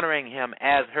 honoring him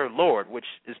as her Lord, which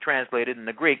is translated in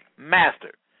the Greek,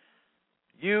 master.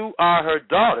 You are her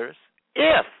daughters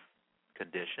if,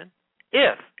 condition,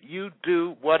 if you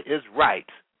do what is right.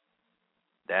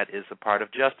 That is a part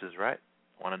of justice, right?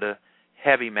 One of the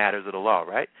heavy matters of the law,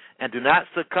 right? And do not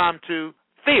succumb to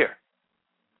fear.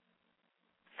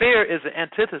 Fear is the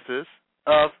antithesis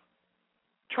of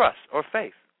trust or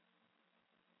faith.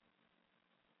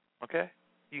 Okay?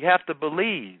 You have to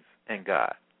believe in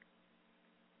God.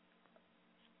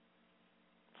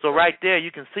 So right there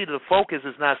you can see that the focus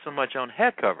is not so much on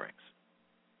head coverings,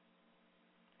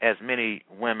 as many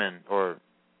women or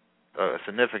a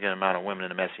significant amount of women in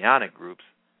the Messianic groups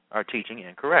are teaching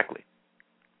incorrectly.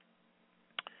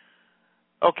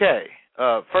 Okay,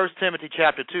 1 Timothy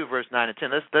chapter 2, verse 9 and 10.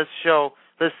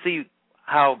 Let's see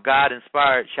how God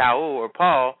inspired Shaul or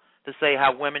Paul to say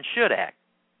how women should act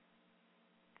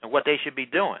and what they should be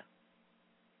doing.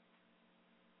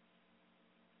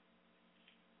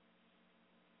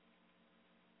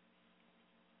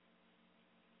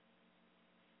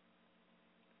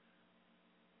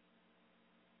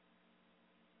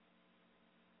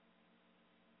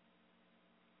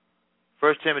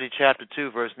 First Timothy chapter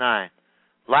 2, verse 9.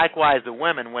 Likewise, the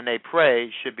women, when they pray,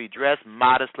 should be dressed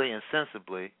modestly and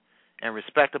sensibly in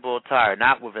respectable attire,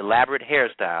 not with elaborate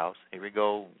hairstyles. Here we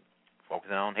go,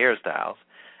 focusing on hairstyles,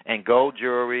 and gold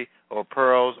jewelry or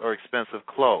pearls or expensive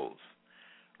clothes.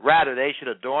 Rather, they should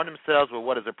adorn themselves with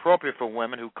what is appropriate for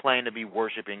women who claim to be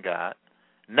worshiping God,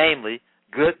 namely,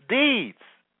 good deeds.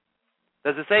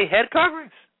 Does it say head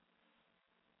coverings?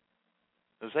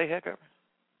 Does it say head coverings?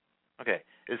 Okay.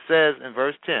 It says in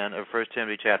verse 10 of 1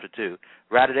 Timothy chapter 2,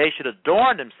 rather they should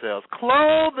adorn themselves,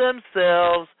 clothe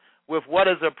themselves with what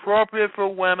is appropriate for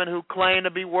women who claim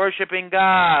to be worshiping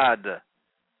God.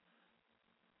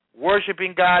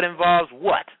 Worshiping God involves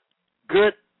what?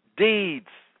 Good deeds.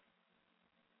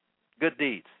 Good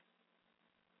deeds.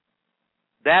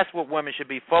 That's what women should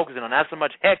be focusing on. Not so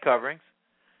much head coverings.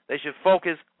 They should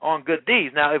focus on good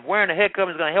deeds. Now, if wearing a head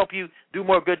covering is going to help you do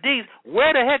more good deeds,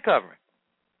 wear the head covering.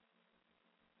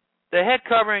 The head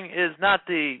covering is not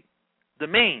the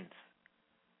means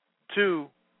to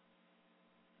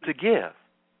give.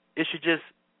 It should just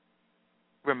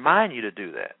remind you to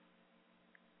do that.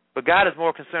 But God is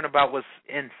more concerned about what's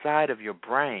inside of your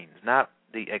brains, not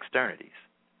the externalities.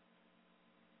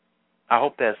 I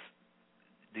hope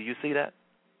do you see that?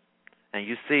 And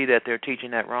you see that they're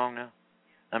teaching that wrong now?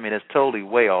 I mean, it's totally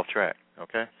way off track,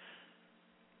 okay?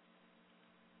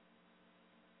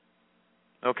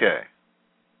 Okay.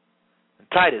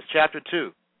 Titus chapter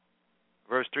 2,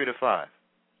 verse 3 to 5.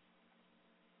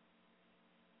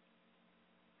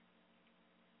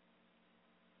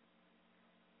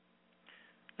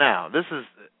 Now, this is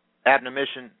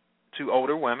admonition to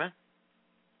older women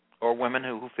or women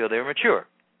who feel they're mature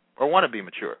or want to be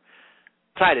mature.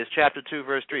 Titus chapter 2,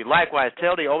 verse 3. Likewise,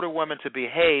 tell the older women to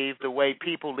behave the way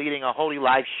people leading a holy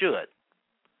life should.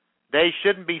 They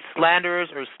shouldn't be slanderers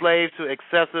or slaves to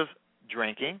excessive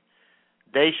drinking.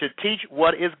 They should teach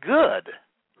what is good,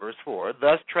 verse 4,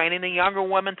 thus training the younger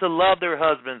women to love their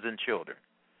husbands and children,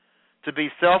 to be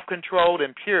self-controlled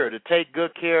and pure, to take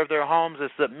good care of their homes and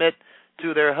submit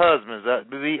to their husbands,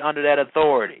 be under that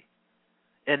authority.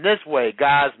 In this way,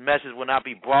 God's message will not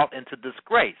be brought into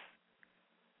disgrace.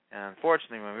 And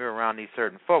unfortunately, when we were around these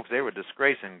certain folks, they were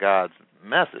disgracing God's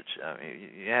message. I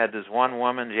mean, you had this one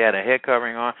woman, she had a head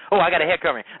covering on. Oh, I got a head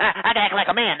covering. I got to act like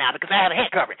a man now because I have a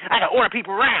head covering. I got to order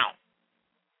people around.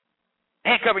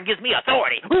 Head covering gives me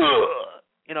authority.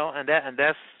 You know, and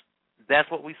that's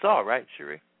what we saw, right,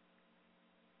 Cherie?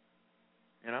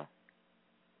 You know?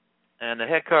 And the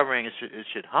head covering, it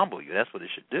should humble you. That's what it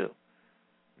should do.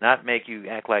 Not make you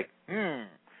act like,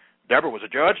 Deborah was a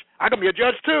judge. I can be a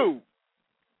judge too.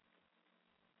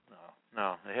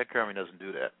 No, the head covering doesn't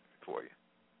do that for you.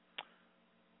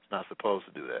 It's not supposed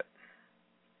to do that.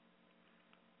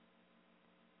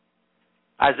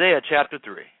 Isaiah chapter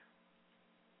 3.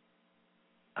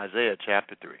 Isaiah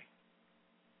chapter 3.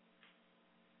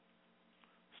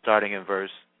 Starting in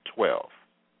verse 12.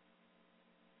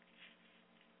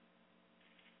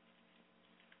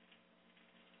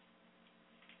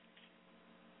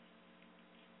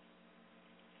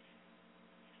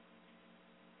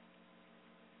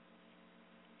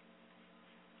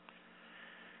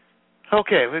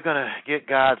 Okay, we're going to get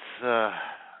God's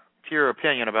pure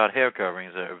opinion about hair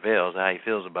coverings or veils, how he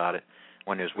feels about it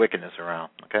when there's wickedness around,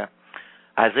 okay?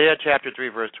 Isaiah chapter 3,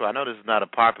 verse 2. I know this is not a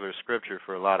popular scripture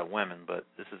for a lot of women, but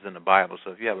this is in the Bible,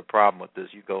 so if you have a problem with this,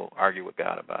 you go argue with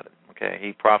God about it, okay?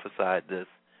 He prophesied this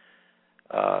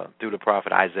through the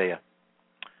prophet Isaiah.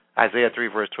 Isaiah 3,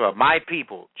 verse 12. My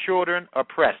people, children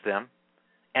oppress them,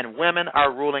 and women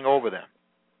are ruling over them.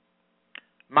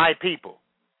 My people,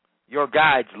 your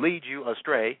guides lead you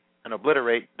astray and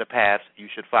obliterate the paths you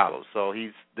should follow. So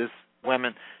this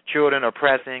women, children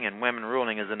oppressing and women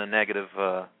ruling is in a negative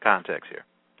context here.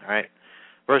 All right.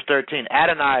 Verse 13,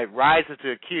 Adonai rises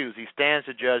to accuse. He stands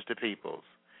to judge the peoples.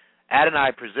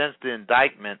 Adonai presents the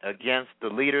indictment against the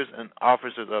leaders and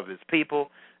officers of his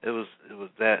people. It was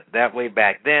that way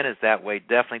back then. It's that way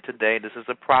definitely today. This is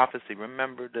a prophecy.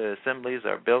 Remember, the assemblies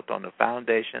are built on the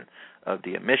foundation of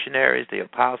the missionaries, the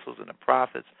apostles, and the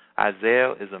prophets.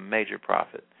 Isaiah is a major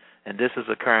prophet. And this is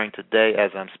occurring today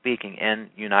as I'm speaking in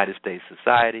United States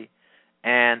society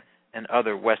and in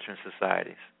other Western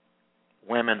societies.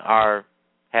 Women are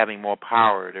having more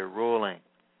power. They're ruling,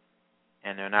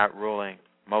 and they're not ruling,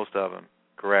 most of them,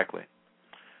 correctly.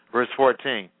 Verse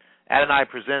 14, Adonai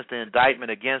presents the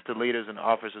indictment against the leaders and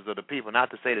officers of the people.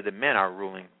 Not to say that the men are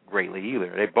ruling greatly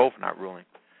either. They're both not ruling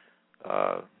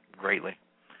greatly.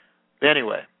 But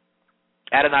anyway,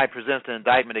 Adonai presents the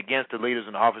indictment against the leaders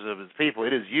and officers of his people.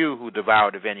 It is you who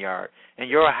devour the vineyard, and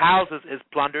your houses is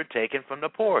plunder taken from the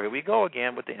poor. Here we go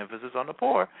again with the emphasis on the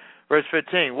poor. Verse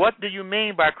 15, what do you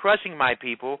mean by crushing my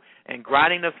people and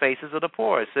grinding the faces of the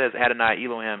poor? It says Adonai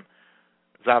Elohim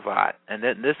Zavat. And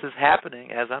this is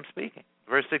happening as I'm speaking.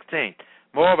 Verse 16,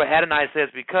 moreover, Adonai says,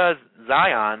 because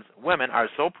Zion's women are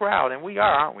so proud, and we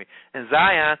are, aren't we? And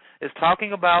Zion is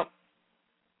talking about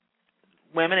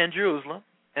women in Jerusalem,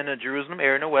 in the Jerusalem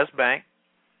area in the West Bank.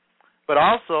 But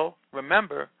also,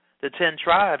 remember, the 10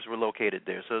 tribes were located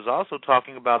there. So it's also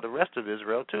talking about the rest of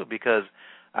Israel, too, because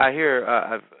I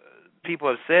hear people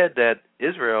have said that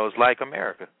Israel is like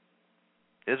America.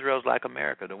 Israel is like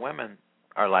America. The women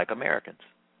are like Americans,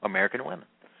 American women.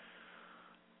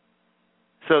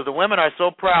 So the women are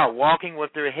so proud, walking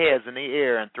with their heads in the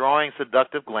air and throwing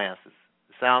seductive glances.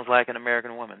 It sounds like an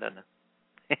American woman, doesn't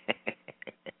it?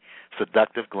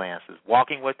 Seductive glances,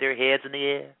 walking with their heads in the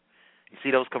air. You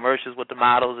see those commercials with the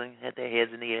models and had their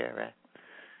heads in the air, right?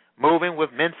 Moving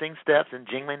with mincing steps and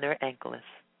jingling their anklets,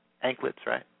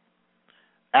 right?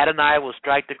 Adonai will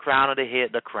strike the crown of the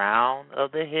heads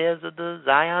of the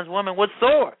Zion's women with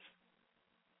swords.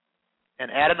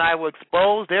 And Adonai will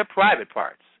expose their private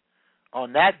parts.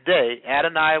 On that day,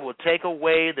 Adonai will take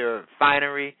away their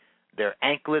finery, their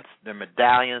anklets, their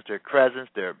medallions, their crescents,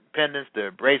 their pendants,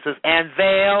 their bracelets, and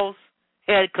veils,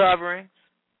 head coverings,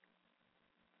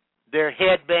 their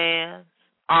headbands,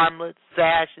 armlets,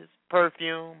 sashes,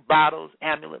 perfume, bottles,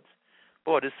 amulets.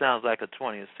 Boy, this sounds like a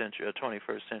 20th century, a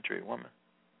 21st century woman.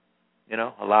 You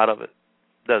know, a lot of it,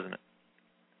 doesn't it?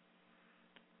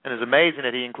 And it's amazing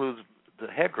that he includes the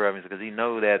head coverings because he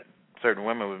knows that certain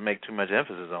women would make too much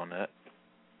emphasis on that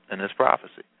in this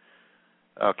prophecy.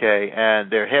 Okay, and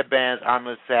their headbands,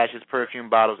 armlets, sashes, perfume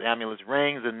bottles, amulets,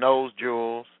 rings, and nose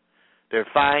jewels, their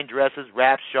fine dresses,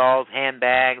 wraps, shawls,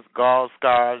 handbags, gauze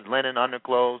scarves, linen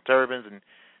underclothes, turbans, and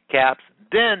caps.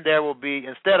 Then there will be,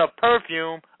 instead of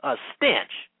perfume, a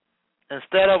stench.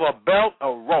 Instead of a belt, a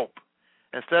rope.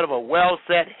 Instead of a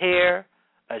well-set hair,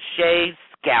 a shaved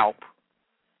scalp.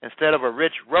 Instead of a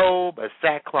rich robe, a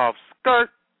sackcloth skirt,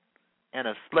 and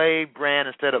a slave brand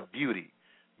instead of beauty.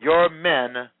 Your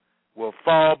men will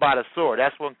fall by the sword.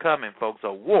 That's what's coming, folks,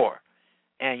 a war.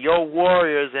 And your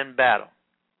warriors in battle.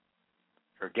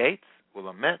 Her gates will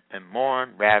lament and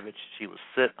mourn, ravaged. She will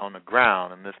sit on the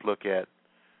ground. And let's look at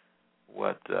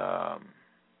what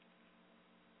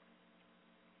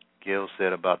Gil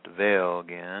said about the veil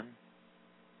again.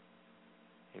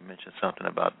 He mentioned something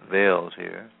about the veils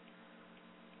here.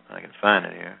 I can find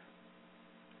it here.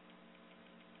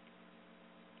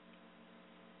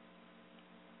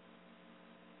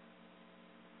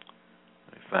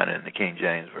 Find it in the King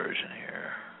James Version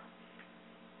here.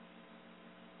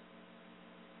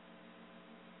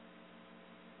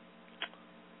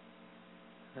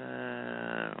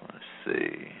 Let's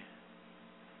see.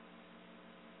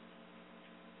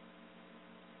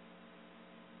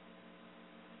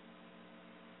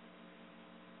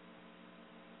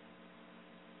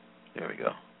 There we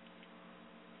go.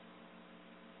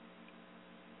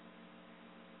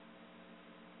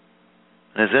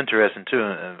 And it's interesting, too,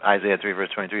 in Isaiah 3, verse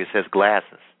 23, it says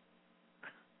glasses.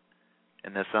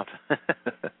 Isn't that something?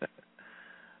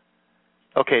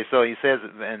 Okay, so he says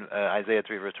in Isaiah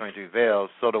 3, verse 23, veils.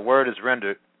 So the word is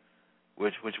rendered,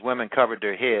 which women covered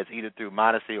their heads, either through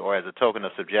modesty or as a token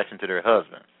of subjection to their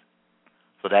husbands.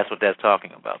 So that's what that's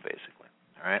talking about, basically.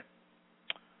 All right?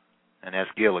 And that's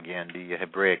Gil again, the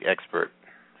Hebraic expert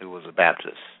who was a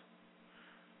Baptist.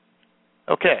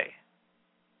 Okay.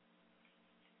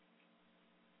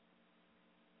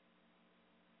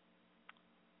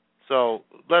 So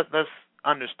let's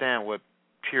understand what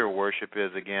pure worship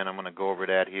is again. I'm going to go over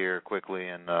that here quickly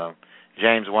in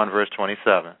James 1, verse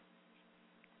 27.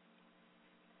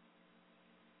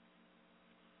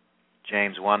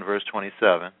 James 1, verse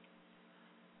 27.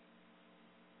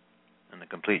 In the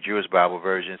Complete Jewish Bible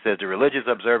Version, it says, the religious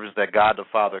observance that God the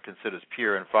Father considers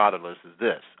pure and fatherless is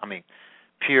this.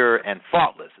 pure and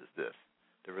faultless is this.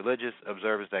 The religious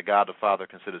observance that God the Father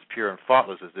considers pure and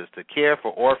faultless is this: to care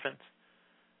for orphans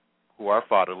who are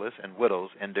fatherless and widows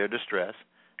in their distress,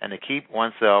 and to keep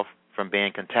oneself from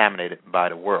being contaminated by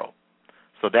the world.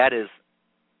 So that is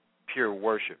pure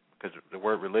worship, because the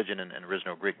word religion in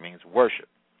original Greek means worship.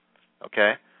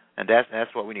 Okay? And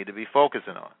that's what we need to be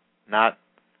focusing on. Not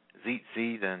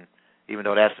tzitzit, and even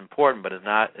though that's important, but it's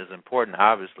not as important,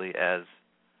 obviously, as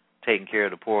taking care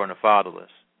of the poor and the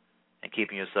fatherless and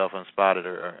keeping yourself unspotted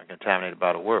or contaminated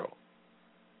by the world.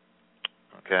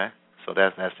 Okay? So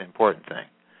that's the important thing.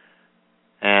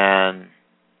 And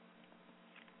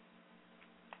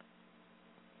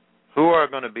who are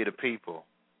going to be the people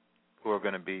who are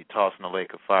going to be tossed in the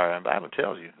lake of fire? And the Bible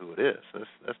tells you who it is.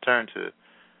 Let's turn to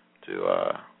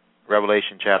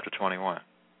Revelation chapter 21.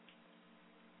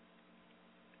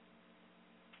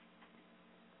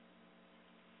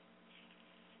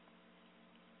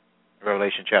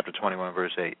 Revelation chapter 21,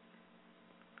 verse 8. It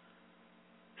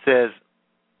says,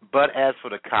 "But as for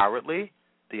the cowardly,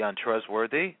 the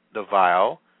untrustworthy, the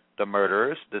vile, the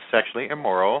murderers, the sexually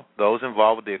immoral, those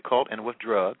involved with the occult and with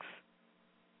drugs,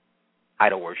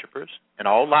 idol worshippers, and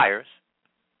all liars,"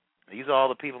 these are all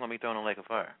the people going to be thrown in the lake of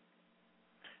fire.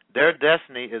 "Their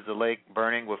destiny is the lake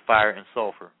burning with fire and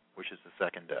sulfur, which is the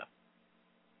second death."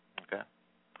 Okay?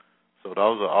 So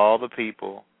those are all the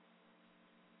people.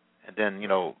 And then,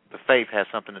 the faith has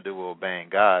something to do with obeying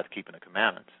God, keeping the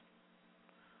commandments.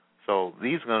 So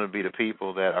these are going to be the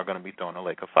people that are going to be thrown in the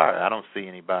lake of fire. I don't see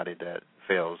anybody that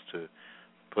fails to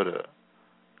put a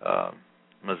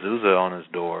mezuzah on his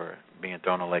door being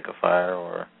thrown in the lake of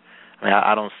fire.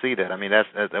 I don't see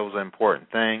that. Those are important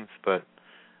things. But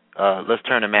let's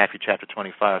turn to Matthew chapter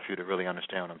 25 for you to really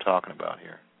understand what I'm talking about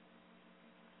here.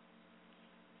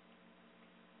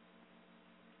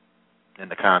 In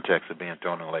the context of being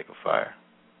thrown in the lake of fire.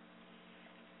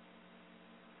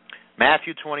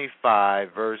 Matthew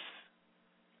 25, verse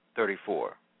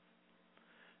 34.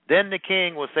 "Then the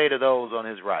king will say to those on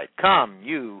his right, 'Come,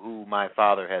 you who my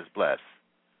Father has blessed.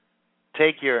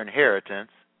 Take your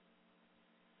inheritance.'"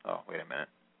 Oh, wait a minute.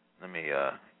 Let me...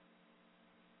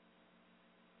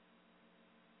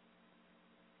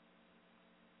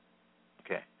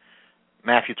 Okay.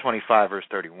 Matthew 25, verse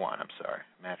 31. I'm sorry.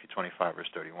 Matthew 25, verse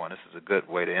 31. This is a good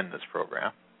way to end this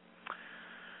program.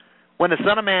 "When the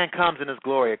Son of Man comes in his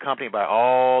glory, accompanied by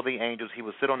all the angels, he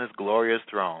will sit on his glorious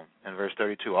throne." And verse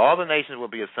 32, "All the nations will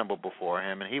be assembled before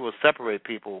him, and he will separate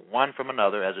people one from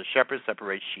another as a shepherd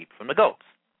separates sheep from the goats.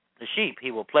 The sheep he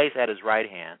will place at his right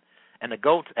hand, and the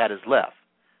goats at his left."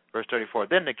 Verse 34,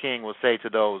 "Then the king will say to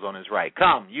those on his right,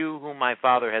 'Come, you whom my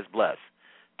Father has blessed.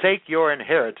 Take your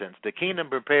inheritance, the kingdom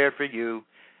prepared for you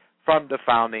from the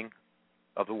founding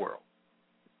of the world.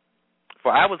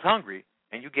 For I was hungry,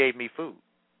 and you gave me food.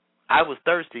 I was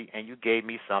thirsty, and you gave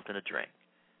me something to drink.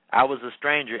 I was a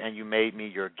stranger, and you made me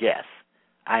your guest.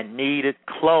 I needed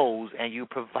clothes, and you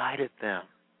provided them.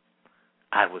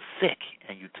 I was sick,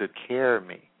 and you took care of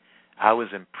me. I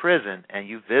was in prison, and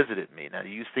you visited me." Now, do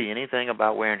you see anything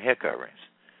about wearing head coverings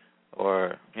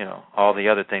or, all the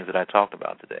other things that I talked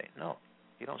about today? No,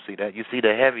 you don't see that. You see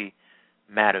the heavy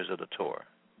matters of the Torah: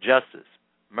 justice,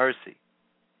 mercy,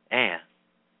 and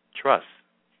trust,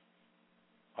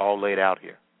 all laid out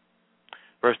here.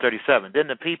 Verse 37, "Then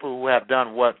the people who have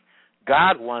done what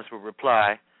God wants will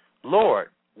reply, 'Lord,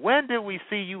 when did we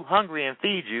see you hungry and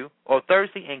feed you, or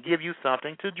thirsty and give you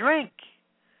something to drink?'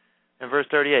 And verse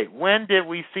 38, "When did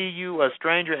we see you a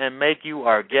stranger and make you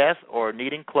our guest, or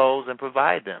needing clothes and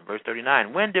provide them?" Verse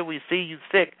 39, "When did we see you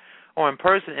sick or in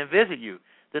person and visit you?'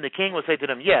 Then the king will say to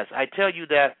them, 'Yes, I tell you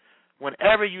that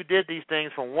whenever you did these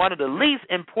things from one of the least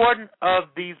important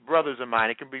of these brothers of mine,'"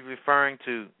 it can be referring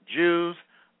to Jews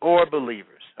or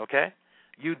believers, okay?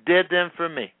 "You did them for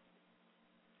me."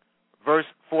 Verse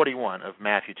 41 of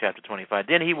Matthew chapter 25,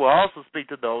 "Then he will also speak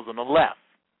to those on the left,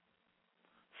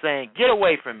 saying, 'Get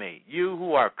away from me, you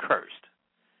who are cursed.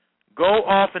 Go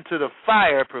off into the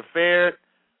fire prepared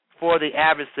for the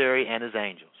adversary and his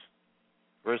angels.'"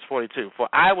 Verse 42, "For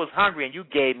I was hungry, and you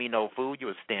gave me no food. You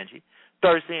were stingy.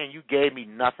 Thirsty, and you gave me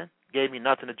nothing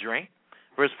to drink."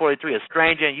 Verse 43, "A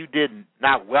stranger, and you did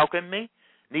not welcome me.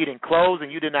 Needing clothes,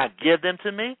 and you did not give them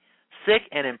to me. Sick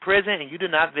and in prison, and you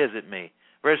did not visit me."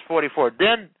 Verse 44,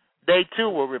 "Then they too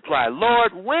will reply,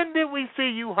 'Lord, when did we see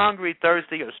you hungry,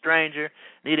 thirsty, or stranger,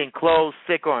 needing clothes,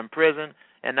 sick, or in prison,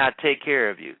 and not take care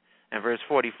of you?' And verse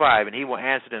 45, "And he will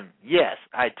answer them, 'Yes,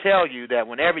 I tell you that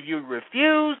whenever you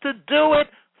refuse to do it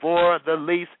for the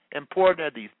least important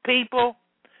of these people,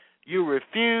 you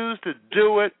refuse to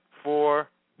do it for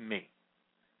me.'"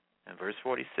 And verse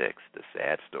 46, the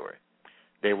sad story,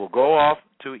 "They will go off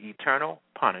to eternal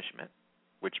punishment,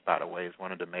 which, by the way, is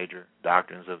one of the major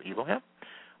doctrines of Elohim.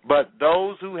 But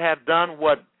those who have done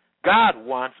what God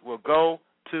wants will go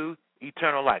to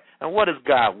eternal life. And what does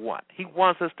God want? He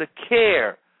wants us to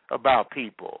care about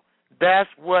people. That's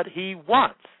what he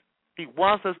wants. He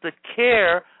wants us to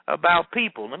care about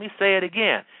people. Let me say it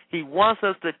again. He wants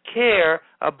us to care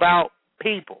about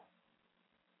people.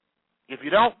 If you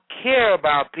don't care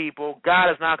about people,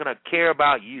 God is not going to care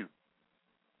about you.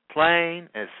 Plain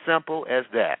as simple as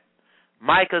that.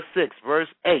 Micah 6, verse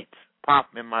 8,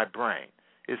 popped in my brain.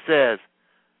 It says,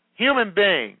 human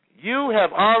being, you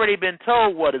have already been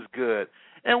told what is good.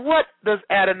 And what does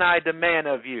Adonai demand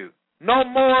of you? No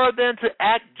more than to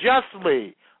act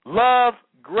justly, love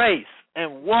grace,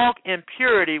 and walk in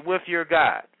purity with your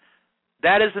God.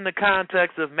 That is in the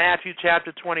context of Matthew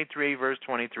chapter 23, verse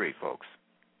 23, folks.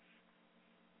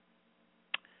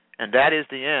 And that is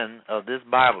the end of this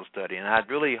Bible study. And I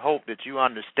really hope that you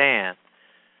understand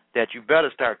that you better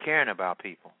start caring about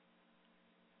people.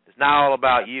 It's not all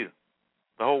about you.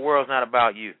 The whole world's not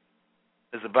about you.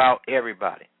 It's about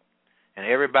everybody. And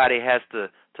everybody has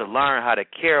to learn how to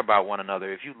care about one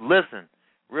another. If you listen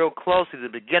real closely to the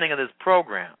beginning of this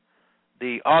program,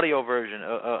 the audio version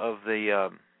of the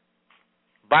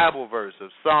Bible verse of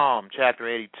Psalm chapter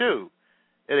 82,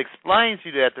 it explains to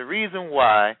you that the reason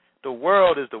why the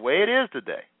world is the way it is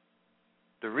today,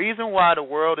 the reason why the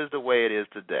world is the way it is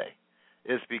today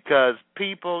is because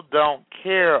people don't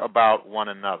care about one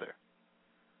another.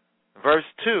 Verse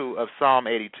 2 of Psalm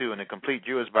 82 in the complete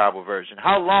Jewish Bible version.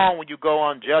 How long will you go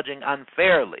on judging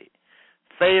unfairly,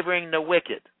 favoring the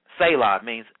wicked? Selah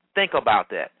means think about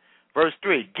that. Verse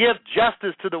 3, give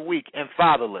justice to the weak and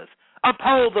fatherless.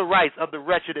 Uphold the rights of the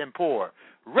wretched and poor.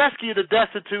 Rescue the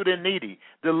destitute and needy.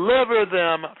 Deliver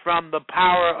them from the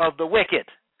power of the wicked.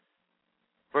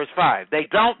 Verse 5, they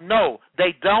don't know.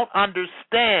 They don't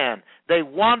understand. They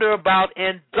wander about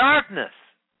in darkness.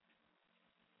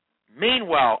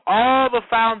 Meanwhile, all the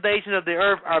foundations of the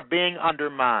earth are being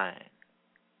undermined.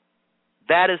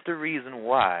 That is the reason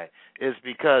why. It's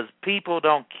because people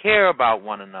don't care about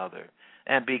one another.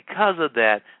 And because of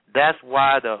that, that's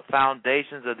why the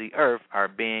foundations of the earth are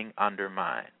being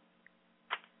undermined.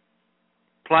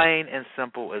 Plain and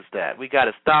simple as that. We got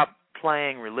to stop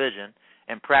playing religion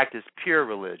and practice pure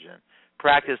religion.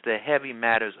 Practice the heavy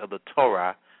matters of the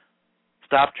Torah.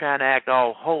 Stop trying to act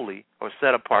all holy or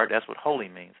set apart. That's what holy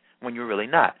means, when you're really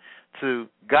not. To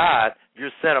God,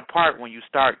 you're set apart when you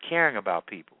start caring about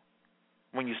people,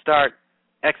 when you start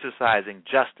exercising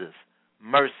justice,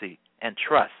 mercy, and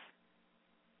trust.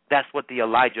 That's what the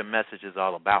Elijah message is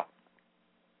all about.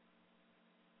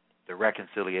 The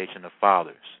reconciliation of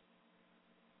fathers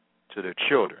to their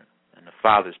children, and the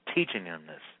fathers teaching them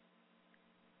this.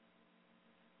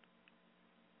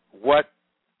 What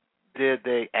did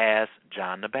they ask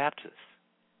John the Baptist?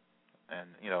 And,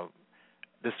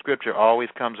 this scripture always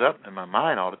comes up in my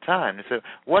mind all the time. They said,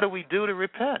 what do we do to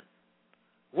repent?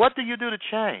 What do you do to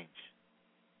change?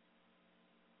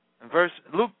 In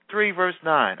Luke 3, verse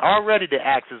 9, already the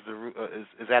axe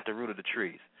is at the root of the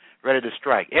trees, ready to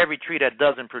strike. Every tree that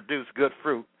doesn't produce good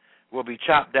fruit will be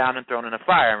chopped down and thrown in the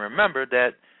fire. And remember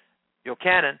that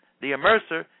Yochanan, the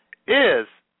immerser, is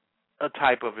a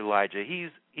type of Elijah.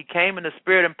 He came in the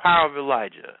spirit and power of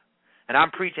Elijah. And I'm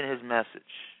preaching his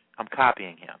message. I'm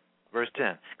copying him. Verse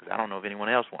 10, because I don't know if anyone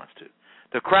else wants to.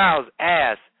 The crowds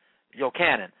asked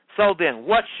Yochanan, so then,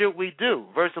 what should we do?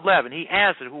 Verse 11, he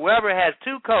answered, whoever has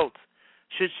 2 coats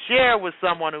should share with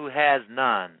someone who has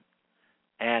none.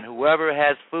 And whoever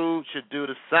has food should do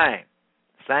the same.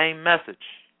 Same message.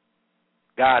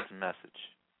 God's message.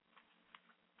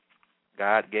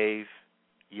 God gave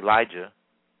Elijah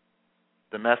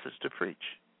the message to preach.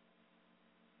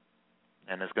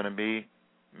 And there's going to be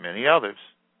many others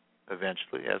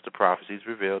eventually, as the prophecies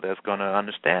reveal, that's going to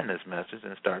understand this message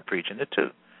and start preaching it too.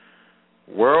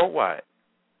 Worldwide.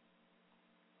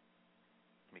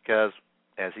 Because,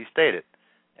 as he stated,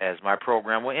 as my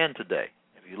program will end today,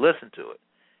 if you listen to it,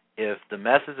 if the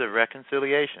message of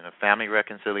reconciliation, of family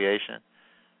reconciliation,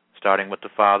 starting with the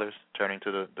fathers, turning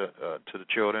to the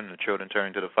children, and the children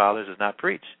turning to the fathers, is not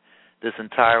preached, this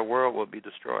entire world will be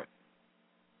destroyed.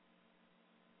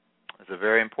 It's a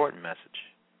very important message,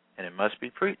 and it must be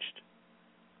preached.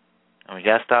 And we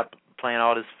got to stop playing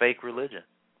all this fake religion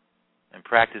and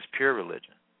practice pure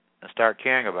religion and start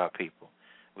caring about people.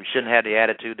 We shouldn't have the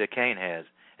attitude that Cain has.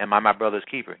 Am I my brother's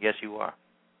keeper? Yes, you are.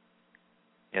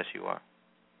 Yes, you are.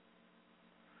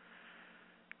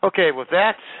 Okay, with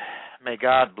that, may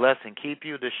God bless and keep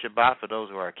you this Shabbat for those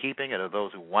who are keeping it or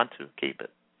those who want to keep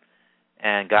it.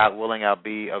 And God willing, I'll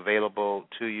be available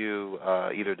to you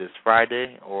either this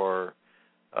Friday or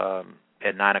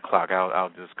at 9 o'clock. I'll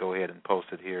just go ahead and post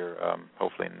it here,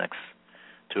 hopefully in the next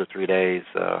 2 or 3 days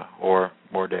or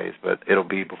more days. But it'll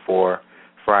be before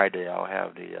Friday. I'll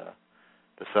have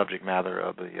the subject matter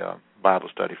of the Bible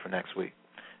study for next week.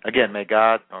 Again, may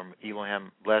God or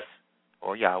Elohim bless,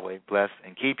 or Yahweh bless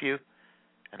and keep you,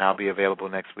 and I'll be available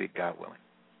next week, God willing.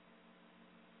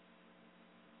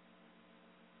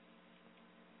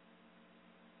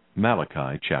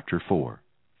 Malachi chapter 4.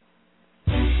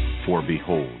 For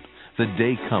behold, the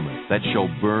day cometh that shall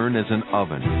burn as an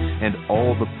oven, and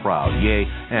all the proud, yea,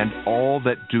 and all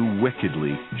that do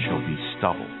wickedly shall be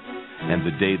stubble. And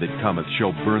the day that cometh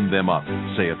shall burn them up,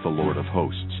 saith the Lord of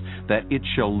hosts, that it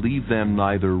shall leave them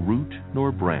neither root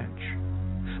nor branch.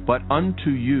 But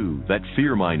unto you that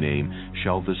fear my name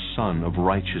shall the Son of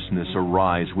Righteousness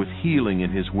arise with healing in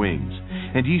his wings,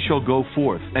 and ye shall go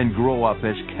forth and grow up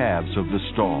as calves of the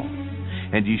stall.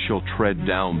 And ye shall tread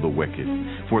down the wicked,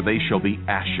 for they shall be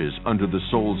ashes under the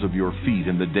soles of your feet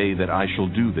in the day that I shall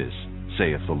do this,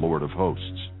 saith the Lord of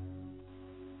hosts.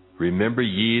 Remember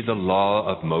ye the law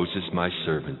of Moses my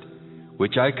servant,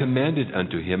 which I commanded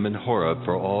unto him in Horeb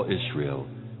for all Israel,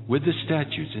 with the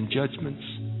statutes and judgments.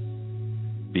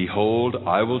 Behold,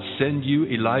 I will send you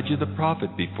Elijah the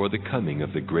prophet before the coming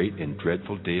of the great and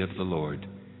dreadful day of the Lord.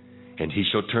 And he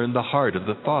shall turn the heart of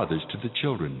the fathers to the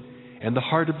children, and the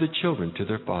heart of the children to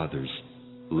their fathers,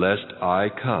 lest I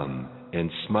come and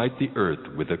smite the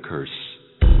earth with a curse.